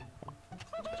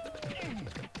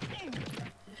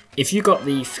 If you got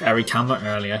the fairy camera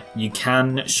earlier, you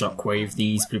can shockwave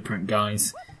these blueprint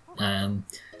guys.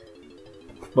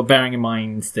 But bearing in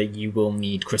mind that you will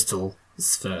need crystals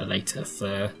for later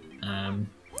for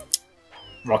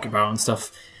rocket barrel and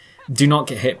stuff. Do not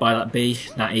get hit by that bee.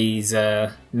 That is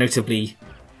notably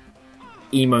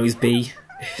Emo's bee,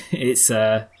 its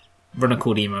runner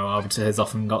called EmoArbiter has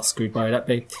often got screwed by that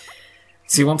bit.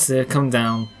 So you want to come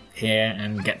down here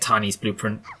and get Tiny's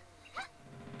blueprint.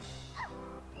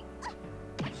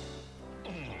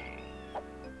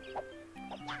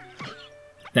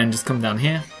 Then just come down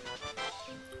here.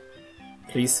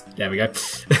 Please. There we go.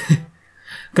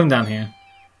 Come down here.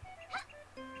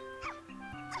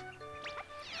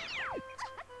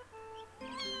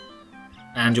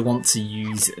 And you'll want to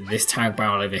use this tag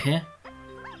barrel over here.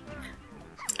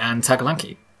 And tag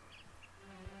Lanky.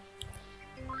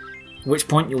 At which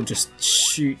point you'll just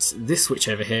shoot this switch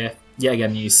over here. Yet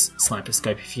again, use sniper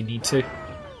scope if you need to.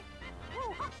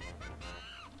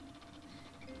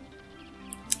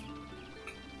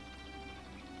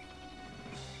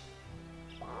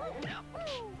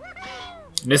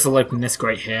 This will open this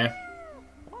grate here.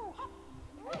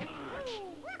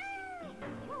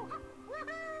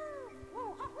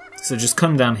 So just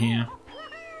come down here.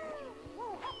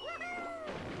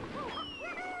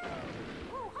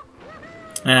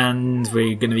 And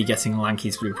we're going to be getting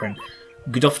Lanky's blueprint.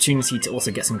 Good opportunity to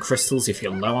also get some crystals if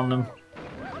you're low on them.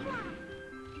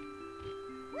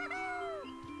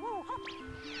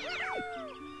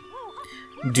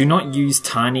 Do not use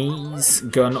Tiny's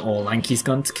gun or Lanky's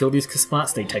gun to kill these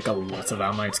Splats. They take a lot of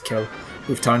ammo to kill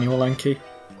with Tiny or Lanky.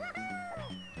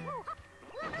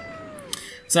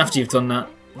 So after you've done that,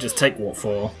 just take Warp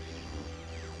 4.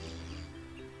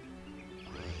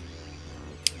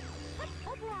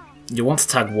 You want to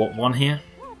tag Warp 1 here.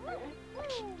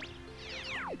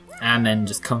 And then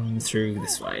just come through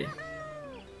this way.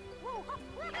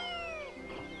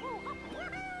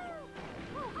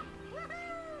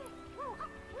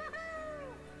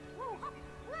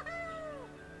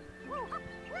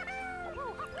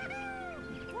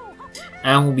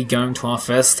 And we'll be going to our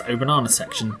first O Banana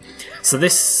section. So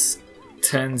this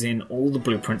turns in all the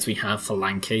blueprints we have for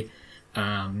Lanky.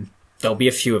 There'll be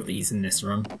a few of these in this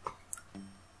run.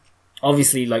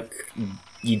 Obviously, like,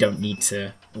 you don't need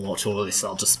to watch all of this,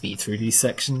 I'll just speed through these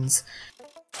sections.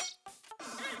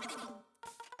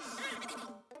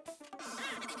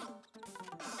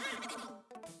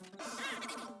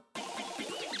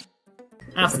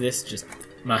 After this, just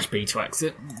mash B to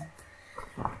exit.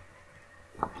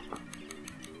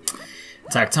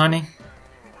 Tag Tiny.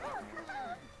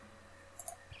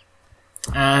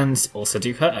 And also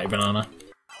do her O Banana.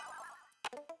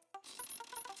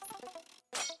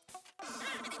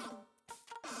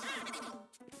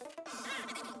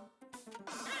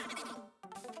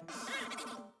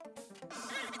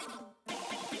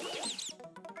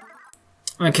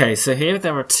 Okay, so here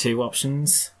there are two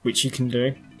options which you can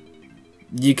do.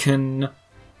 You can,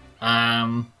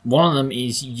 one of them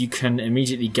is you can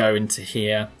immediately go into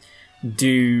here,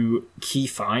 do key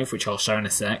 5, which I'll show in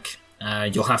a sec.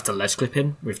 You'll have to ledge clip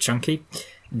in with Chunky,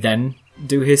 then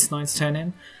do his Snipes turn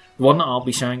in. The one that I'll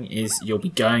be showing is you'll be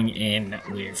going in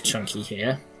with Chunky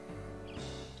here,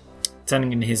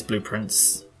 turning in his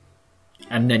blueprints,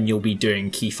 and then you'll be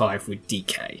doing key 5 with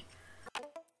DK.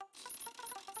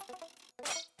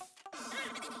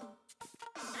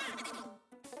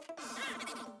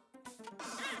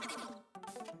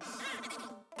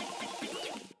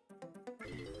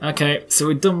 Okay, so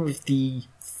we're done with the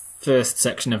first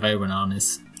section of O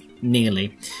Bananas.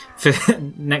 Nearly. For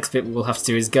next bit we'll have to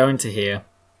do is go into here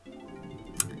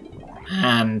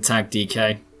and tag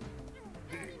DK.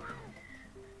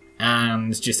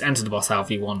 And just enter the boss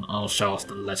LV1. I'll show off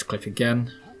the ledge clip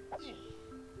again.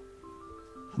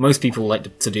 Most people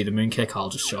like to do the moonkick, I'll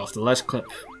just show off the ledge clip.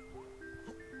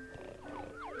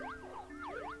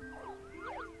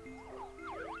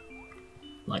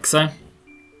 Like so.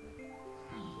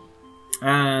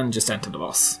 And just enter the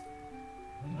boss.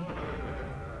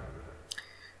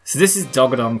 So this is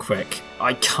dogged on quick.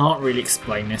 I can't really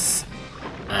explain this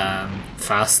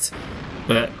fast,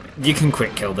 but you can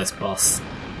quick kill this boss.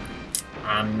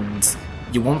 And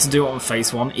you want to do it on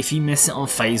phase 1. If you miss it on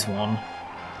phase 1,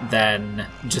 then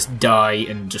just die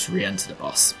and just re-enter the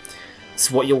boss.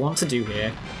 So what you'll want to do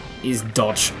here is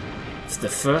dodge the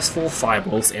first 4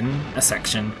 fireballs in a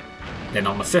section, then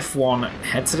on the 5th one,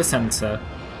 head to the centre,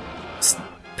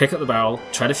 pick up the barrel,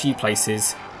 tread a few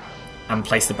places, and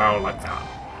place the barrel like that.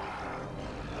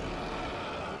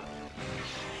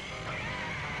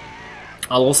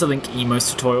 I'll also link Emo's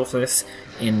tutorial for this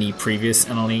in the previous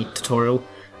NLE tutorial,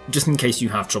 just in case you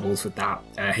have troubles with that.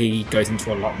 He goes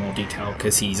into a lot more detail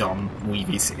because he's on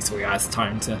WeVC, so he has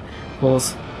time to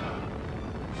pause.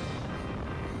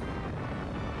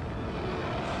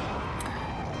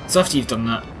 So after you've done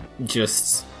that,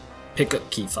 just pick up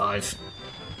key 5.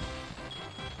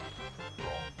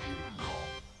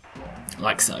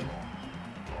 Like so.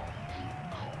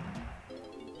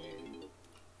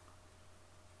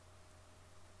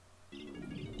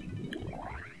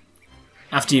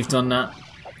 After you've done that,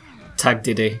 tag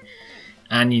Diddy,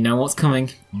 and you know what's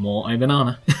coming, more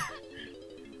iBanana.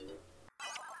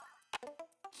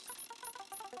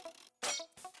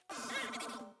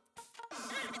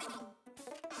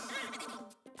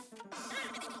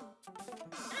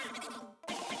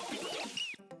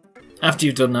 After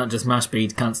you've done that, just mash B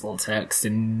to cancel all text,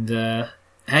 and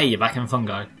hey, you're back in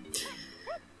Fungi.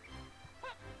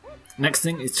 Next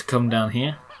thing is to come down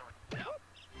here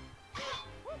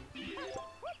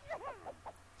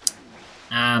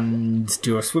and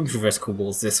do a swim through vertical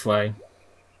walls this way.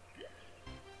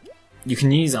 You can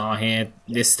use R here.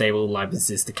 This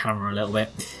stabilizes the camera a little bit,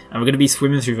 and we're going to be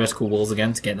swimming through vertical walls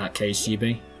again to get that cage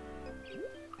GB.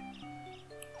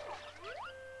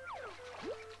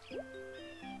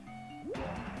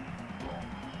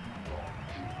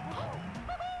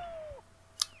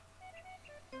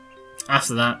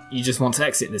 After that, you just want to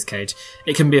exit this cage.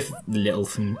 It can be a little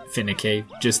finicky,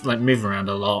 just like move around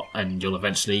a lot and you'll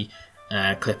eventually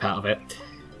clip out of it.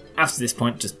 After this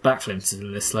point, just backflip to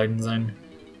this loading zone.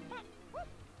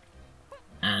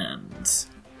 And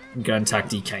go and tag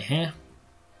DK here.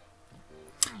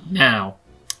 Now,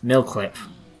 mill clip.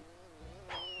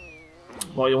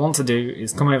 What you'll want to do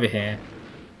is come over here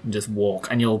and just walk,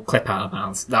 and you'll clip out of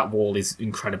bounds. That wall is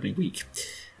incredibly weak.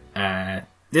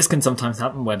 This can sometimes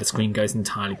happen where the screen goes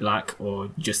entirely black or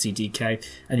you just see DK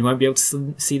and you won't be able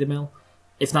to see the mill.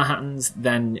 If that happens,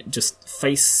 then just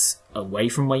face away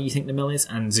from where you think the mill is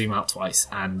and zoom out twice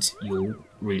and you'll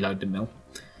reload the mill.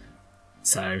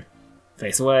 So,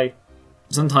 face away.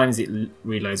 Sometimes it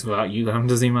reloads without you having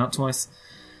to zoom out twice.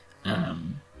 At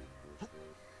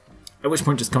which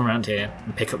point just come around here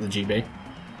and pick up the GB.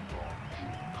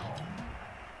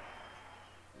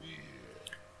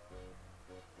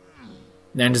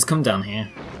 Then just come down here.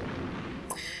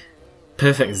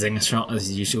 Perfect zinger shot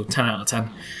as usual, 10 out of 10.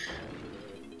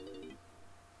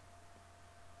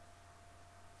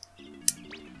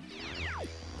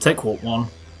 Take warp 1.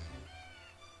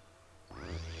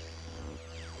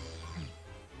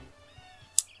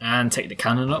 And take the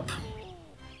cannon up.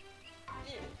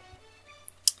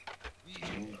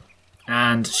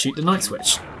 And shoot the night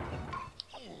switch.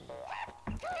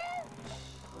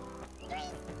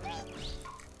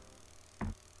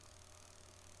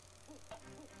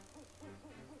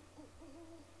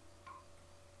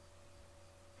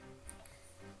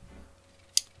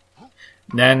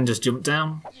 Then just jump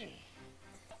down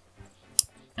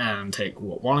and take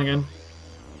warp 1 again.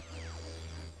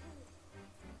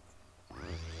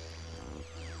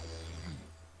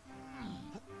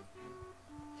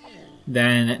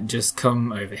 Then just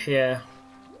come over here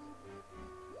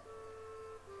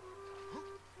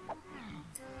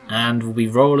and we'll be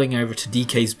rolling over to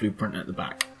DK's blueprint at the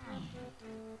back.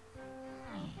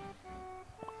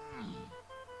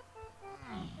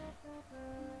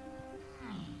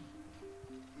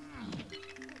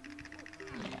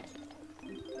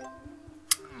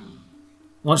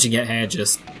 Once you get here,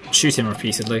 just shoot him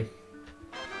repeatedly.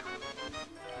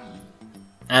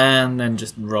 And then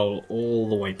just roll all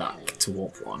the way back to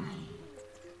warp 1.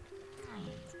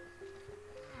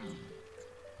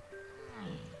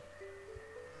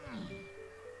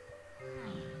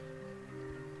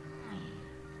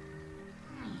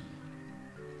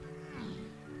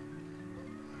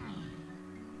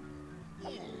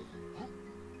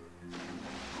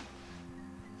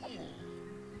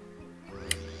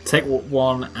 Take warp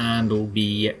 1 and we'll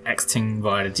be exiting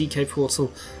via the DK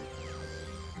portal,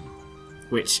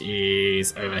 which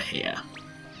is over here.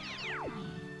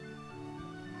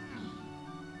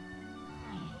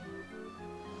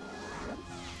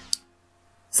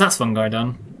 So that's Fungi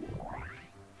done.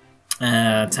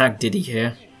 Tag Diddy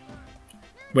here.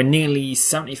 We're nearly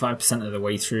 75% of the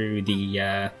way through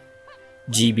the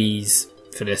GBs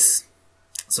for this,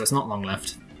 so it's not long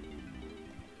left.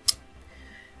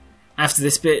 After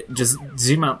this bit, just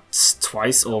zoom out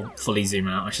twice, or fully zoom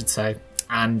out I should say,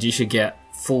 and you should get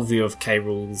full view of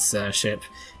K-Rool's ship.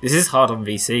 This is hard on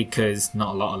VC because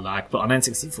not a lot of lag, but on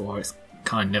N64 it's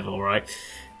kind of alright.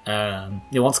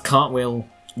 You want to cartwheel,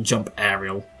 jump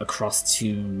aerial across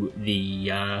to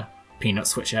the peanut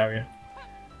switch area.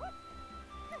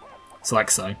 So like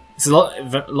so. It's a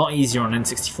lot easier on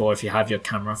N64 if you have your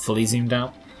camera fully zoomed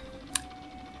out.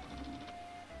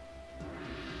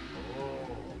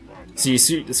 So you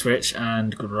shoot the switch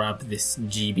and grab this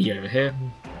GB over here.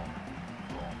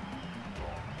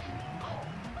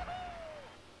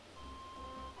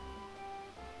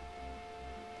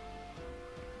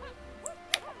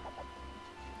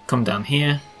 Come down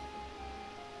here.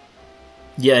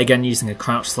 Yeah, again using a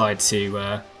crouch slide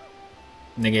to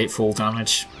negate fall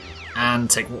damage. And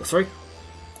take warp 3.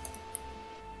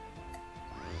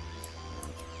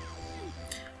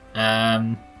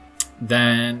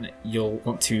 Then you'll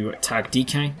want to tag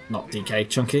DK, not DK,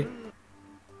 Chunky.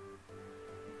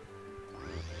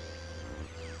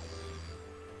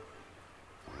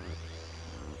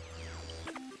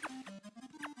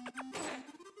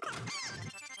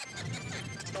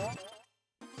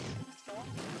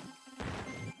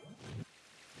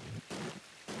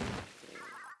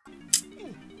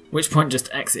 Which point just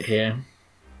exit here.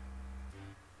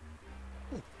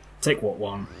 Take warp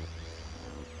 1.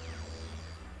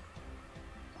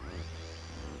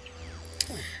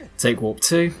 Take warp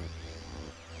 2.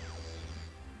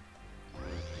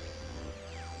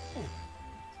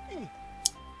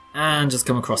 And just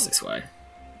come across this way.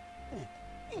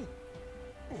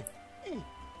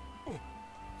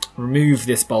 Remove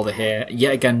this boulder here.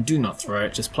 Yet again, do not throw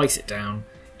it, just place it down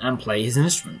and play his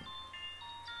instrument.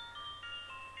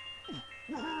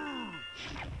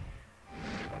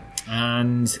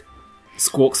 And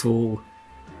Squawks will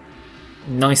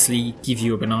nicely give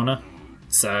you a banana,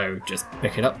 so just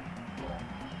pick it up.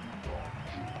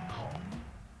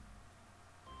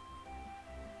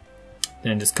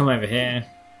 Then just come over here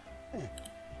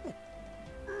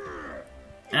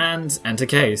and enter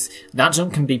caves. That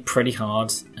jump can be pretty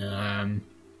hard.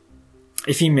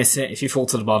 If you miss it, if you fall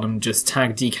to the bottom, just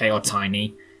tag DK or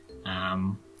Tiny,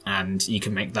 and you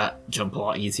can make that jump a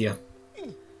lot easier.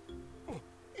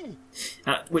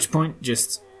 At which point,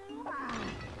 just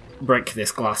break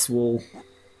this glass wall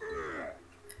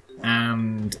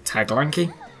and tag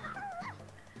Lanky.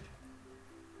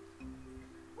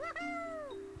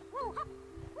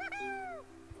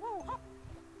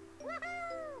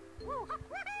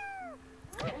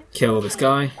 Kill this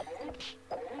guy.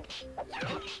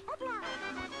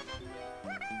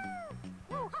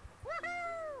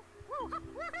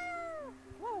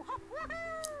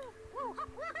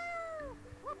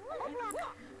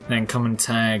 Then come and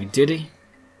tag Diddy.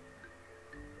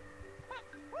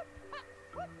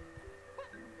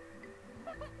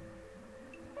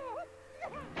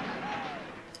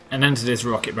 And enter this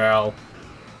rocket barrel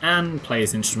and play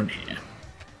his instrument here.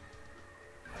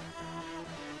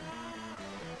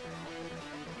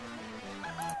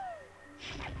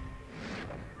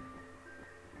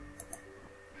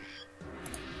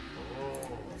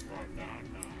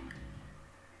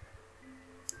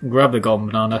 Grab the golden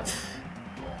banana.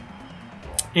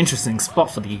 Interesting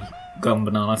spot for the golden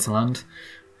banana to land.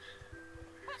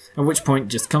 At which point,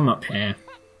 just come up here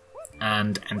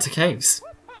and enter caves.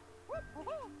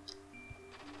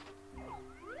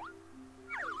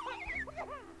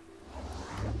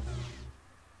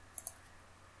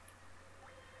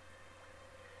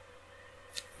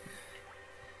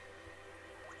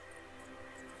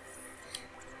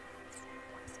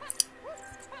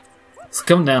 So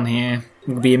come down here,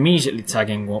 we'll be immediately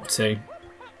tagging warp 2.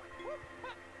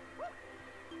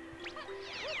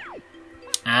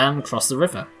 And cross the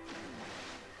river.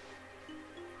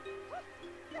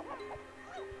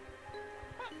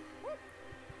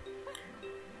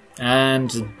 And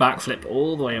just backflip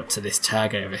all the way up to this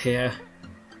tag over here.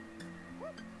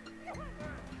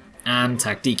 And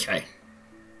tag DK.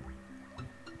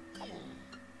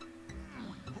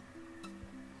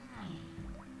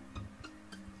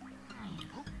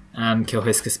 And kill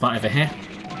his spot over here.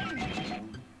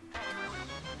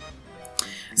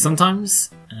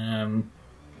 Sometimes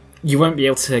you won't be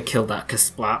able to kill that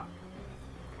Kasplat,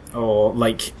 or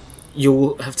like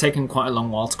you'll have taken quite a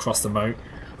long while to cross the moat,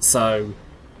 so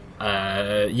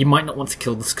you might not want to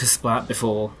kill this Kasplat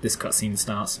before this cutscene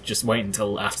starts. Just wait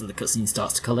until after the cutscene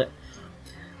starts to kill it.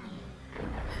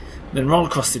 Then roll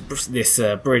across this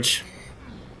bridge.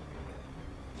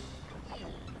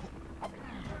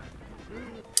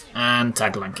 And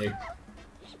tag Lanky.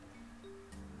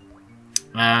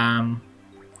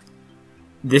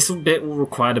 This bit will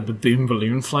require the baboon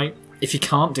balloon flight. If you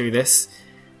can't do this,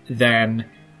 then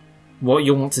what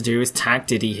you'll want to do is tag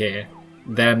Diddy here,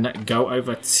 then go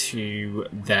over to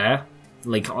there,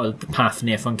 like on the path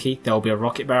near Fungi. There will be a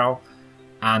rocket barrel,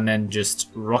 and then just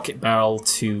rocket barrel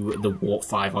to the warp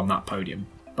 5 on that podium.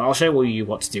 But I'll show you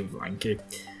what to do with Lanky.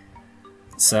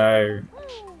 So,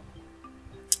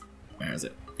 where is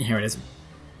it? Here it is.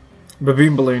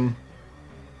 Baboon balloon.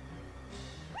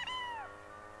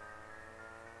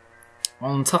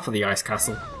 On top of the ice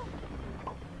castle.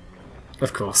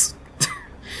 Of course.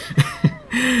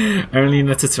 Only in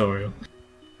the tutorial.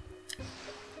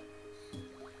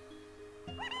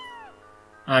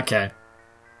 Okay.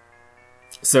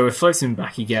 So we're floating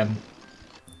back again.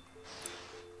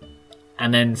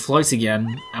 And then float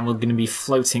again, and we're going to be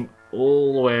floating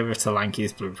all the way over to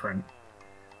Lanky's blueprint.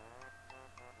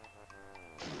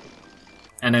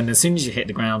 And then as soon as you hit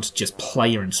the ground, just play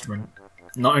your instrument.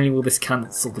 not only will this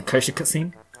cancel the kosher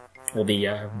cutscene, or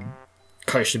the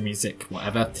kosher music,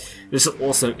 whatever, this will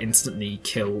also instantly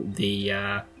kill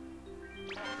the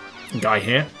guy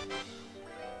here.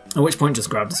 At which point, just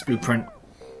grab this blueprint.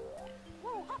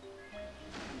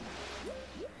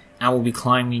 And we'll be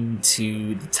climbing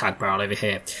to the tag barrel over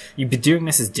here. You'd be doing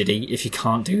this as Diddy if you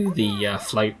can't do the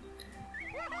float.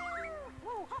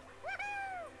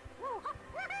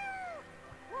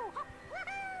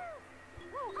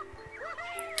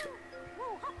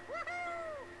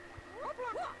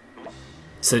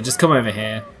 So just come over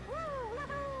here,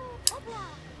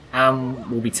 and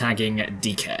we'll be tagging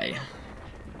DK.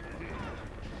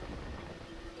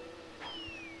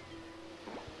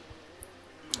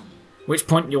 At which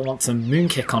point you'll want to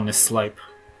moonkick on this slope.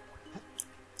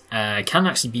 It can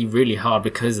actually be really hard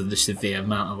because of the severe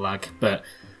amount of lag, but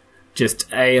just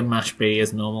A and mash B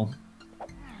as normal.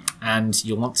 And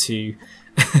you'll want to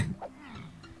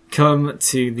come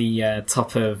to the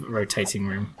top of rotating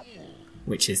room,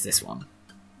 which is this one.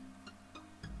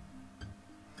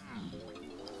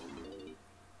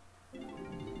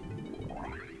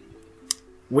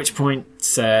 At which point,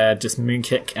 just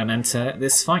moonkick and enter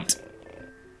this fight.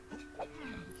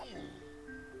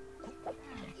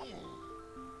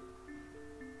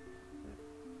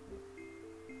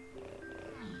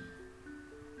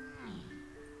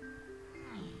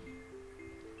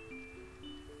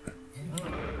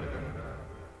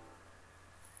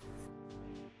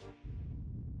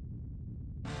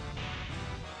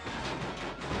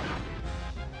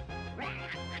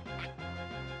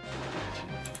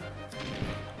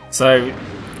 So,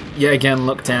 yet again,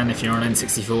 look down if you're on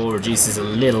N64, reduces a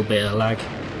little bit of lag.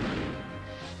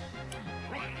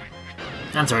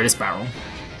 And throw this barrel.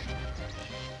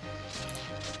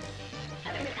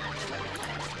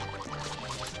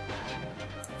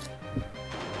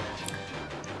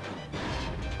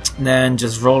 Then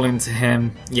just roll into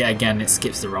him. Yet again, it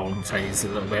skips the rolling phase a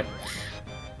little bit.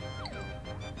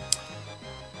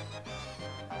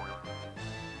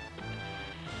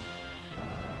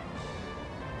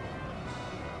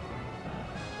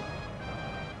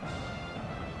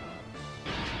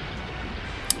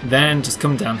 Then just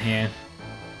come down here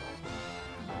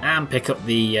and pick up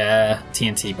the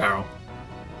TNT barrel,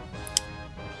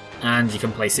 and you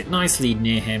can place it nicely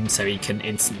near him so he can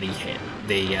instantly hit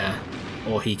the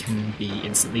or he can be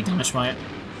instantly damaged by it.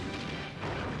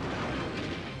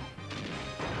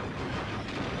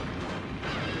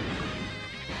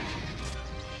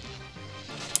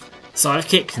 So I've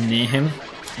kicked near him.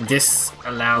 This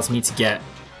allows me to get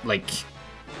like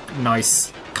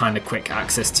nice kind of quick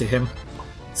access to him,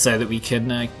 so that we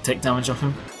can take damage off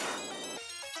him.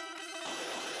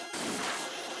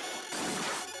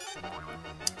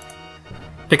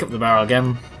 Pick up the barrel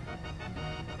again.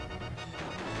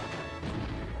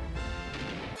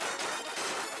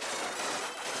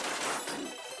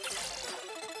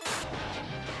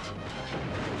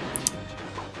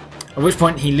 At which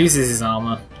point he loses his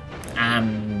armour,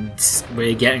 and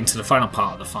we're getting to the final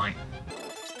part of the fight.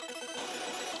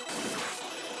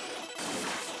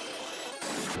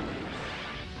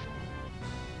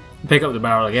 Pick up the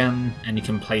barrel again, and you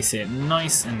can place it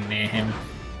nice and near him.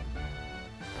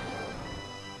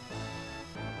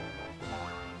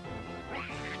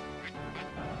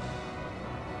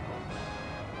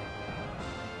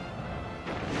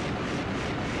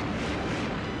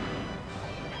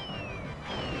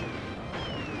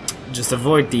 Just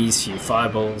avoid these few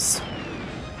fireballs.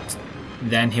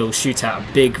 Then he'll shoot out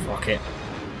a big rocket.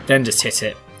 Then just hit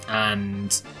it,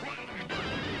 and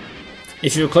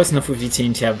if you were close enough with your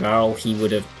TNT barrel, he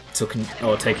would have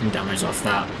taken damage off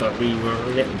that, but we were a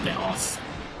little bit off.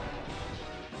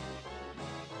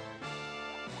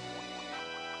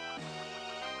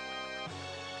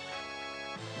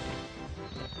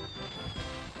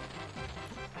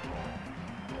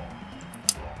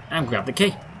 And grab the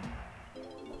key.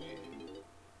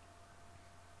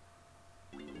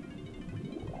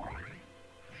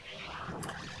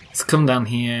 So come down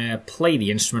here, play the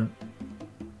instrument.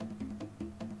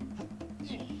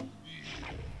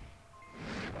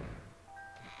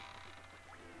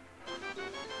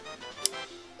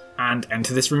 And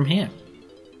enter this room here.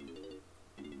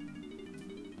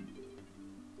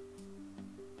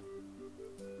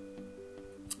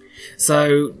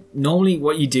 So normally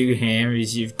what you do here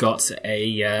is you've got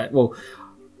a, well,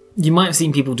 you might have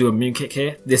seen people do a moonkick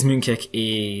here. This moonkick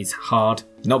is hard,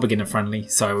 not beginner friendly,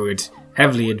 so I would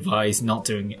heavily advise not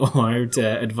doing it, or I would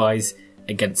advise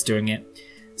against doing it.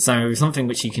 So something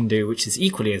which you can do which is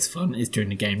equally as fun is doing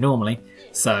the game normally.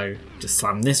 So just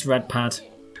slam this red pad.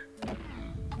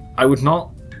 I would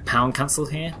not pound cancel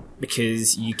here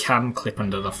because you can clip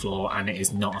under the floor and it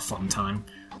is not a fun time.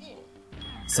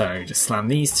 So just slam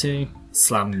these two,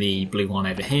 slam the blue one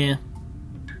over here,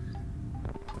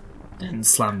 then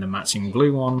slam the matching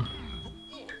blue one,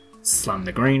 slam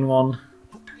the green one,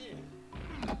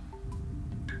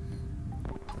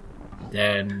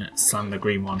 then slam the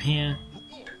green one here,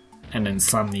 and then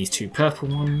slam these two purple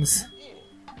ones,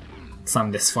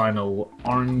 slam this final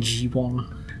orangey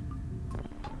one,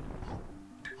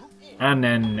 and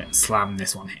then slam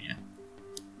this one here.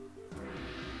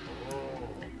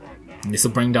 And this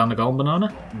will bring down the golden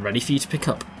banana, ready for you to pick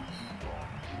up.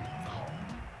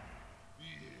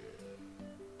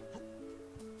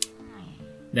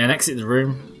 Then exit the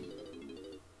room.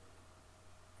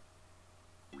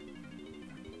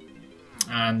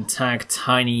 And tag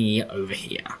Tiny over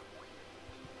here.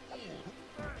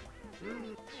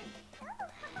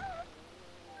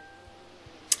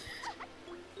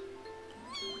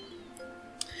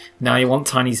 Now you want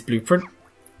Tiny's blueprint.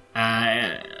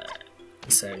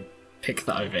 So pick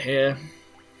that over here.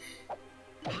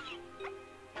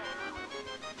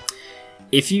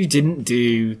 If you didn't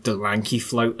do the Lanky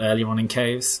float earlier on in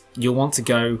Caves, you'll want to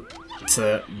go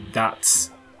to that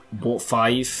Warp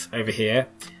 5 over here.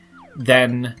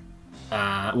 Then,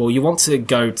 well, you want to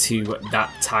go to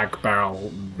that tag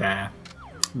barrel there.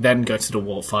 Then go to the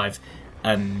Warp 5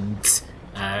 and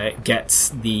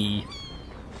get the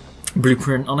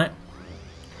blueprint on it.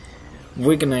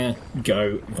 We're gonna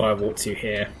go via Warp 2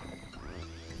 here.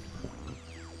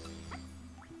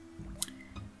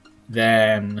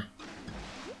 Then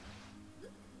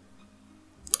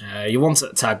you want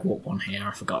to tag Warp 1 here,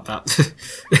 I forgot that.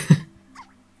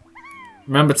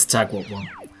 Remember to tag Warp 1.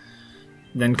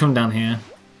 Then come down here.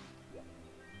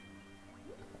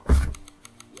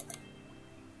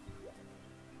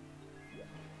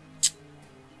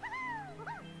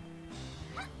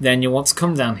 Then you want to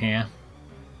come down here.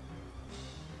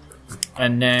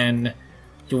 And then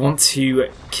you want to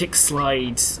kick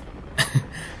slide.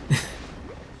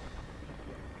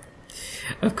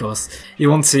 Of course. You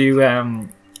want to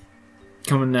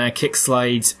come and kick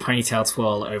slide Ponytail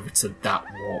Twirl over to that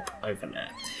warp over there.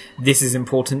 This is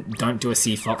important, don't do a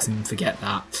Cfox and forget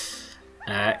that.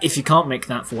 If you can't make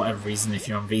that for whatever reason, if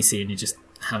you're on VC and you're just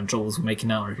having troubles with making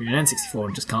that, or if you're in N64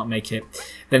 and just can't make it,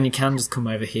 then you can just come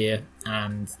over here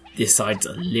and this side's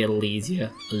a little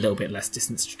easier, a little bit less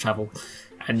distance to travel,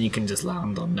 and you can just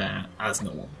land on there as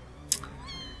normal.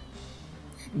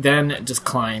 Then just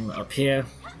climb up here.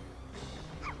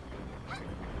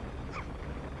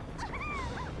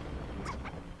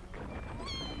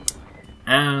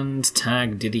 And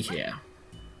tag Diddy here.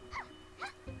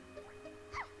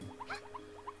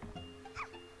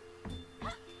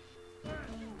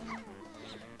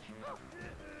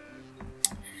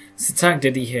 So tag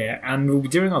Diddy here, and we'll be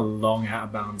doing a long out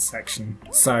of bounds section.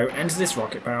 So enter this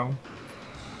rocket barrel,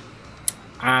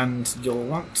 and you'll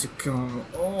want to come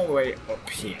all the way up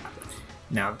here.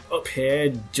 Now up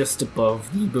here, just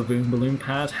above the baboon balloon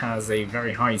pad, has a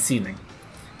very high ceiling.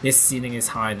 This ceiling is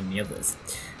higher than the others.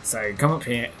 So come up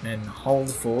here and then hold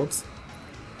forward,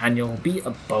 and you'll be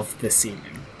above the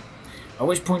ceiling. At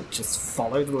which point just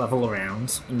follow the level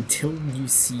around until you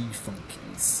see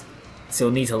Fungies. So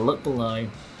you'll need to look below.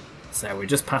 So we're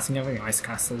just passing over the ice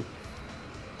castle.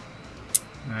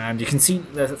 And you can see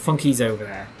the Fungies over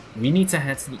there. We need to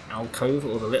head to the alcove,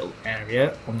 or the little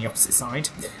area on the opposite side.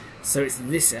 So it's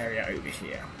this area over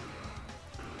here.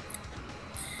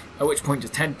 At which point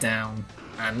just head down.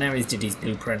 And there is Diddy's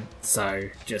blueprint, so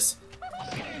just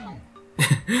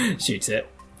shoot it.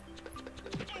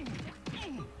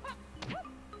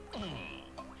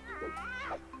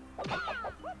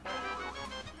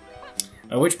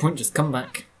 At which point just come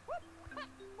back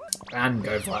and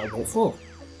go via Warp 4.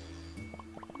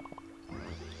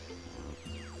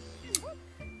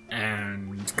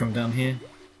 And come down here.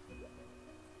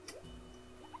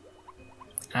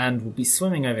 And we'll be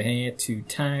swimming over here to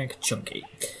tag Chunky.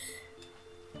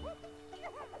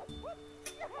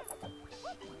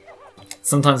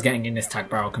 Sometimes getting in this tag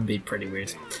barrel can be pretty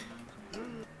weird.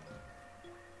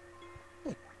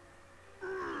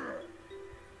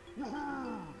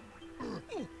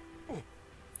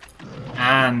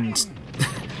 And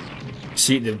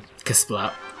shoot the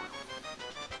Kasplat.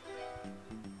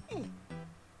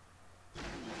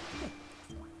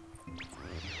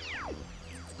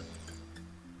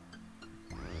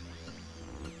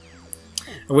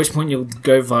 At which point you'll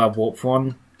go via Warp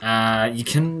 1. You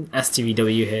can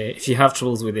STVW here. If you have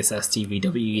troubles with this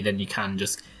STVW, then you can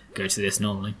just go to this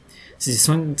normally. So you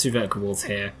swing to vertical walls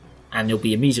here, and you'll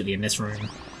be immediately in this room.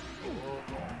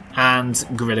 And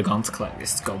Gorilla Gone to collect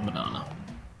this gold banana.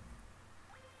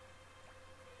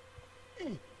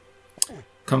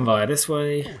 come via this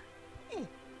way.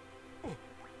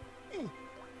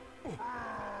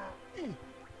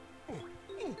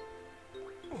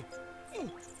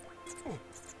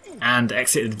 And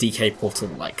exit the DK portal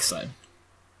like so.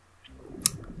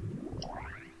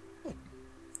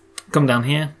 Come down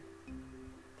here,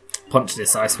 punch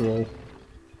this ice wall,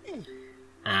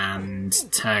 and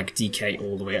tag DK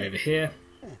all the way over here.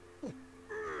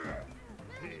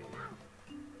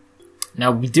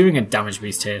 Now we're doing a damage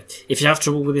boost here. If you have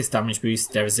trouble with this damage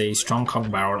boost, there is a strong cog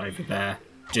barrel over there.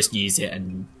 Just use it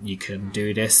and you can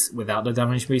do this without the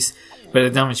damage boost. But the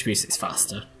damage boost is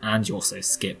faster, and you also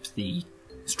skip the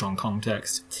strong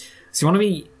context. So you want to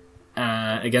be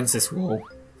against this wall,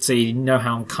 so you know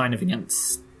how I'm kind of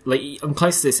against... Like, I'm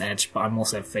close to this edge, but I'm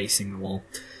also facing the wall.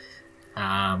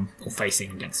 Or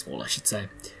facing against the wall, I should say.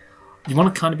 You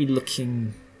want to kind of be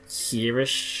looking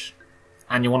here-ish,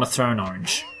 and you want to throw an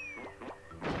orange.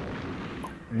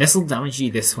 This will damage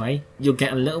you this way. You'll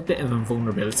get a little bit of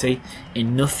invulnerability,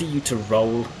 enough for you to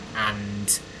roll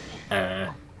and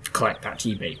collect that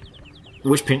GB. At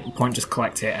which point just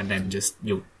collect it and then just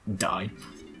you'll die.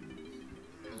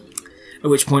 At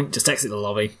which point just exit the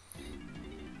lobby.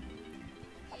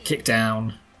 Kick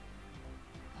down.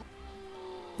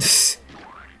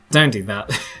 Don't do that.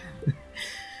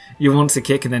 You want to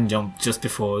kick and then jump just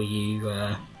before you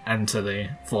enter the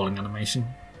falling animation.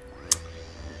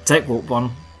 Take warp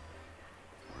 1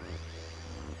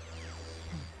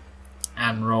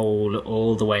 and roll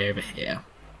all the way over here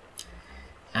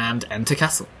and enter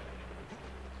castle.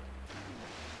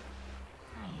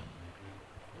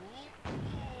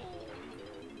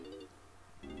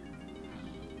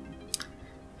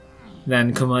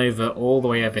 Then come over all the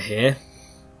way over here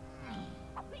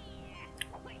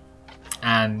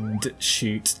and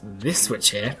shoot this switch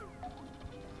here.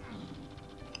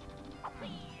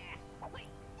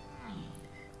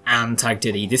 And tag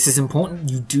Diddy. This is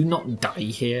important. You do not die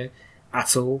here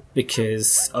at all,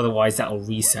 because otherwise that will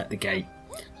reset the gate.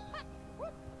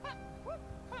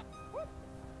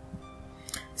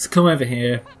 So come over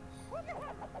here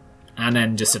and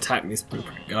then just attack this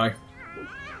blueprint guy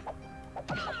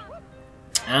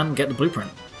and get the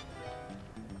blueprint.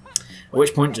 At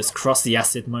which point just cross the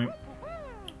acid moat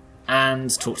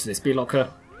and talk to this B-locker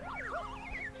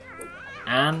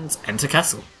and enter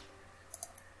castle.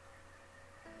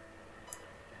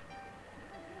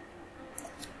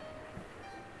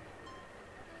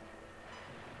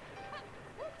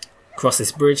 Cross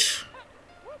this bridge,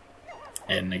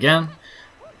 in again,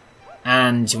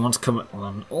 and you want to come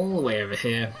on all the way over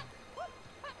here,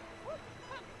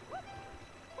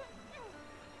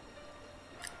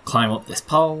 climb up this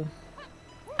pole,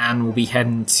 and we'll be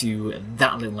heading to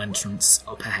that little entrance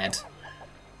up ahead.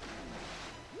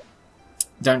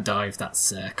 Don't dive,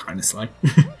 that's kind of slow.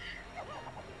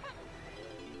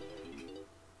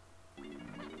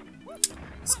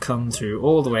 Let's come through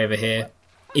all the way over here.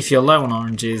 If you're low on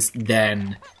oranges,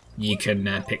 then you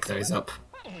can pick those up.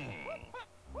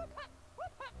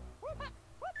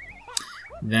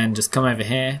 Then just come over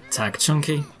here, tag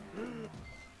Chunky,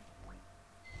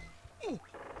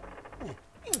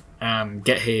 and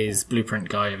get his blueprint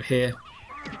guy over here.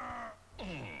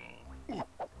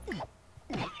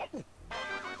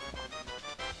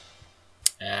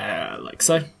 Like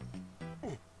so.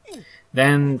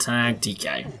 Then tag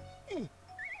DK.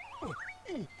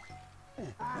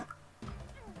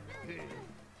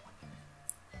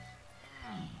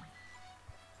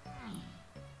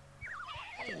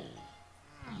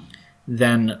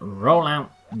 Then roll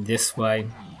out this way.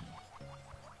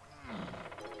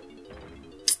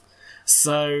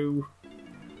 So,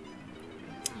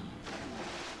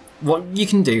 what you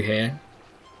can do here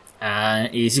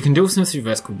is you can dual smith through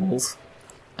vertical walls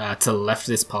to the left of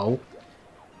this pole,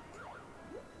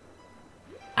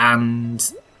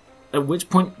 and at which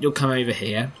point you'll come over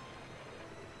here,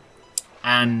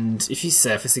 and if you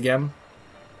surface again,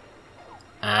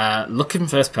 look in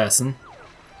first person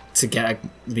to get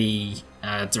the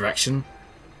direction,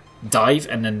 dive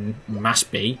and then mash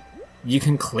B, you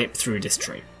can clip through this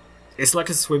tree. It's like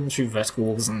a swim through vertical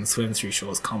walls and swim through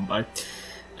shores combo.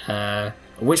 At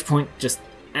which point just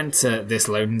enter this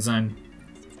loading zone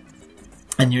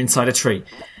and you're inside a tree.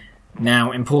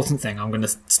 Now, important thing, I'm going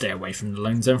to stay away from the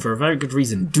loading zone for a very good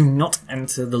reason. Do not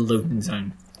enter the loading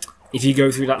zone. If you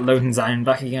go through that loading zone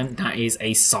back again, that is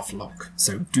a soft lock,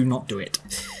 so do not do it.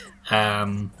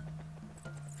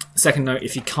 Second note,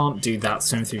 if you can't do that,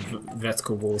 swim through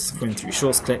vertical walls, swim through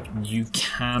short clip, you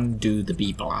can do the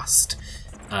B blast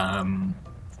to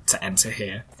enter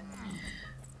here.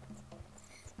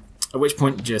 At which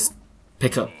point, just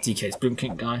pick up DK's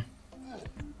blueprint guy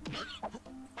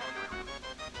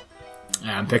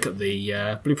and pick up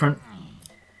the blueprint.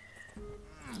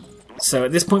 So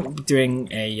at this point we'll be doing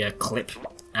a clip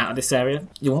out of this area.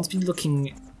 You want to be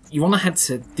looking, you want to head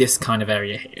to this kind of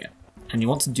area here, and you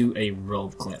want to do a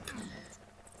roll clip.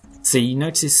 So you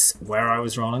notice where I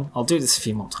was rolling. I'll do this a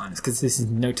few more times because this is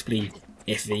notably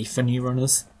iffy for new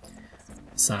runners.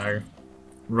 So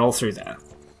roll through there.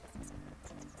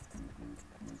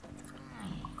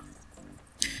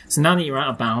 So now that you're out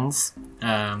of bounds,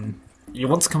 you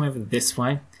want to come over this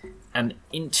way and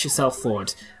inch yourself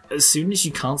forward. As soon as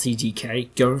you can't see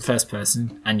DK, go in first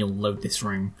person and you'll load this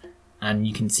room and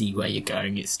you can see where you're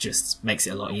going. It just makes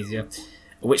it a lot easier.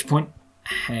 At which point,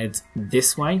 head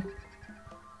this way.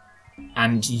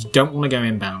 And you don't want to go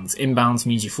inbounds. Inbounds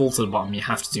means you fall to the bottom, you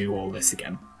have to do all this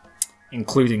again,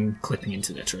 including clipping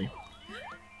into the tree.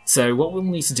 So what we'll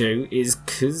need to do is,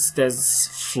 because there's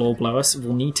floor below us,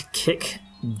 we'll need to kick,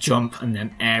 jump, and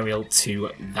then aerial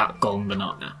to that golden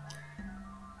banana.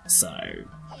 So,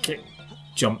 kick,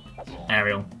 jump,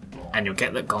 aerial, and you'll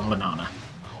get that golden banana.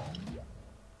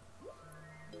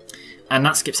 And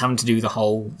that skips having to do the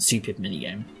whole stupid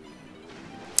minigame.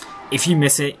 If you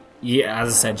miss it, yeah, as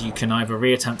I said, you can either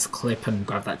reattempt to clip and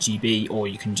grab that GB, or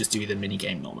you can just do the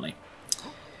minigame normally.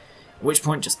 At which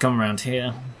point, just come around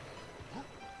here.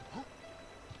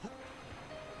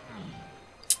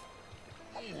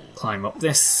 Climb up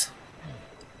this.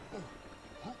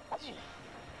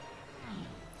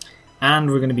 And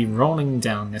we're going to be rolling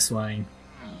down this way.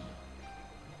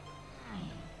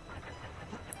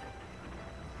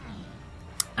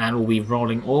 And we'll be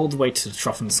rolling all the way to the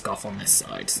trough and scoff on this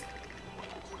side.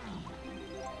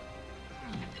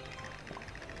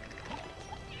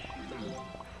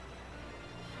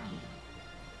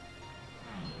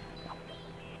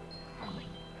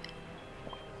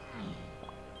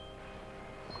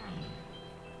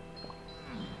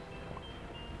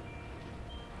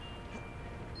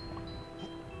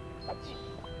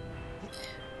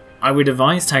 I would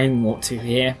advise taking walk to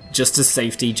here, just as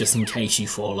safety, just in case you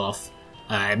fall off.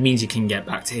 It means you can get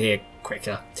back to here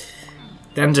quicker.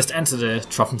 Then just enter the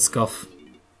trough and scoff.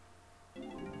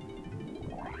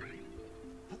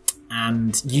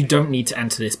 And you don't need to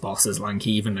enter this boss as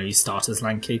Lanky, even though you start as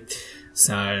Lanky.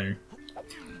 So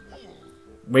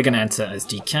we're going to enter as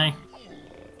DK.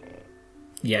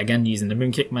 Yeah, again, using the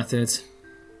moonkick method.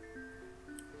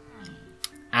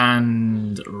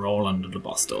 And roll under the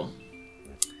boss door.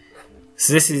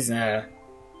 So this is now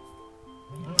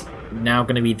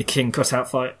going to be the king cutout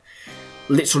fight.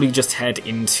 Literally just head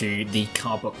into the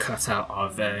cardboard cutout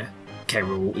of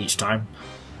Rool each time.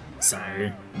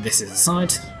 So this is the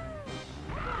side.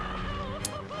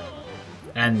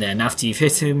 And then after you've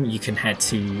hit him, you can head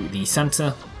to the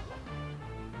centre.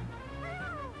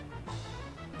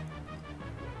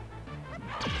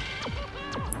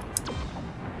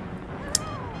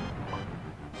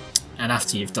 And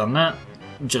after you've done that,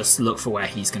 just look for where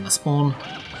he's going to spawn.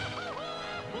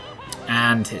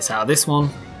 And hits out of this one.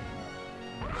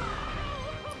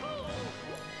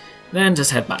 Then just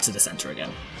head back to the centre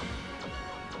again.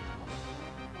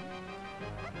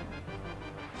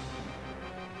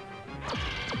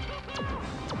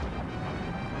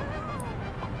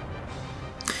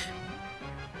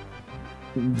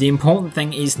 The important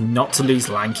thing is not to lose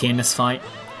Lanky in this fight.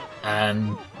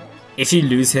 If you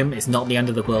lose him, it's not the end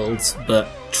of the world, but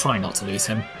try not to lose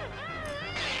him.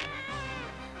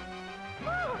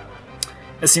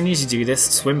 As soon as you do this,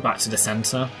 swim back to the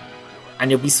centre,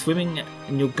 and you'll be swimming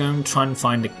and you'll go and try and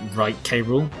find the right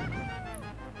Rool.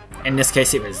 In this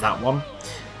case it was that one,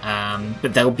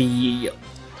 but there'll be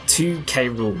two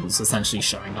Rools essentially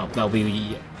showing up. They'll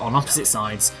be on opposite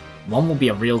sides. One will be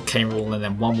a real Rool, and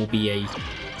then one will be a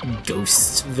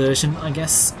ghost version, I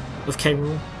guess, of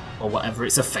Rool. Or whatever,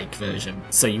 it's a fake version.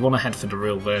 So you want to head for the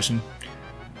real version.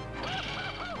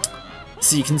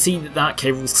 So you can see that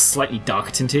Rool is slightly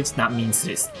darker tinted. That means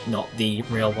that it's not the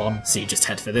real one, so you just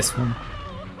head for this one.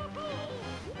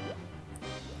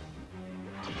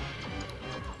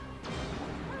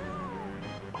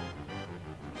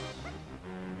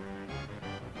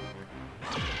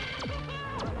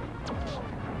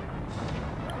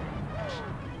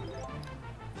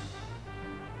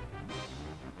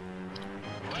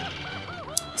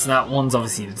 So that one's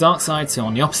obviously the dark side, so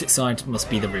on the opposite side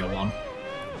must be the real one.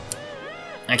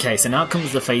 Okay, so now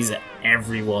comes the phase that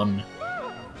everyone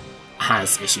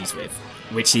has issues with,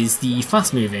 which is the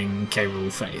fast-moving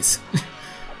Rool phase.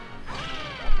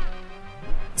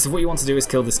 So what you want to do is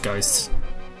kill this ghost.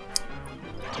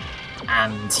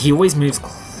 And he always moves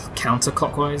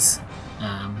counterclockwise,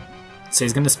 so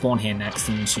he's going to spawn here next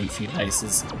and shoot a few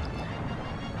lasers.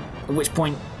 At which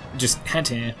point, just head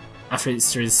here, After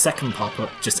it's through his second pop-up,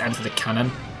 just enter the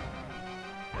cannon,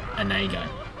 and there you go.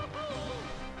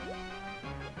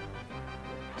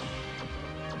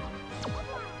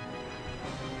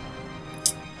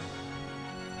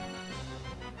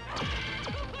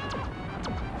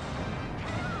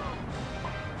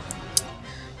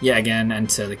 Yet again,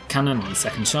 enter the cannon on the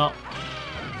second shot.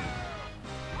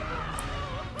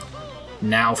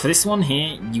 Now, for this one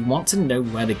here, you want to know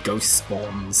where the ghost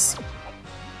spawns.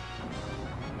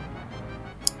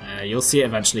 You'll see it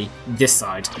eventually, this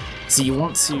side. So you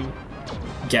want to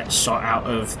get shot out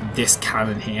of this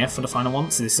cannon here for the final one,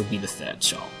 so this will be the third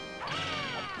shot.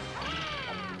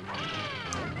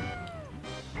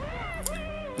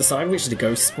 The side which the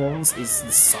ghost spawns is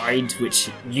the side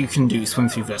which you can do swim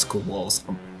through vertical walls.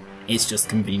 It's just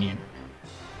convenient.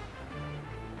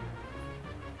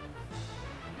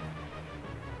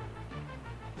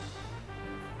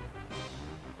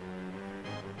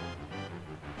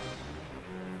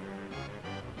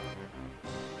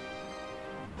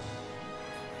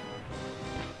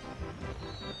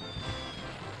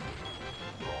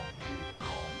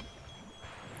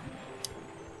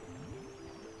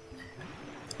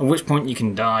 At which point you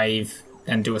can dive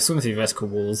and do a swim through vertical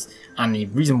walls, and the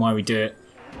reason why we do it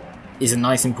is a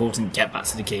nice important get back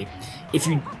to the key. If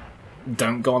you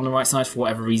don't go on the right side for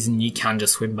whatever reason, you can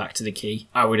just swim back to the key.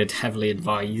 I would heavily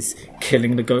advise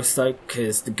killing the ghost though,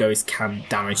 because the ghost can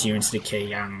damage you into the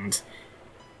key and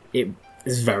it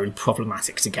is very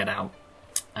problematic to get out.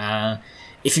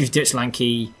 If you've ditched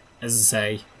Lanky, as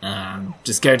I say,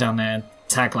 just go down there,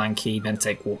 tag Lanky, then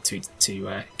take walk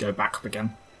to go back up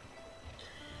again.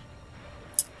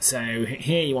 So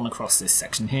here you want to cross this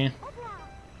section here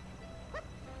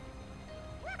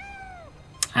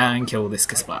and kill this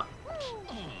Kasplat.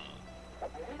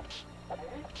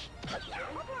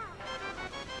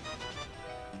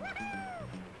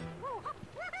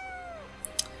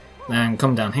 Then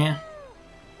come down here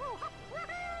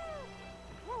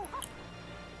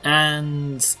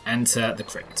and enter the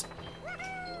crypt.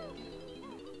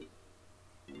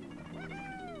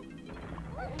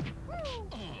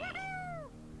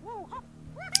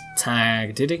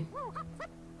 Tag Diddy.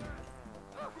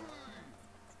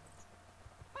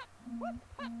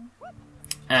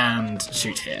 And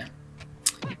shoot here.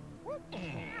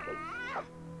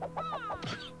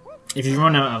 If you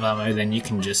run out of ammo, then you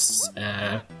can just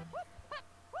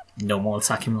normal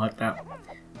attack him like that.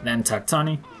 Then tag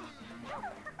Tiny.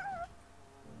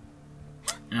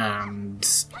 And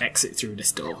exit through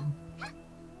this door.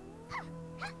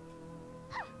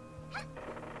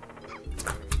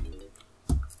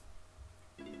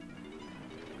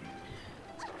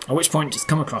 At which point, just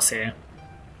come across here,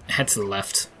 head to the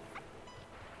left,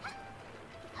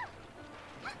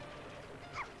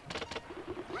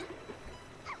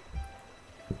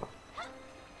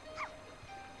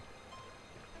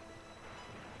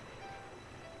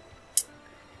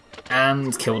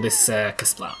 and kill this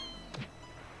Kasplat.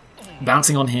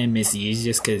 Bouncing on him is the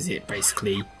easiest because it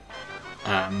basically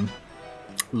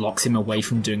locks him away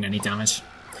from doing any damage.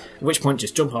 At which point,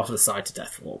 just jump off the side to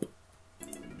Death Warp.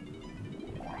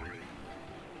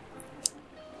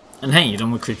 And hey, you're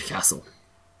done with Creepy Castle.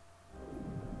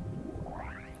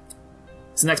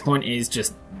 So next point is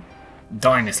just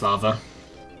die in this lava.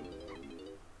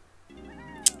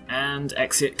 And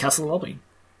exit Castle Lobby.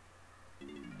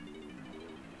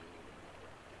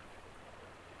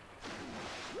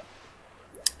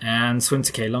 And swim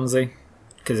to K-Lumsey,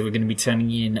 because we're going to be turning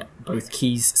in both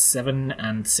keys 7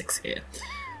 and 6 here.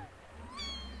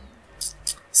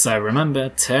 So remember,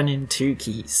 turn in 2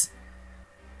 keys.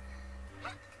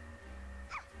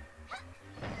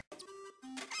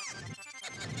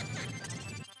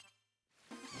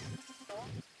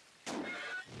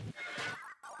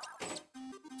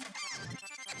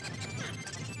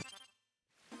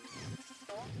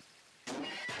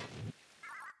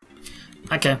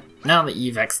 Okay, now that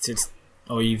you've exited,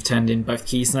 or you've turned in both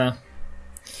keys now,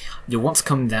 you'll want to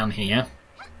come down here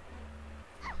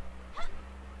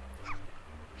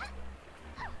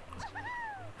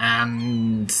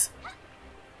and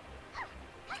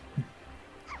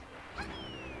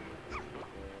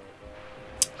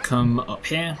come up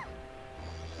here,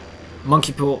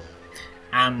 monkey port,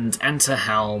 and enter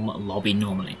Helm lobby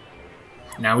normally.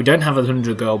 Now we don't have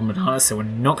 100 gold bananas, so we're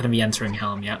not going to be entering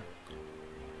Helm yet.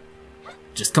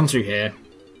 Just come through here.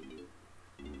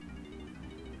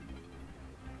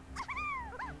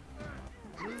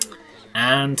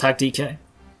 And tag DK.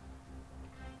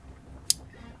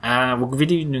 We're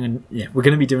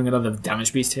going to be doing another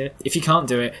damage beast here. If you can't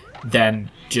do it, then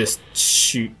just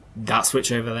shoot that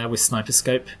switch over there with sniper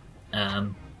scope.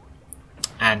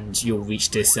 and you'll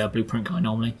reach this blueprint guy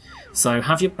normally. So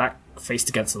have your back faced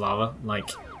against the lava, like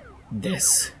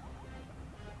this.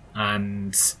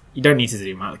 And you don't need to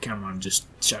zoom out the camera, I'm just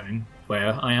showing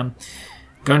where I am.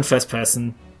 Go in first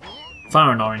person,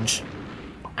 fire an orange,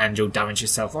 and you'll damage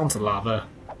yourself onto the lava.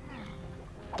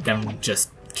 Then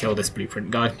just kill this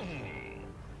blueprint guy.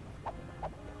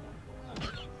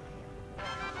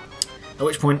 At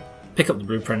which point, pick up the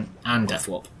blueprint and death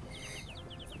warp.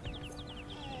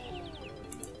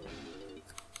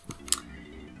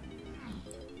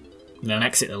 Then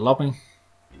exit the lobby.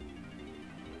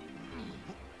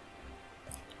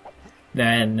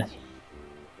 Then,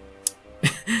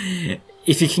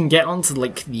 if you can get onto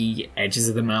like the edges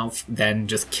of the mouth, then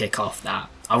just kick off that.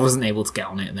 I wasn't able to get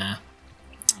on it there.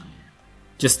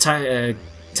 Just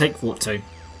take warp 2.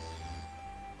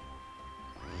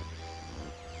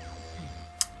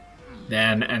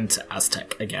 Then enter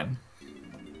Aztec again.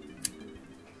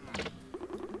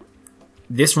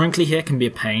 This wrinkly here can be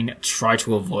a pain. Try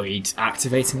to avoid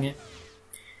activating it.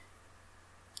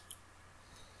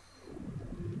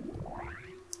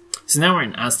 So now we're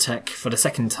in Aztec for the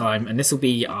second time, and this will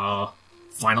be our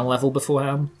final level before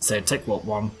Helm. So take warp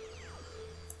 1.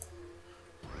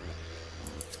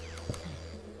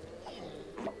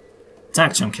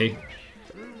 Tag Chunky.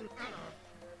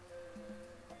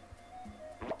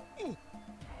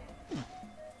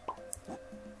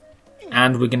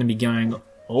 And we're going to be going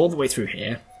all the way through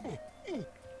here.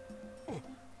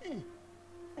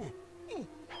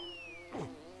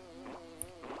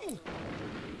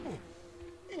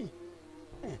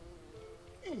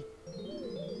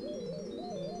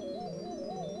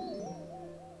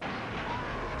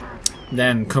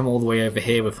 Then come all the way over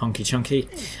here with Hunky Chunky.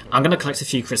 I'm going to collect a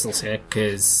few crystals here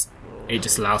because it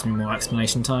just allows me more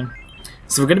explanation time.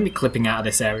 So we're going to be clipping out of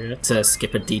this area to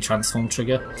skip a detransform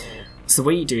trigger. So the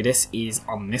way you do this is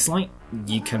on this light,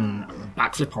 you can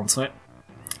backflip onto it,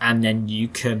 and then you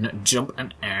can jump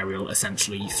an aerial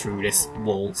essentially through this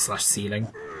wall /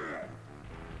 ceiling,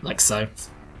 like so.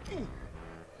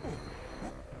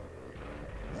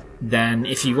 Then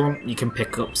if you want, you can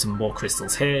pick up some more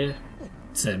crystals here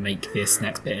to make this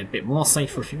next bit a bit more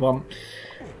safer if you want.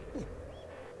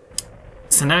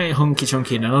 So now you're Hunky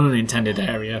Chunky in an unintended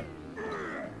area.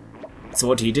 So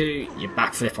what do? You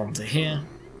backflip onto here.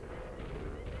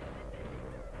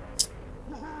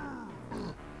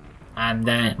 And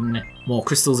then more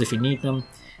crystals if you need them.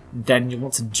 Then you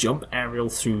want to jump aerial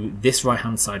through this right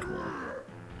hand side wall.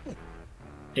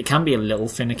 It can be a little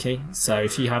finicky, so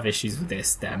if you have issues with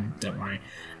this, then don't worry.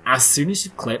 As soon as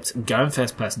you've clipped, go in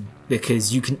first person,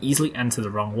 because you can easily enter the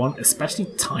wrong one, especially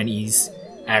Tiny's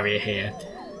area here.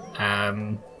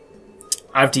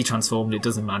 I've detransformed, it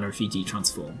doesn't matter if you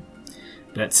detransform.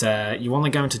 But you want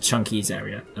to go into Chunky's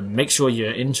area, and make sure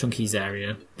you're in Chunky's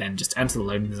area, then just enter the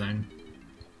loading zone.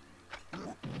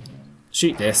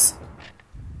 Shoot this.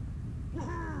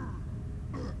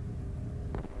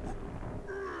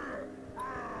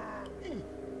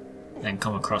 Then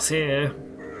come across here.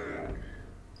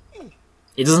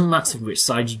 It doesn't matter which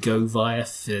side you go via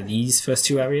for these first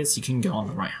two areas, you can go on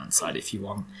the right hand side if you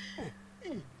want.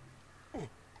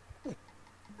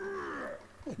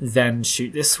 Then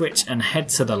shoot this switch and head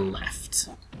to the left.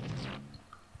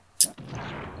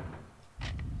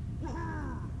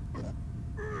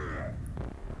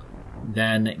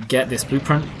 Then get this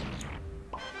blueprint.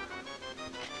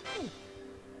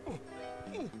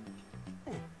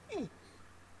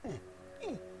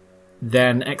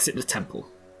 Then exit the temple.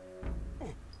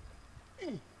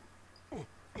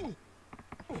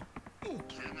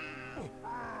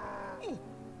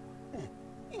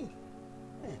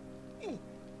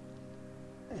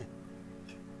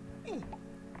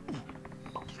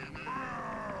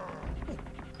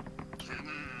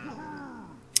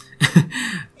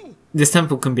 This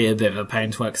temple can be a bit of a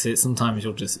pain to exit. Sometimes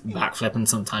you'll just backflip and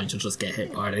sometimes you'll just get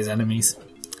hit by those enemies.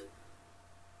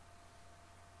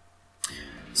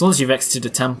 So once you've exited the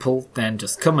temple, then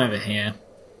just come over here.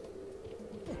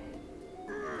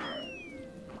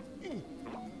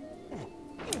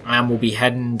 And we'll be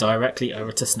heading directly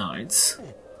over to Snides.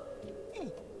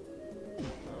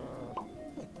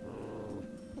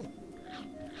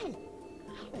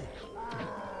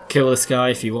 Kill this guy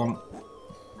if you want.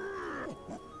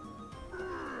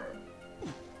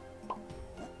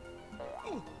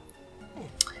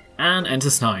 And enter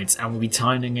Snides, and we'll be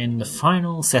tying in the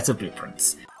final set of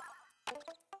blueprints.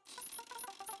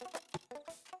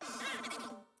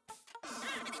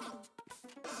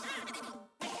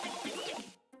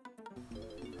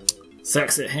 So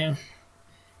exit here.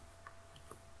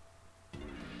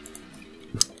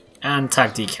 And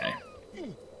tag DK.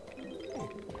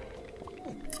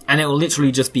 And it will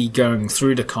literally just be going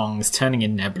through the Kongs, turning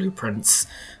in their blueprints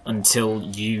until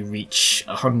you reach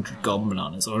 100 golden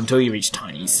bananas, or until you reach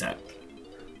Tiny's set.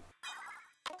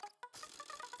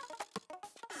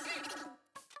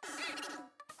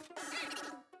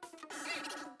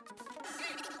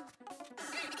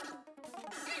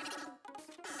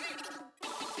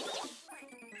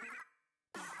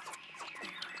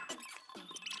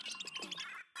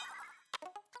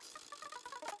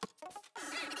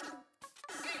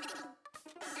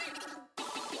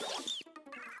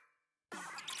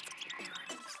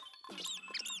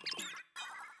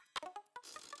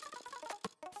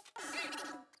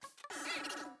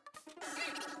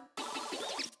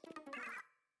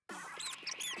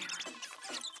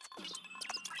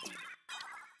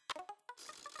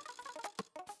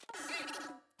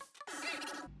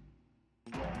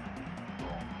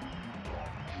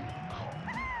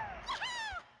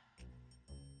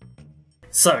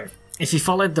 So, if you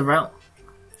followed the route,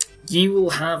 you will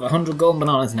have 100 golden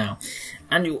bananas now,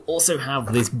 and you'll also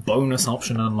have this bonus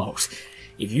option unlocked.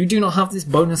 If you do not have this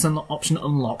bonus option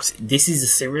unlocked, this is a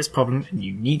serious problem and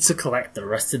you need to collect the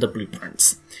rest of the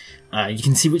blueprints. You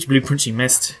can see which blueprints you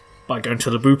missed by going to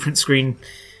the blueprint screen,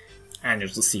 and you'll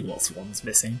just see what one's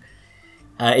missing.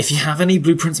 If you have any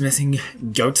blueprints missing,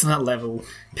 go to that level,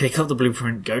 pick up the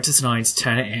blueprint, go to sides,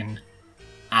 turn it in,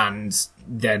 and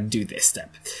then do this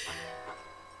step.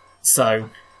 So,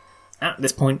 at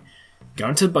this point, go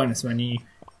into the bonus menu,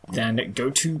 then go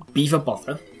to Beaver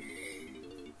Bother.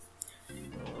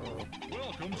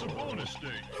 Welcome to bonus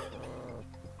stage.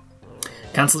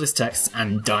 Cancel this text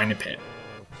and die in a pit.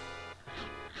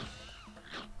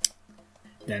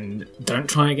 Then don't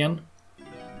try again,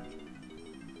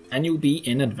 and you'll be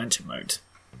in adventure mode.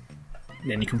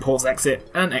 Then you can pause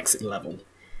exit and exit level.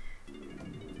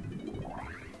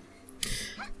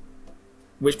 At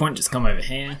which point just come over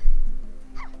here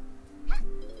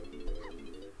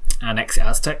and exit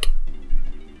Aztec.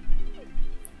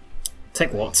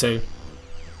 Take Warp 2.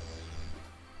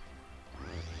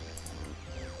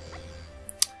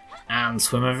 And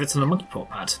swim over to the monkey paw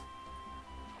pad.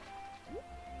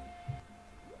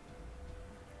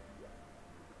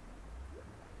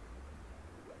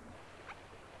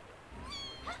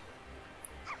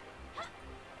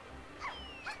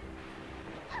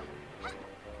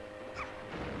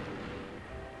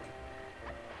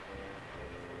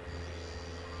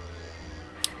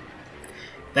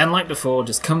 Then, like before,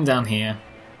 just come down here,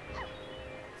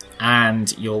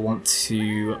 and you'll want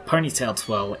to ponytail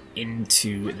twirl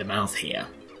into the mouth here.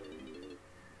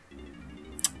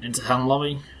 Into Helm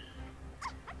lobby,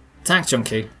 attack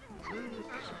Chunky,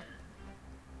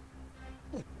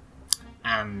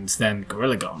 and then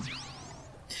Gorilla Gone.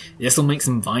 This will make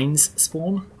some vines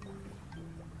spawn,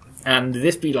 and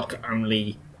this B-lock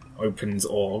only opens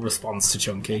or responds to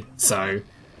Chunky, so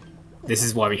this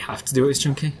is why we have to do it as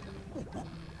Chunky.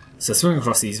 So swing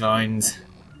across these vines,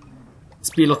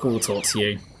 Speedlocker will talk to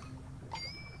you,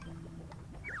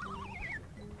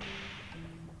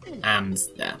 and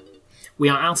there. We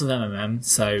are out of MMM,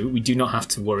 so we do not have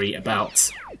to worry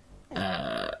about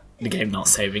the game not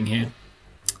saving here.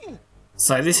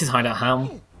 So this is Hideout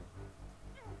Helm.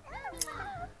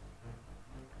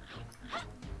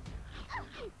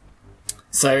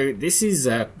 So this is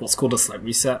what's called a slope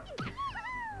reset.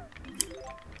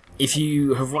 If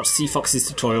you have watched Cfox's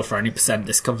tutorial for any percent,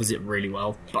 this covers it really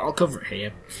well, but I'll cover it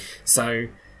here. So,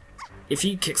 if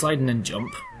you kickslide and then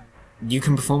jump, you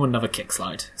can perform another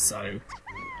kickslide. So,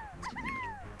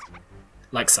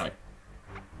 like so.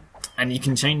 And you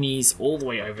can chain these all the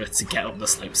way over to get up the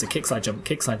slope. So kickslide, jump,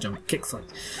 kickslide, jump, kickslide.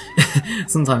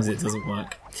 Sometimes it doesn't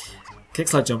work.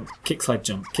 Kickslide, jump, kickslide,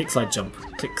 jump, kickslide, jump,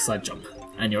 kickslide, jump,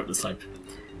 and you're up the slope.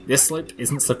 This slope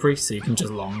isn't slippery, so you can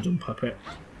just long jump up it.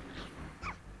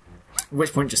 At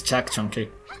which point, just check Chunky.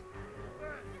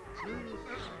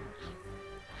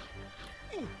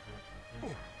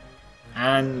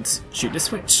 And shoot the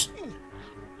switch.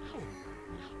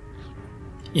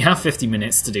 You have 50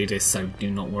 minutes to do this, so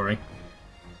do not worry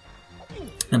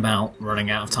about running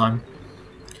out of time.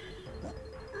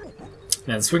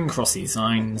 Then swing across these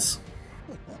signs.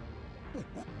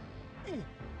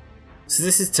 So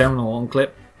this is Terminal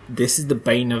Oclip. This is the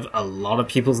bane of a lot of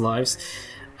people's lives.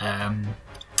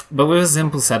 But with a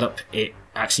simple setup, it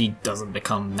actually doesn't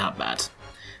become that bad.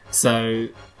 So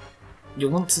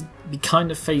you'll want to be kind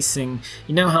of facing,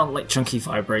 you know how like Chunky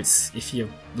vibrates. If you're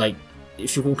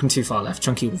walking too far left,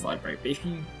 Chunky will vibrate. But if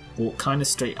you walk kind of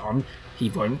straight on, he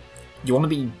won't. You want to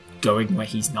be going where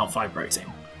he's not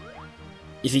vibrating.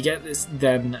 If you get this,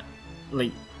 then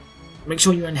like make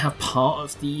sure you only have part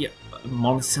of the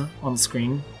monitor on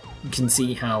screen You can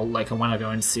see how, like, when I go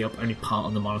and see up, only part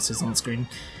of the monitor's on screen.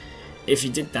 If you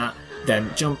did that,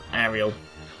 then jump aerial,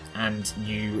 and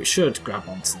you should grab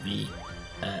onto the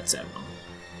terminal.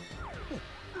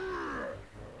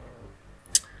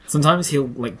 Sometimes he'll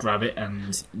like grab it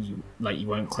and you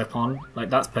won't clip on. Like,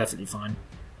 that's perfectly fine.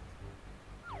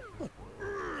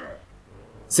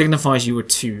 Signifies you were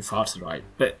too far to the right.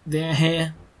 But they're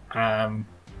here.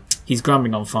 He's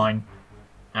grabbing on fine,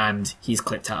 and he's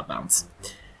clipped out of bounds.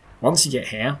 Once you get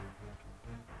here,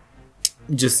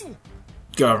 just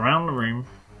go around the room,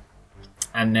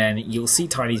 and then you'll see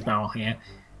Tiny's barrel here.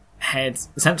 Head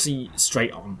essentially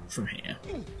straight on from here.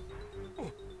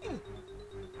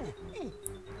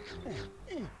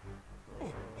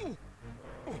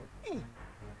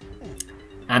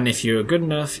 And if you're good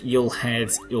enough, you'll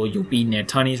be near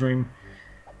Tiny's room.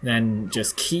 Then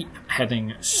just keep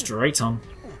heading straight on.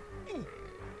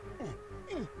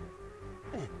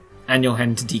 And you'll head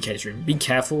into DK's room. Be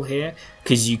careful here,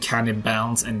 because you can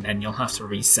inbounds and then you'll have to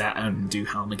reset and do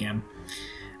Helm again.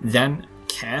 Then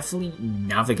carefully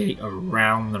navigate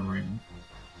around the room.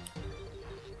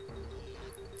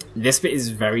 This bit is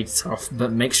very tough,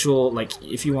 but make sure, like,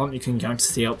 if you want, you can go into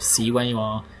see up, see where you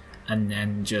are, and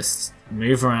then just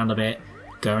move around a bit,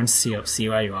 go and see up, see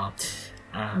where you are.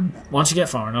 Once you get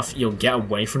far enough, you'll get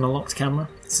away from the locked camera,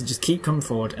 so just keep coming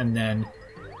forward, and then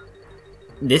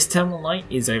this terminal light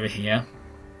is over here.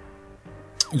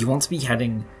 You want to be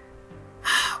heading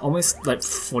almost like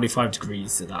 45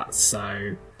 degrees to that,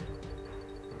 so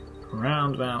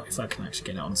around about, if I can actually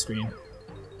get it on screen,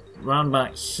 around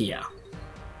about here.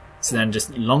 So then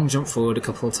just long jump forward a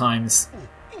couple of times,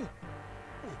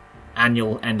 and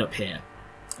you'll end up here.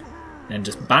 Then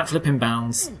just backflip in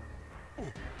bounds,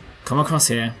 come across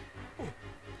here,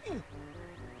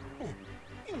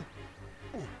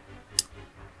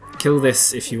 kill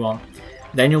this if you want.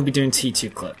 Then you'll be doing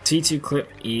T2 clip. T2 clip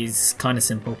is kind of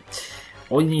simple.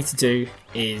 All you need to do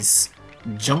is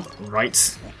jump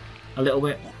right a little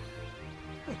bit,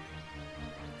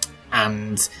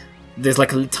 and there's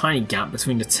like a tiny gap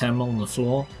between the terminal and the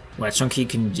floor where Chunky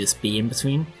can just be in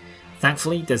between.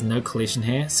 Thankfully, there's no collision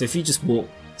here, so if you just walk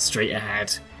straight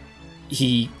ahead,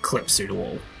 he clips through the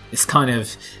wall. It's kind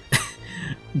of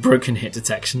broken hit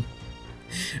detection.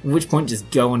 At which point, just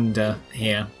go under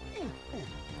here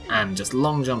and just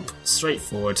long jump straight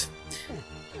forward,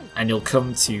 and you'll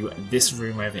come to this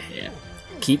room over here.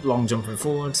 Keep long jumping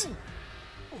forward,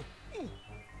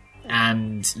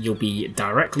 and you'll be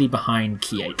directly behind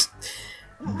key 8.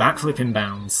 Backflip in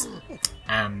bounds,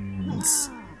 and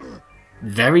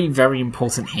very, very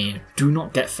important here, do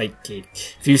not get fake keyed.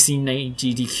 If you've seen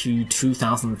GDQ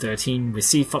 2013 with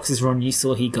Cfox's run, you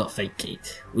saw he got fake keyed.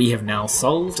 We have now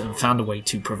solved and found a way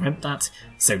to prevent that,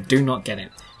 so do not get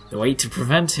it. The way to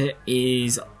prevent it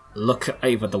is look at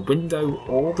either the window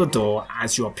or the door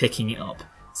as you are picking it up.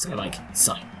 So like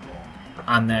so.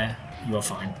 And there you are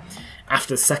fine.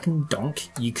 After the second donk,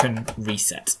 you can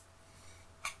reset.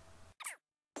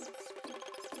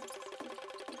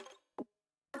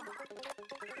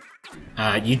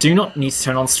 You do not need to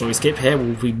turn on story skip here.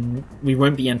 We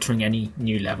won't be entering any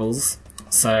new levels.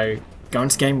 So go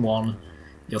into game 1.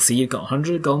 You'll see you've got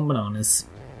 100 golden bananas.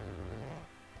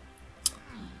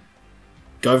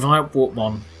 Go via warp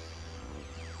 1.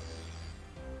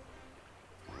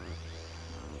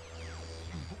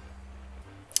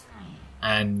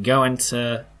 And go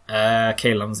into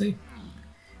K-Lumsy.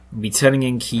 We'll be turning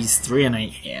in keys 3 and 8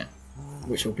 here,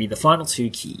 which will be the final 2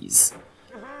 keys.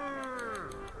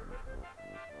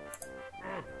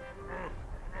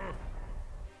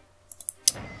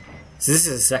 So this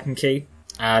is the second key.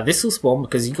 This will spawn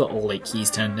because you got all 8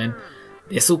 keys turned in.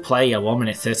 This will play a 1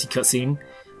 minute 30 cutscene.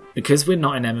 Because we're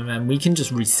not in MMM, we can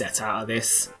just reset out of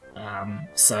this.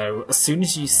 So as soon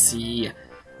as you see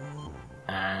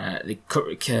as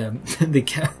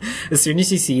soon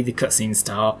as you see the cutscene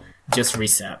start, just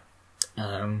reset.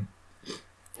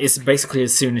 It's basically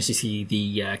as soon as you see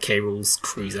the K-Rool's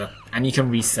cruiser, and you can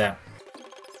reset.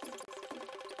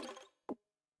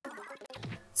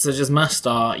 So just mash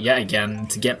start yet again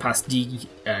to get past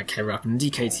DKRAP and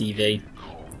DKTV.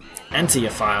 Enter your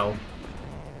file.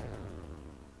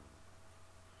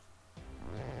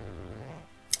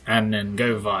 And then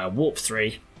go via warp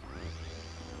 3.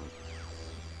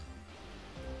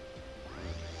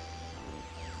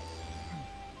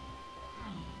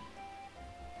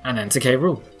 And enter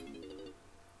K-Rool.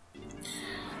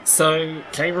 So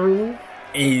K-Rool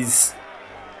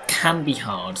can be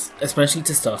hard, especially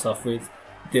to start off with.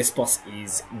 This boss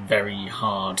is very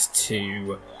hard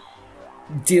to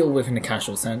deal with in a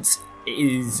casual sense. It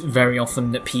is very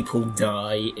often that people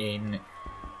die in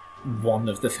one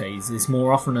of the phases.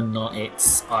 More often than not,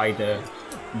 it's either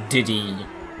Diddy,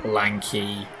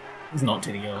 Lanky. It's not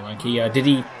Diddy or Lanky.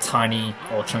 Diddy, Tiny,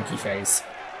 or Chunky phase.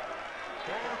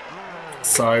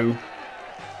 So,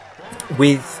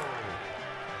 with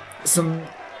some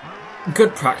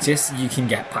good practice, you can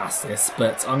get past this.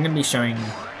 But I'm going to be showing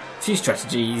a few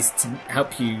strategies to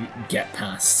help you get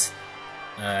past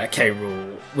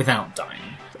Rool without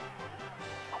dying.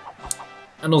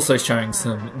 And also showing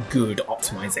some good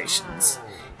optimizations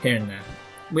here and there,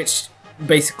 which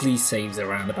basically saves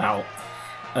around about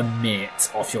a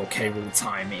minute off your Rool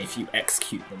time if you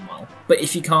execute them well. But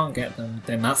if you can't get them,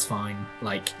 then that's fine.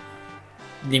 Like,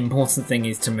 the important thing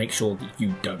is to make sure that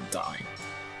you don't die.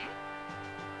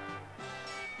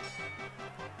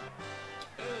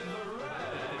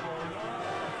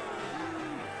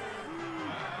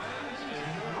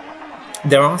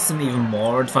 There are some even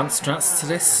more advanced strats to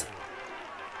this,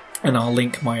 and I'll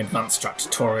link my advanced strat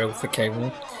tutorial for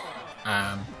Rool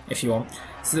if you want.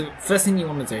 So the first thing you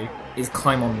want to do is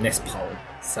climb on this pole.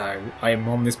 So I am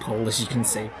on this pole, as you can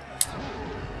see.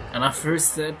 And after his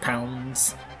third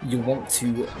pounds, you want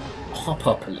to hop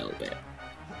up a little bit.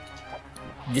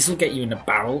 This will get you in a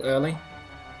barrel early,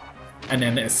 and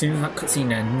then as soon as that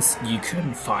cutscene ends, you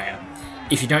can fire.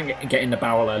 If you don't get in the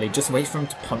barrel early, just wait for him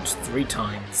to punch 3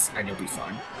 times and you'll be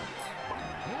fine.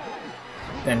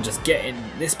 Then just get in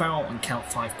this barrel and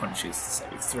count 5 punches. So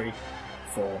 3,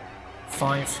 4,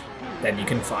 5, then you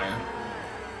can fire.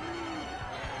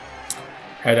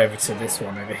 Head over to this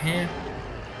one over here,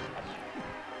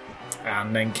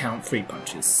 and then count 3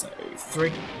 punches. So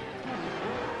 3.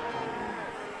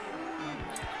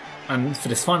 And for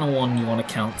this final one, you want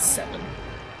to count 7.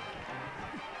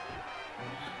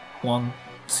 1,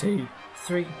 2,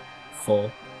 3,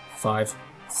 4, 5,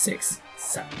 6,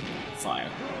 7. Fire.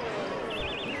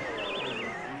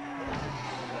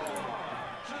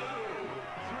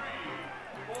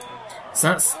 So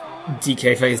that's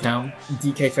DK phase down.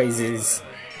 DK phase is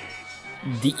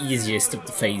the easiest of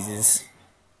the phases,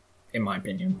 in my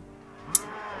opinion.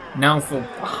 Now for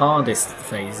the hardest of the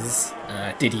phases,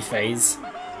 Diddy phase.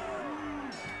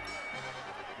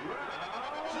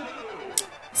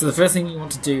 So the first thing you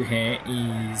want to do here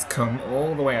is come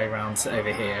all the way around to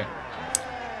over here.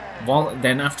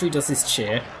 Then after he does his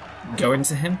cheer, go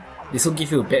into him. This will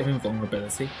give you a bit of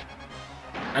invulnerability.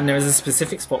 And there is a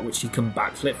specific spot which you can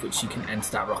backflip, which you can enter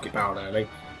that rocket barrel early.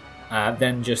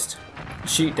 Then just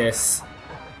shoot this,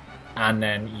 and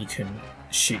then you can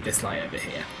shoot this light over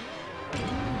here.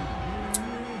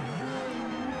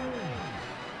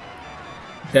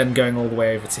 Then going all the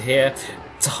way over to here.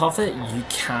 To hover, you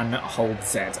can hold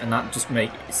Z, and that just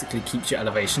basically keeps your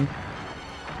elevation.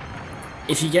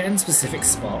 If you get in a specific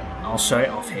spot, I'll show it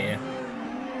off here.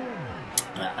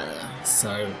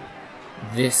 So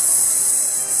this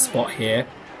spot here,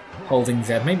 holding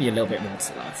Z, maybe a little bit more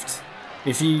to the left.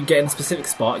 If you get in a specific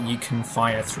spot, you can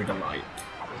fire through the light.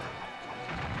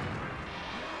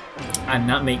 And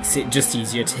that makes it just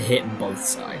easier to hit on both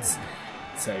sides.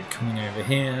 So coming over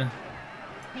here.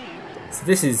 So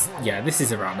this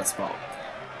is around the spot.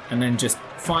 And then just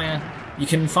fire. You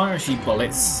can fire a few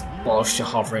bullets whilst you're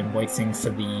hovering, waiting for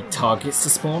the targets to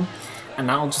spawn. And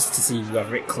that'll just to see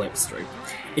whether it clips through.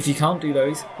 If you can't do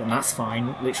those, then that's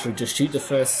fine. Literally just shoot the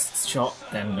first shot,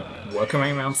 then work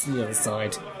around to the other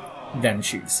side, then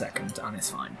shoot the second, and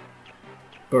it's fine.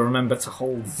 But remember to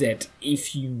hold Z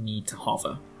if you need to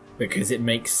hover, because it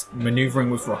makes maneuvering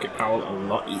with rocket barrel a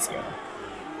lot easier.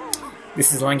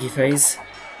 This is Lanky phase.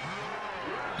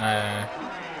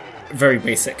 Very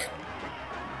basic.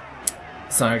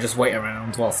 So just wait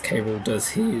around whilst Rool does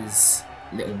his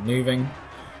little moving.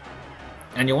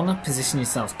 And you want to position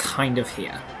yourself kind of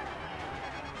here.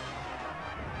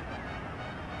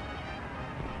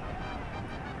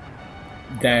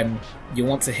 Then you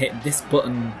want to hit this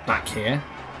button back here,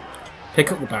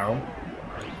 pick up the barrel.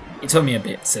 It took me a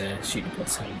bit to shoot the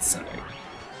button, so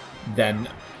then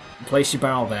place your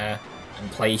barrel there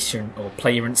and play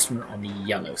your instrument on the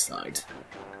yellow side.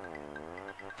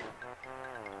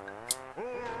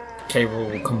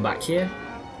 Rool will come back here.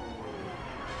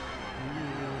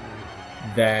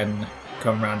 Then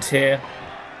come around here,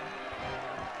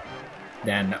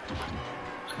 then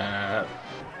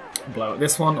blow up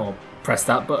this one or press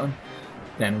that button,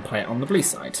 then play it on the blue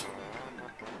side.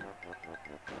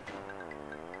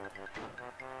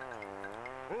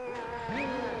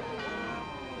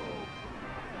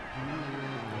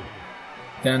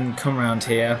 Then come around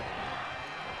here,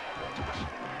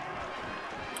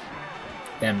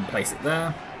 then place it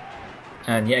there,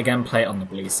 and yet again play it on the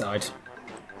blue side.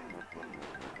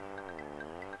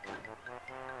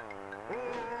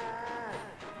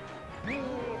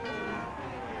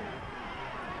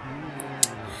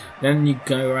 Then you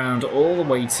go around all the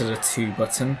way to the 2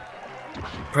 button,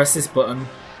 press this button,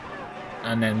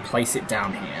 and then place it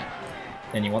down here.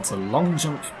 Then you want to long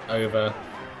jump over,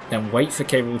 then wait for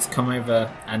K. Rool to come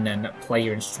over, and then play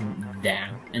your instrument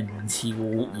there, and he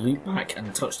will loop back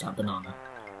and touch that banana.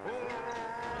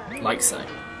 Like so.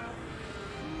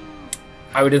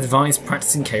 I would advise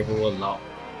practicing K. Rool a lot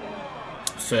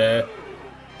for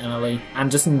NLE,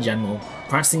 and just in general.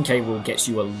 Practicing K. Rool gets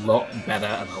you a lot better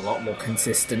and a lot more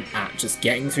consistent at just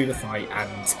getting through the fight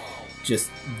and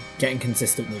just getting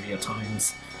consistent with your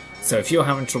times. So if you're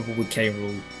having trouble with K.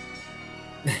 Rool,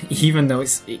 even though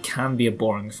it can be a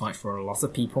boring fight for a lot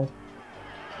of people,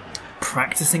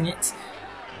 practicing it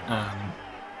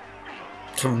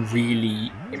can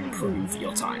really improve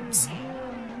your times.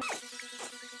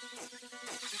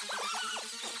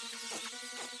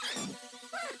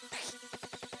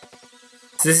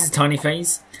 So this is Tiny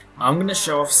Phase. I'm going to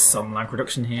show off some lag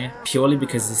reduction here, purely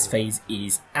because this phase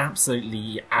is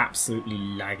absolutely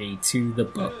laggy to the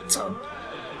button.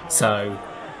 So,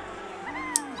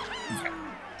 yeah.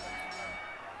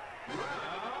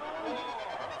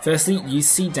 Firstly, use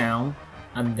C down,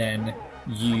 and then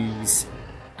use,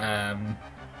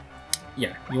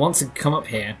 you want to come up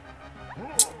here,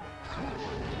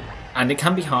 and it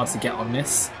can be hard to get on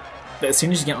this, but as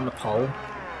soon as you get on the pole,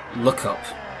 look up.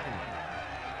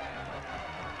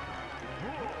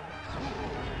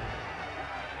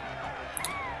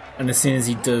 And as soon as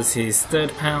he does his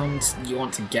 3rd pound, you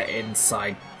want to get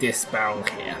inside this barrel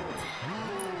here.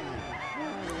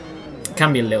 It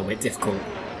can be a little bit difficult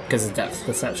because of depth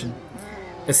perception.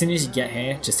 As soon as you get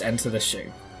here, just enter the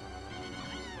shoe.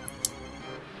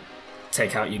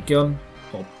 Take out your gun,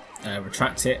 or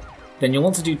retract it. Then you'll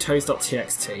want to do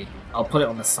Toes.txt. I'll put it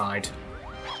on the side.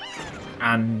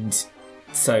 And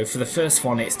so for the first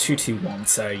one, it's 2-2-1,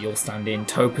 so you'll stand in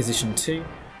toe position 2,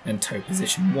 then toe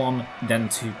position 1, then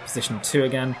to position 2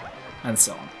 again, and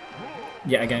so on.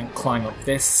 Yet again, climb up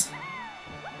this.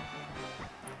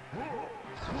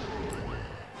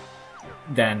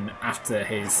 Then after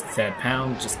his 3rd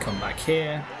pound, just come back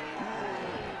here.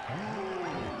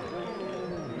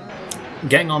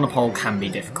 Getting on a pole can be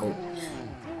difficult.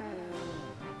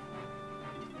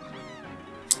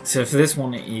 So for this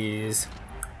one it is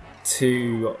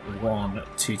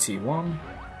 2-1-2-2-1.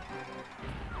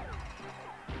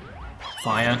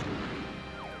 Fire.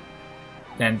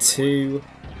 Then 2,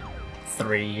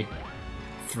 3,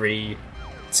 3,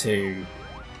 2,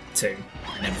 2,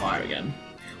 and then fire again.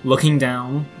 Looking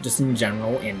down, just in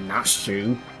general, in that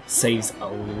shoe, saves a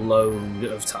load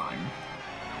of time.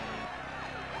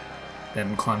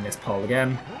 Then climb this pole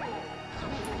again.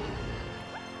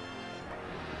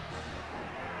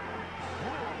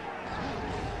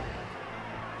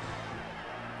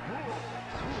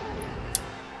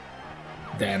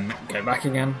 Then go back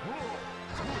again.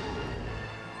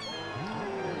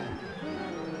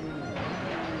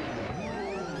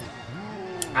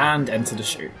 And enter the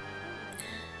shoe.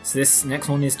 So this next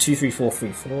one is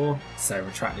 2-3-4-3-4. So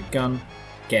retract the gun,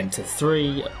 get into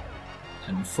 3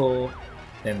 and 4,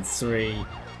 then 3,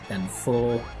 then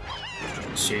 4,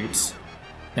 shoot.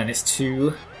 Then it's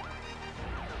 2,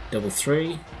 double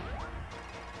 3,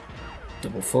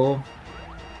 double 4,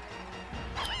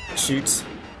 shoot.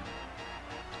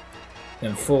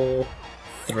 Then 4,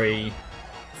 3,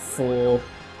 4,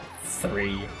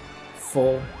 3,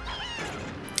 4.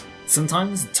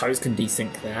 Sometimes toes can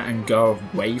desync there and go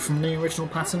away from the original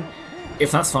pattern.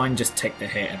 If that's fine, just take the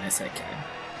hit and it's okay.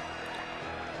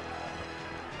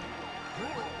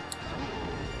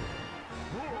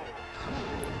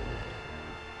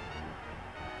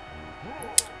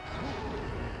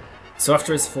 So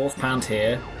after his 4th pound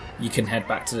here, you can head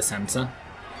back to the centre.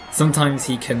 Sometimes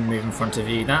he can move in front of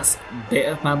you. That's a bit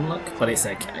of bad luck, but it's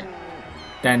okay.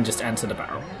 Then just enter the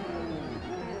barrel.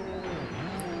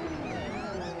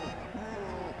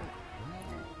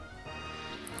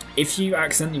 If you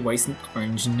accidentally waste an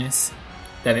orange in this,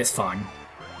 then it's fine.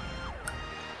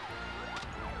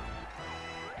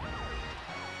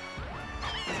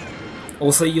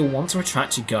 Also, you'll want to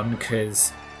retract your gun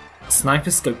because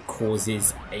sniper scope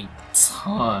causes a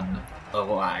ton of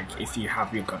lag if you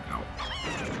have your gun out.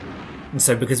 And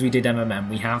so because we did MMM,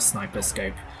 we have sniper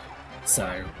scope,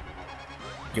 so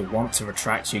you'll want to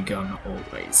retract your gun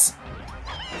always.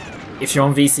 If you're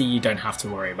on VC, you don't have to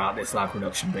worry about this lag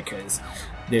reduction because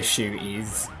this shoe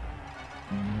is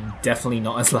definitely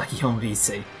not as laggy on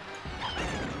VC.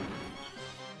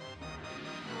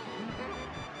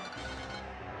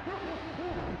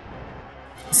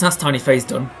 So that's Tiny Phase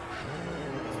done.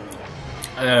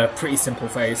 Pretty simple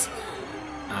phase.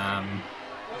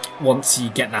 Once you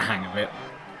get the hang of it.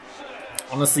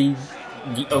 Honestly,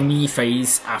 the only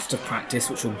phase after practice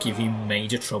which will give you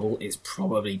major trouble is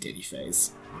probably Diddy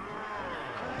phase.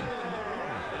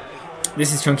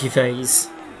 This is Chunky phase.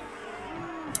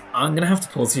 I'm going to have to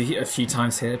pause a few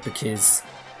times here because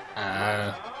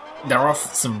there are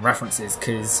some references,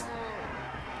 because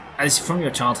as from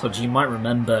your childhood you might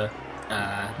remember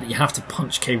that you have to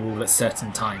punch K-Rool at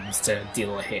certain times to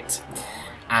deal a hit.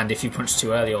 And if you punch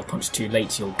too early or punch too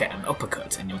late, you'll get an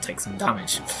uppercut and you'll take some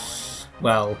damage.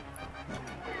 Well,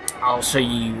 I'll show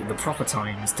you the proper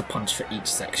times to punch for each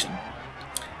section.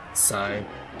 So,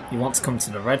 you want to come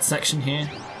to the red section here,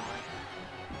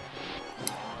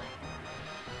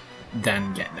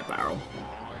 then get in the barrel.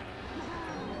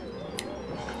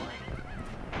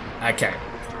 Okay,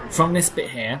 from this bit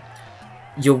here,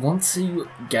 you'll want to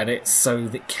get it so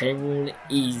that K-Rool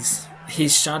is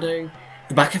his shadow,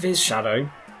 the back of his shadow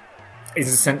is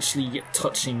essentially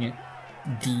touching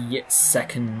the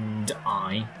second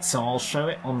eye. So I'll show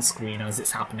it on screen as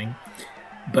it's happening,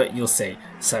 but you'll see.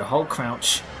 So hold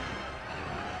crouch.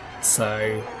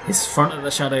 So his front of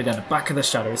the shadow, then the back of the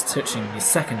shadow is touching his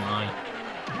second eye.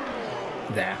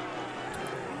 There.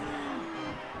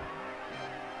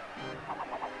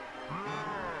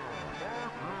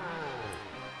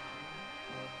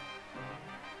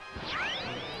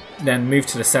 Then move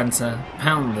to the centre,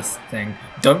 pound this thing.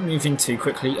 Don't move in too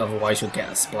quickly, otherwise you'll get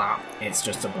a splat. It's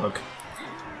just a bug.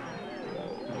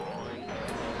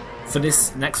 For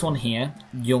this next one here,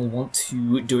 you'll want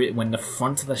to do it when the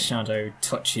front of the shadow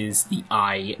touches the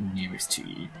eye nearest to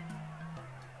you.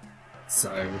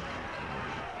 So,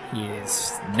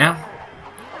 here's now.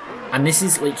 And this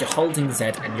is like you're holding Z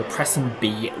and you're pressing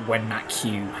B when that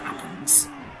cue happens.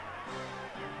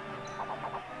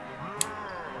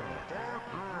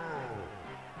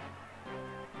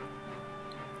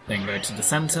 Then go to the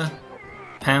centre,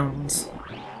 pound.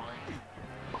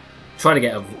 Try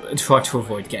to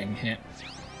avoid getting hit.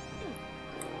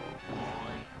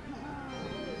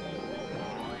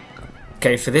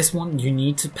 Okay, for this one, you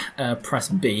need to press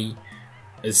B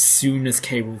as soon as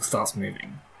K-Rool starts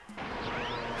moving.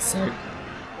 So,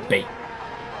 B.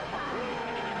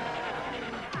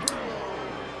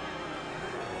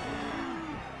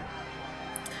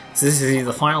 So this is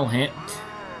the final hit.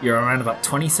 You're around about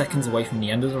 20 seconds away from the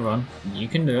end of the run. You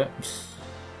can do it.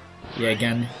 Yeah,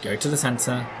 again, go to the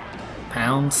centre,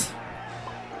 pound,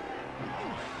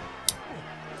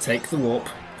 take the warp,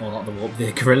 or not the warp,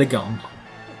 the Gorilla Gone,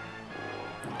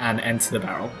 and enter the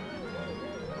barrel.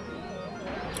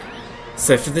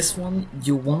 So for this one,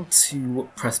 you'll want to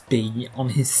press B on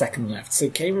his second left. So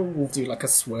K-Rool will do like a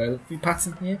swervy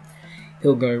pattern here.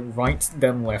 He'll go right,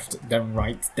 then left, then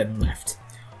right, then left.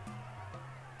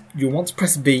 You'll want to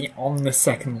press B on the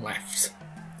second left.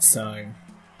 So,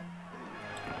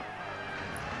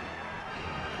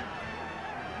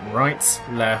 right,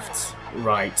 left,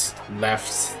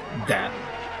 there.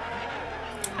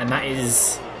 And that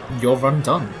is your run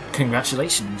done.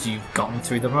 Congratulations, you've gotten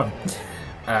through the run.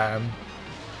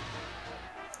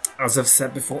 As I've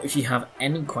said before, if you have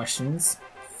any questions,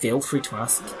 feel free to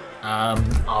ask.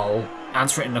 I'll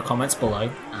answer it in the comments below,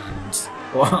 and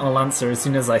I'll answer as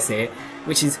soon as I see it,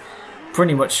 which is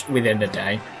pretty much within a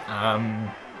day.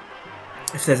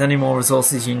 If there's any more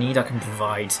resources you need, I can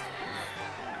provide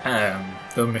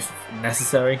them if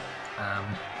necessary.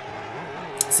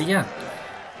 So yeah,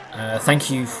 thank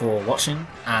you for watching,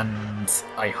 and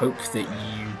I hope that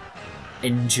you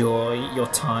enjoy your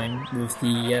time with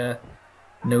the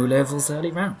No Levels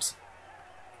early round.